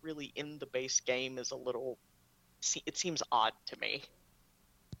it's not really in the base game is a little... It seems odd to me.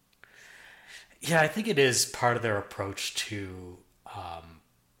 Yeah, I think it is part of their approach to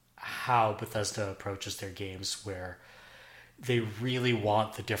how Bethesda approaches their games, where they really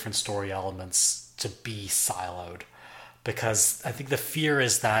want the different story elements to be siloed. Because I think the fear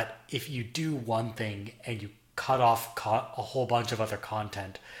is that if you do one thing and you cut off a whole bunch of other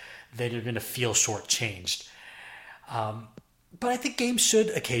content, then you're going to feel shortchanged. But I think games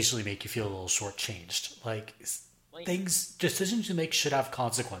should occasionally make you feel a little shortchanged. Like, decisions you make should have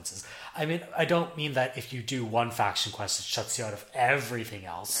consequences. I mean, I don't mean that if you do one faction quest, it shuts you out of everything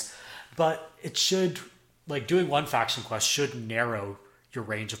else. But it should, like, doing one faction quest should narrow your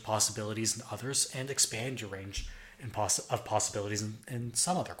range of possibilities in others and expand your range of possibilities in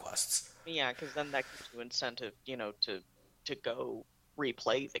some other quests. Yeah, because then that gives you incentive, to go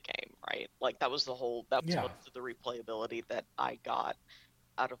replay the game, right? Like that was most of the replayability that I got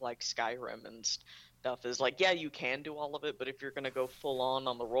out of like Skyrim and stuff is like, yeah, you can do all of it, but if you're going to go full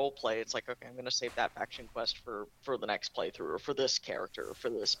on the role play, it's like, okay, I'm going to save that faction quest for the next playthrough or for this character or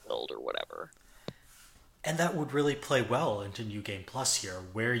for this build or whatever. And that would really play well into New Game Plus here,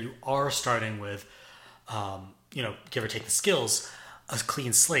 where you are starting with give or take the skills, a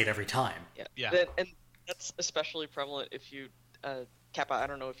clean slate every time. Yeah. And that's especially prevalent if you, Kappa, I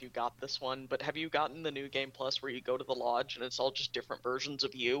don't know if you got this one, but have you gotten the New Game Plus where you go to the lodge and it's all just different versions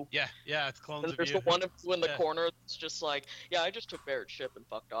of you? Yeah, it's clones of you. There's the one of you in the corner that's just like, yeah, I just took Barrett's ship and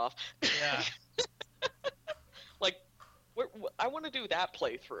fucked off. Yeah. Like, I want to do that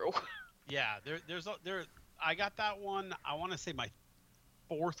playthrough. Yeah, I got that one. I want to say my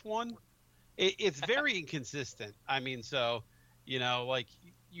fourth one. It's very inconsistent. I mean, so like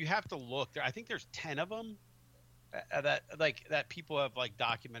you have to look there. I think there's 10 of them that people have like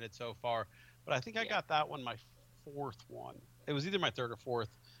documented so far. But I think I got that one my fourth one. It was either my third or fourth.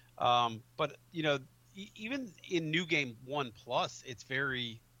 But even in New Game 1 Plus, it's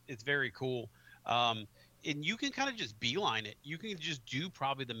very cool. And you can kind of just beeline it. You can just do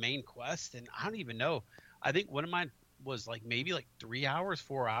probably the main quest, and I don't even know. I think one of mine was like maybe like 3 hours,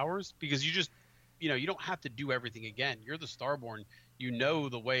 4 hours, because you just you don't have to do everything again. You're the Starborn. You know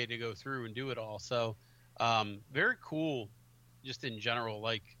the way to go through and do it all. So very cool, just in general,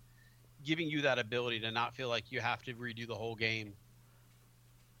 like giving you that ability to not feel like you have to redo the whole game.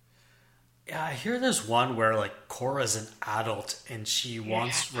 Yeah, I hear there's one where like Cora's an adult and she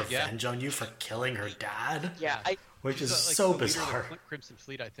wants revenge on you for killing her dad. Yeah, which is like so bizarre. Crimson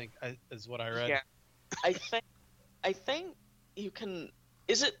Fleet, I think, is what I read. Yeah, I think you can.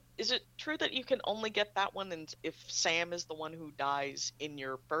 Is it true that you can only get that one if Sam is the one who dies in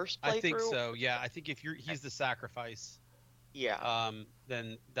your first playthrough? I think so. Yeah, I think if he's the sacrifice. Yeah.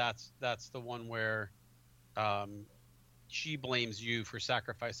 Then that's the one where, she blames you for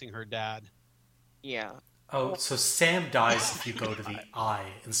sacrificing her dad. Yeah. Oh, so Sam dies if you go to the eye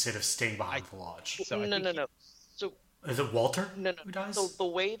instead of staying behind the lodge. So no. So is it Walter? No. Who dies? So the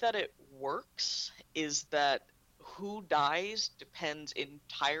way that it works is that who dies depends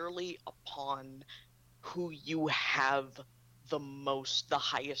entirely upon who you have the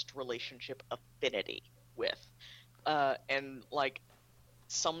highest relationship affinity with. And like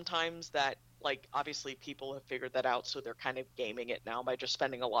sometimes that, like, obviously people have figured that out, so they're kind of gaming it now by just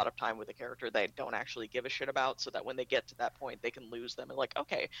spending a lot of time with a character they don't actually give a shit about, so that when they get to that point they can lose them and like,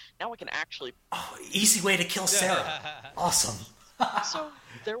 okay, now we can actually easy way to kill Sarah. Awesome. So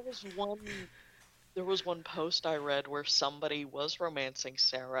there was one post I read where somebody was romancing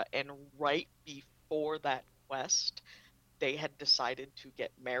Sarah, and right before that quest they had decided to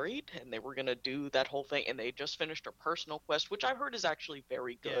get married and they were going to do that whole thing, and they just finished a personal quest, which I've heard is actually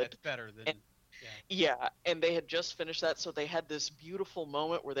very good. Yeah, it's better than... And they had just finished that, so they had this beautiful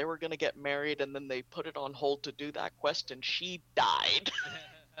moment where they were going to get married, and then they put it on hold to do that quest, and she died.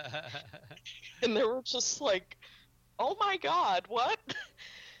 And they were just like, oh my god, what?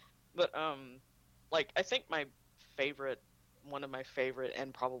 But like, I think one of my favorite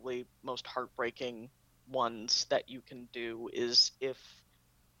and probably most heartbreaking ones that you can do is if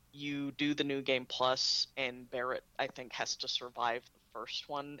you do the New Game Plus and Barrett, I think, has to survive the first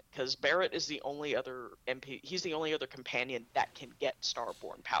one, because Barrett is the only other he's the only other companion that can get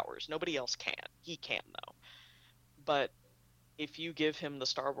Starborn powers. Nobody else can. He can, though. But if you give him the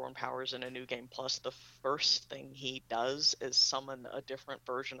Starborn powers in a New Game Plus, the first thing he does is summon a different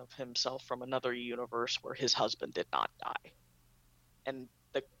version of himself from another universe where his husband did not die. And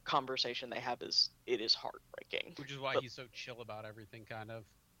the conversation they have is heartbreaking. Which is why he's so chill about everything, kind of.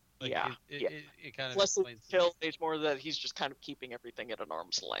 Like, yeah. It kind of less explains chill. It's more that he's just kind of keeping everything at an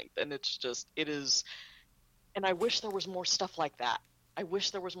arm's length, and it is. And I wish there was more stuff like that. I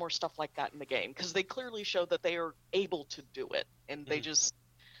wish there was more stuff like that in the game, because they clearly show that they are able to do it, and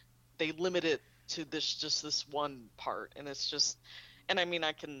they limit it to this one part, and it's just. And I mean,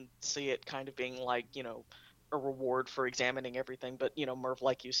 I can see it kind of being like, a reward for examining everything, but Merv,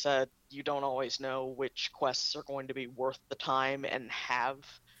 like you said, you don't always know which quests are going to be worth the time and have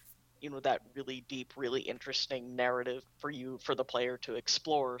that really deep, really interesting narrative for the player to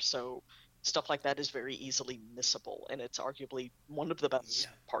explore. So stuff like that is very easily missable, and it's arguably one of the best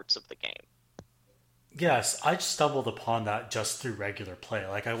parts of the game. Yes, I stumbled upon that just through regular play.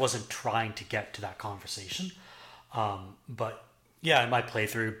 Like, I wasn't trying to get to that conversation, but yeah, in my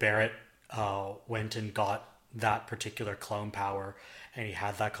playthrough, Barrett went and got that particular clone power, and he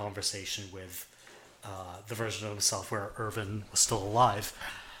had that conversation with the version of himself where Irvin was still alive.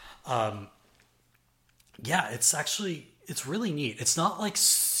 It's really neat. It's not like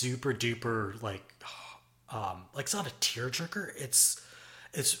super duper like it's not a tearjerker.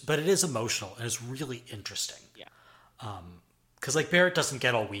 But it is emotional and it's really interesting. Yeah. Because like Barrett doesn't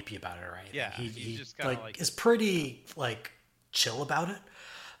get all weepy about it or anything. Yeah. He just like is pretty like chill about it,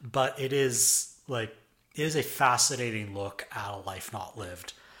 but it is a fascinating look at a life not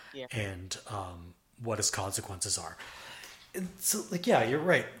lived, and what its consequences are. And so, you're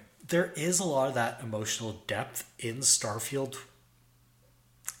right. There is a lot of that emotional depth in Starfield,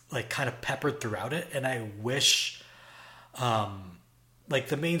 kind of peppered throughout it, and I wish,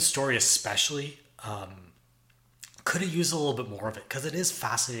 the main story especially, could have used a little bit more of it, because it is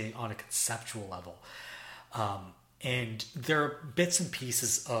fascinating on a conceptual level. and there are bits and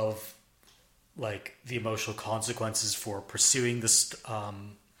pieces of like the emotional consequences for pursuing this,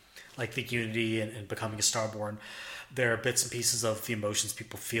 like the unity and becoming a starborn. There are bits and pieces of the emotions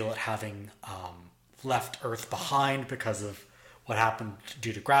people feel at having left Earth behind because of what happened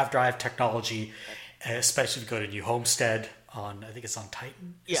due to grav drive technology, especially if you go to New Homestead on, I think it's on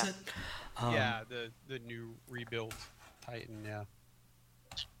Titan, is it? Yeah, the new rebuilt Titan, yeah.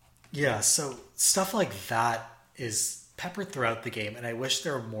 Yeah, so stuff like that is peppered throughout the game, and I wish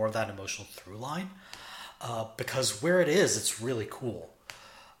there were more of that emotional through line, because where it is, it's really cool.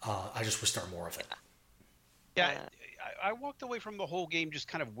 I just wish there were more of it. Yeah, I walked away from the whole game just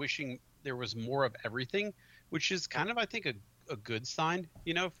kind of wishing there was more of everything, which is kind of, I think, a good sign,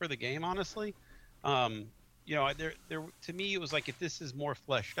 for the game, honestly. There to me, it was like, if this is more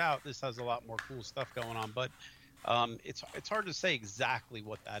fleshed out, this has a lot more cool stuff going on. But it's hard to say exactly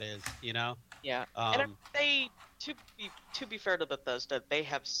what that is, Yeah, and to be fair to Bethesda, they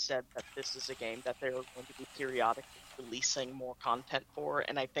have said that this is a game that they're going to be periodically releasing more content for,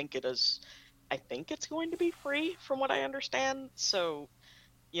 and I think it's going to be free from what I understand. So,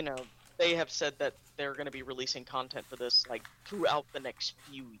 they have said that they're going to be releasing content for this like throughout the next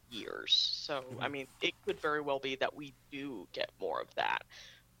few years. So, I mean, it could very well be that we do get more of that.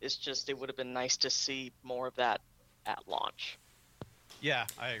 It's just it would have been nice to see more of that at launch. Yeah,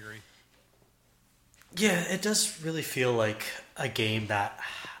 I agree. Yeah, it does really feel like a game that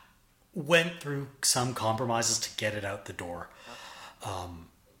went through some compromises to get it out the door.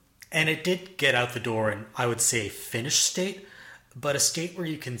 And it did get out the door in, I would say, a finished state, but a state where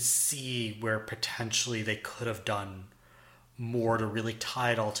you can see where potentially they could have done more to really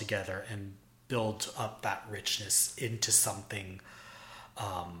tie it all together and build up that richness into something,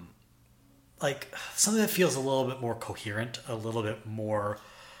 like something that feels a little bit more coherent, a little bit more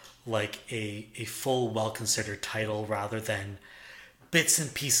like a full, well considered title rather than bits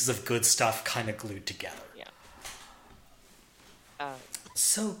and pieces of good stuff kind of glued together. Yeah.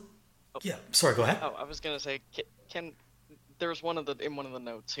 Yeah. Sorry, go ahead. Oh, I was gonna say, there's one of the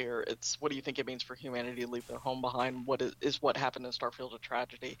notes here. It's, what do you think it means for humanity to leave their home behind? What happened in Starfield a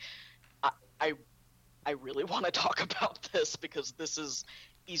tragedy? I really want to talk about this because this is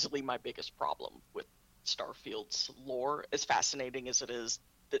easily my biggest problem with Starfield's lore. As fascinating as it is,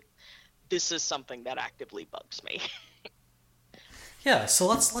 that this is something that actively bugs me. Yeah, so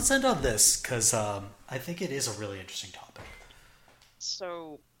let's end on this because I think it is a really interesting topic.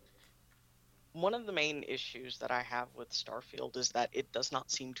 So, one of the main issues that I have with Starfield is that it does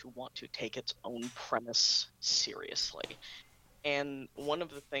not seem to want to take its own premise seriously. And one of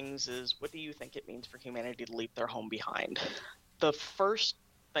the things is, what do you think it means for humanity to leave their home behind? The first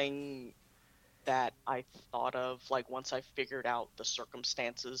thing that I thought of, like, once I figured out the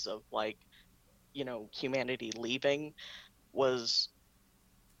circumstances of, like, humanity leaving, was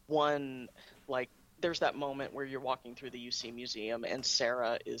one, like, there's that moment where you're walking through the UC museum and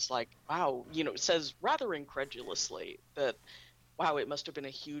Sarah is like, wow, says rather incredulously that, wow, it must have been a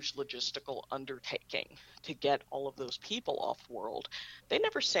huge logistical undertaking to get all of those people off world. They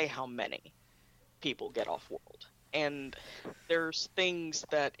never say how many people get off world. And there's things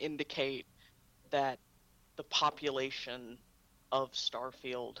that indicate that the population of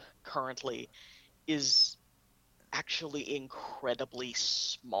Starfield currently is actually incredibly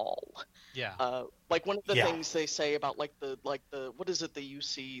small. Yeah. Like one of the things they say about like the what is it, the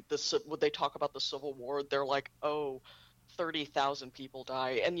UC, when they talk about the Civil War, they're like, oh, 30,000 people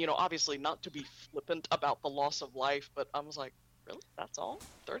die. And obviously not to be flippant about the loss of life, but I was like, really? That's all?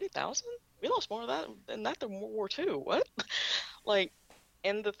 30,000? We lost more of that than that in World War II. What? Like,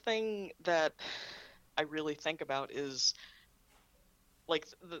 and the thing that I really think about is, like,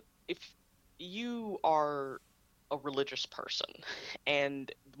 if you are a religious person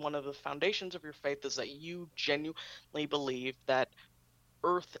and one of the foundations of your faith is that you genuinely believe that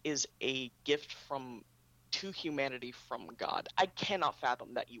Earth is a gift to humanity from God, I cannot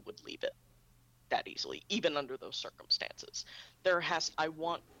fathom that you would leave it that easily, even under those circumstances. I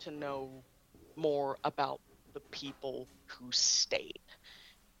want to know more about the people who stayed.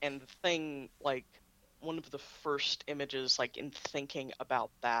 And the thing, like, one of the first images, like, in thinking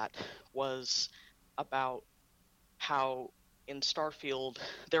about that was about how in Starfield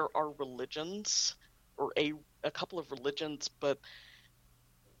there are religions, or a couple of religions, but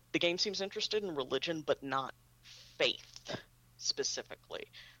the game seems interested in religion but not faith specifically.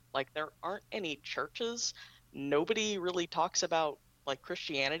 Like, there aren't any churches. Nobody really talks about, like,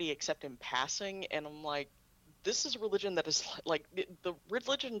 Christianity except in passing, and I'm like, this is a religion that is like the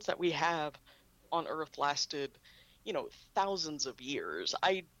religions that we have on Earth lasted, thousands of years.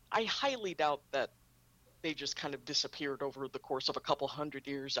 I highly doubt that they just kind of disappeared over the course of a couple hundred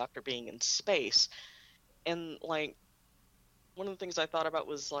years after being in space. And like, one of the things I thought about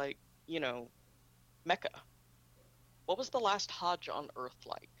was like, Mecca. What was the last Hajj on Earth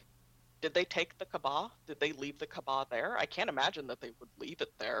like? Did they take the Kaaba? Did they leave the Kaaba there? I can't imagine that they would leave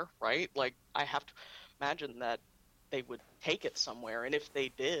it there, right? Like, I have to imagine that they would take it somewhere. And if they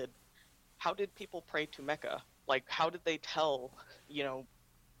did, how did people pray to Mecca? Like, how did they tell, the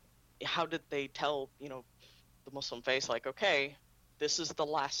Muslim faith, like, okay, this is the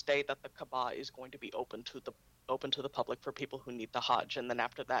last day that the Kaaba is going to be open to the public for people who need the Hajj, and then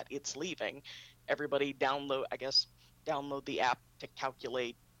after that, it's leaving. Everybody download the app to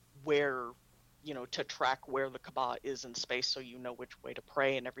calculate where, to track where the Kaaba is in space, so you know which way to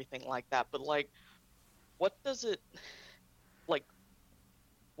pray and everything like that. But like, what does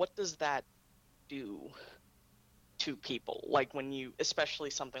that do to people? Like, when you, especially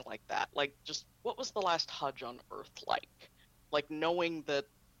something like that, like, just what was the last Hajj on Earth like? Like, knowing that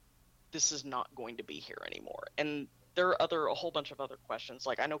this is not going to be here anymore. And there are a whole bunch of other questions.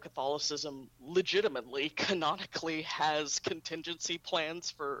 Like, I know Catholicism legitimately, canonically, has contingency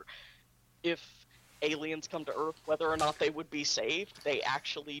plans for if aliens come to Earth, whether or not they would be saved. They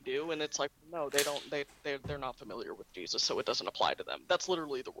actually do. And it's like, no, they don't. They're not familiar with Jesus, so it doesn't apply to them. That's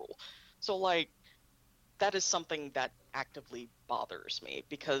literally the rule. So like, that is something that actively bothers me,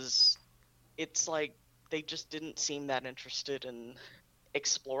 because it's like they just didn't seem that interested in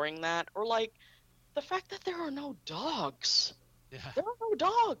exploring that. Or like, the fact that there are no dogs. Yeah. There are no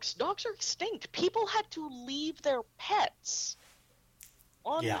dogs. Dogs are extinct. People had to leave their pets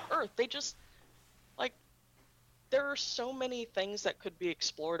on Earth. They just, like, there are so many things that could be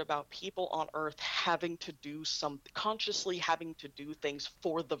explored about people on Earth consciously having to do things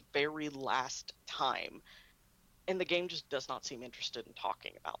for the very last time. And the game just does not seem interested in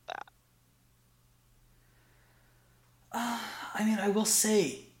talking about that. I mean, I will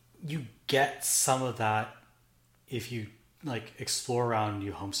say you get some of that if you like explore around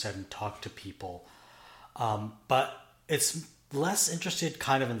New Homestead and talk to people, but it's less interested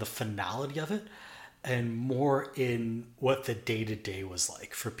kind of in the finality of it and more in what the day-to-day was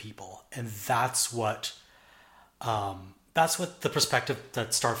like for people. And that's what the perspective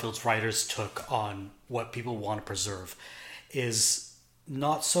that Starfield's writers took on what people want to preserve, is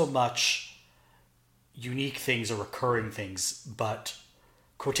not so much unique things or recurring things, but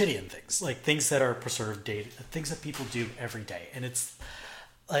quotidian things, like things that are preserved things that people do every day. And it's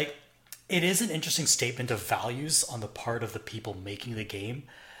like, it is an interesting statement of values on the part of the people making the game,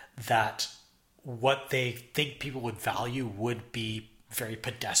 that what they think people would value would be very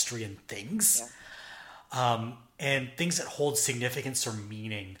pedestrian things. Yeah. And things that hold significance or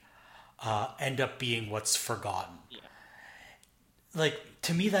meaning end up being what's forgotten. Yeah. Like,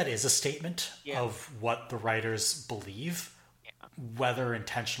 to me, that is a statement of what the writers believe, whether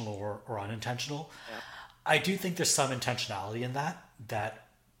intentional or unintentional. Yeah. I do think there's some intentionality in that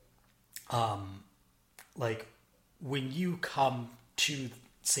like, when you come to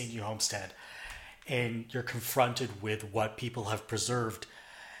St. New Homestead and you're confronted with what people have preserved,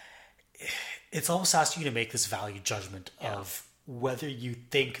 it's almost asking you to make this value judgment of whether you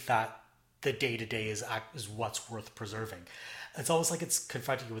think that the day-to-day is what's worth preserving. It's almost like it's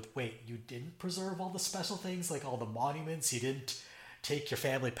confronting you with, wait, you didn't preserve all the special things, like all the monuments, you didn't take your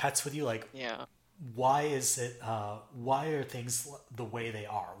family pets with you, like, why is it, why are things the way they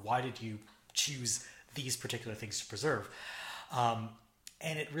are? Why did you choose these particular things to preserve? And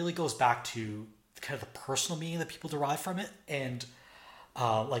it really goes back to kind of the personal meaning that people derive from it. And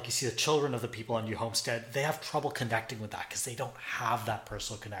like, you see the children of the people on New Homestead, they have trouble connecting with that because they don't have that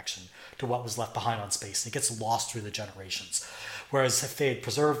personal connection to what was left behind on space. And it gets lost through the generations. Whereas if they had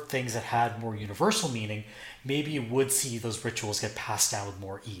preserved things that had more universal meaning, maybe you would see those rituals get passed down with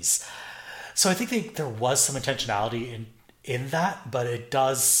more ease. So I think there was some intentionality in that, but it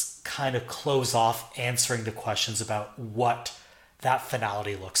does kind of close off answering the questions about what that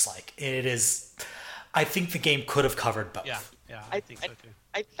finality looks like. It is, I think the game could have covered both. Yeah, I think so too.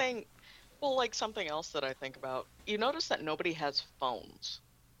 I think, well, like, something else that I think about, you notice that nobody has phones,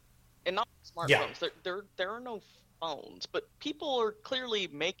 and not smartphones. Yeah. There are no phones, but people are clearly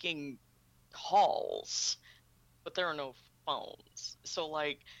making calls, but there are no phones. So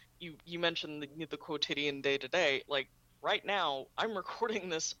like, you mentioned the quotidian day to day. Like, right now, I'm recording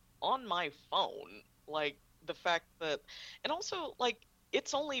this on my phone. Like, the fact that, and also, like,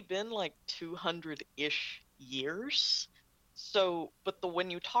 it's only been like 200-ish years. So, but when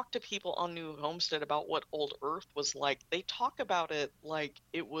you talk to people on New Homestead about what Old Earth was like, they talk about it like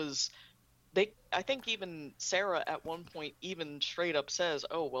it was I think even Sarah at one point even straight up says,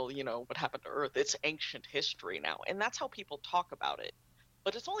 "Oh, well, what happened to Earth? It's ancient history now." And that's how people talk about it.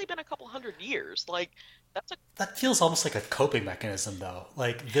 But it's only been a couple hundred years. Like that's a That feels almost like a coping mechanism, though.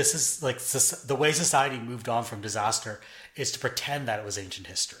 Like this is like the way society moved on from disaster is to pretend that it was ancient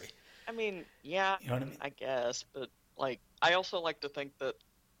history. I mean, yeah, You know what I mean? I guess, but like I also like to think that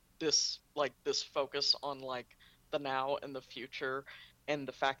this focus on like the now and the future and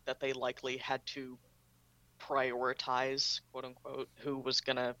the fact that they likely had to prioritize, quote unquote, who was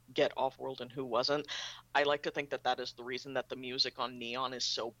gonna get off world and who wasn't. I like to think that that is the reason that the music on Neon is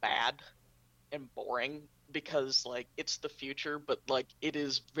so bad and boring, because like it's the future, but like it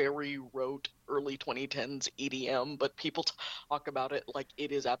is very rote early 2010s EDM, but people talk about it like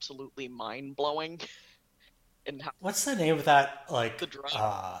it is absolutely mind blowing. And how What's the name of that? the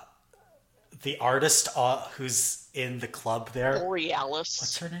drum The artist who's in the club there. What's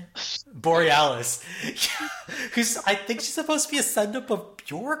Borealis. her name? Borealis. Who's I think she's supposed to be a send up of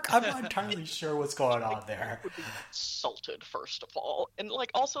Bjork. I'm not entirely sure what's going on there. Would be insulted first of all, and like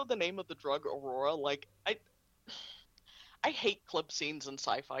also the name of the drug Aurora. Like I hate club scenes in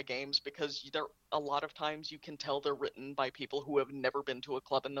sci-fi games because there a lot of times you can tell they're written by people who have never been to a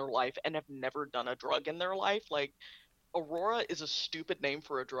club in their life and have never done a drug in their life. Like Aurora is a stupid name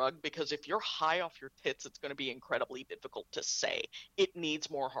for a drug because if you're high off your tits, it's going to be incredibly difficult to say. It needs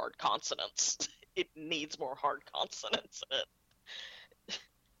more hard consonants. It needs more hard consonants in it.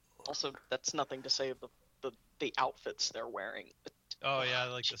 Also, that's nothing to say of the outfits they're wearing. Oh yeah,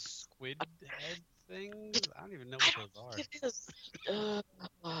 like the squid head things. I don't even know what those are. It is.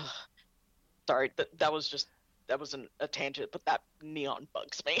 Sorry, that was just a tangent, but that neon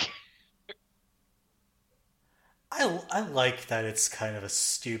bugs me. I like that it's kind of a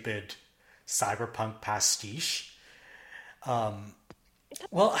stupid cyberpunk pastiche.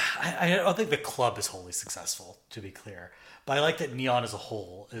 Well, I don't think the club is wholly successful, to be clear. But I like that Neon as a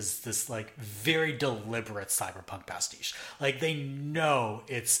whole is this like very deliberate cyberpunk pastiche. Like they know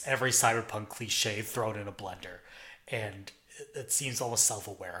it's every cyberpunk cliche thrown in a blender, and it seems almost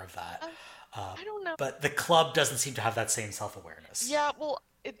self-aware of that. I don't know. But the club doesn't seem to have that same self-awareness. Yeah, well,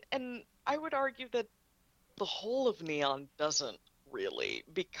 and I would argue that the whole of Neon doesn't really,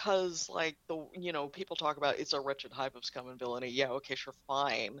 because like people talk about it's a wretched hive of scum and villainy. Yeah, okay, sure,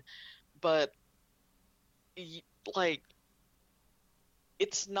 fine, but like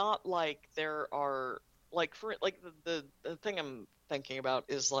it's not like there are like for like the thing I'm thinking about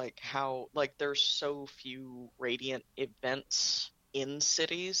is like how like there's so few Radiant events in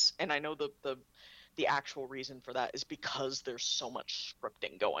cities, and I know the actual reason for that is because there's so much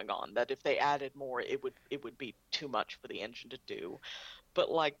scripting going on that if they added more it would be too much for the engine to do. But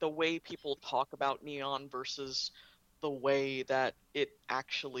like the way people talk about Neon versus the way that it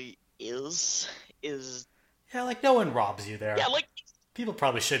actually is Yeah, like no one robs you yeah, there. like People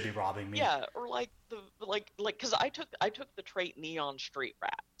probably should be robbing me. yeah, or like the like because I took the trait Neon Street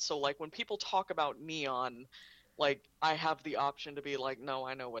Rat. So like when people talk about Neon, like I have the option to be like, no,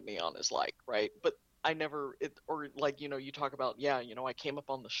 I know what Neon is like, right? But I never it or like you talk about yeah, I came up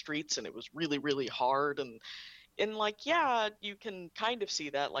on the streets and it was really really hard and like yeah, you can kind of see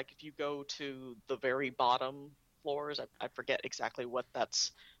that like if you go to the very bottom floors, I forget exactly what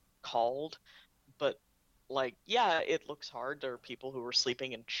that's called, but like yeah, it looks hard. There are people who are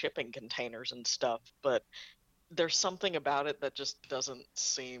sleeping in shipping containers and stuff, but there's something about it that just doesn't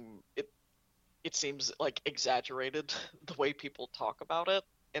seem it seems like exaggerated the way people talk about it,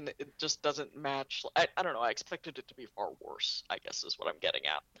 and it just doesn't match. I don't know, I expected it to be far worse, I guess is what I'm getting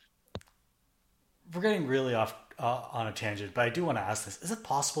at. We're getting really off on a tangent, but I do want to ask this: is it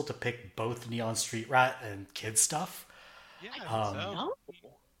possible to pick both Neon Street Rat and Kid Stuff? Yeah, I think so. No,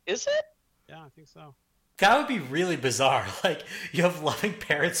 is it? Yeah, I think so. That would be really bizarre. Like you have loving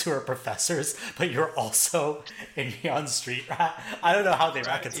parents who are professors, but you're also a Neon Street Rat. I don't know how they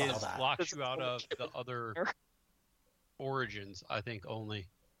reconcile that. Locks you out of the other origins, I think only.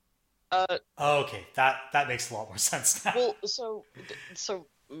 Oh, okay, that makes a lot more sense now. Well, so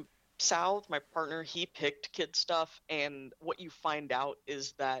South, my partner, he picked Kid Stuff, and what you find out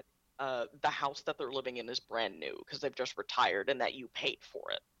is that the house that they're living in is brand new because they've just retired, and that you paid for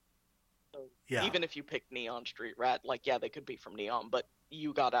it. So Yeah. even if you pick Neon Street Rat, like yeah, they could be from Neon, but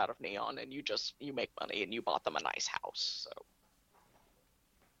you got out of Neon and you make money and you bought them a nice house. So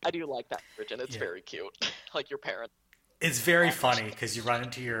I do like that origin. It's very cute. Like your parents. It's very funny because you run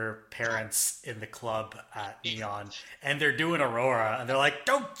into your parents in the club at Neon, and they're doing Aurora, and they're like,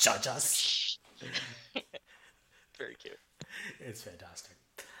 "Don't judge us." Very cute. It's fantastic.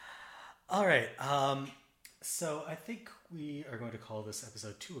 All right, so I think we are going to call this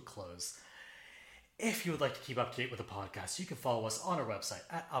episode to a close. If you would like to keep up to date with the podcast, you can follow us on our website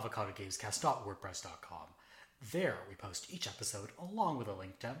at avocadogamescast.wordpress.com. There, we post each episode along with a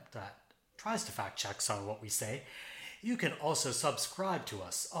link that tries to fact check some of what we say. You can also subscribe to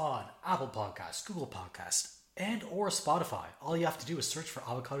us on Apple Podcasts, Google Podcasts, and or Spotify. All you have to do is search for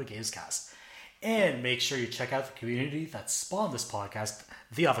Avocado Gamescast. And make sure you check out the community that spawned this podcast,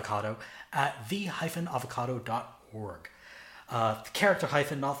 The Avocado, at the-avocado.org. The character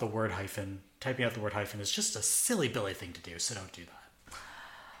hyphen, not the word hyphen. Typing out the word hyphen is just a silly Billy thing to do, so don't do that.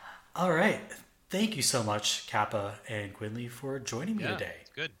 All right. Thank you so much, Kappa and Quinley, for joining me today.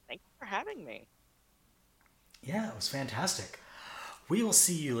 It's good. Thank you for having me. Yeah, it was fantastic. We will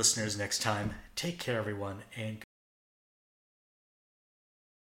see you listeners next time. Take care, everyone, and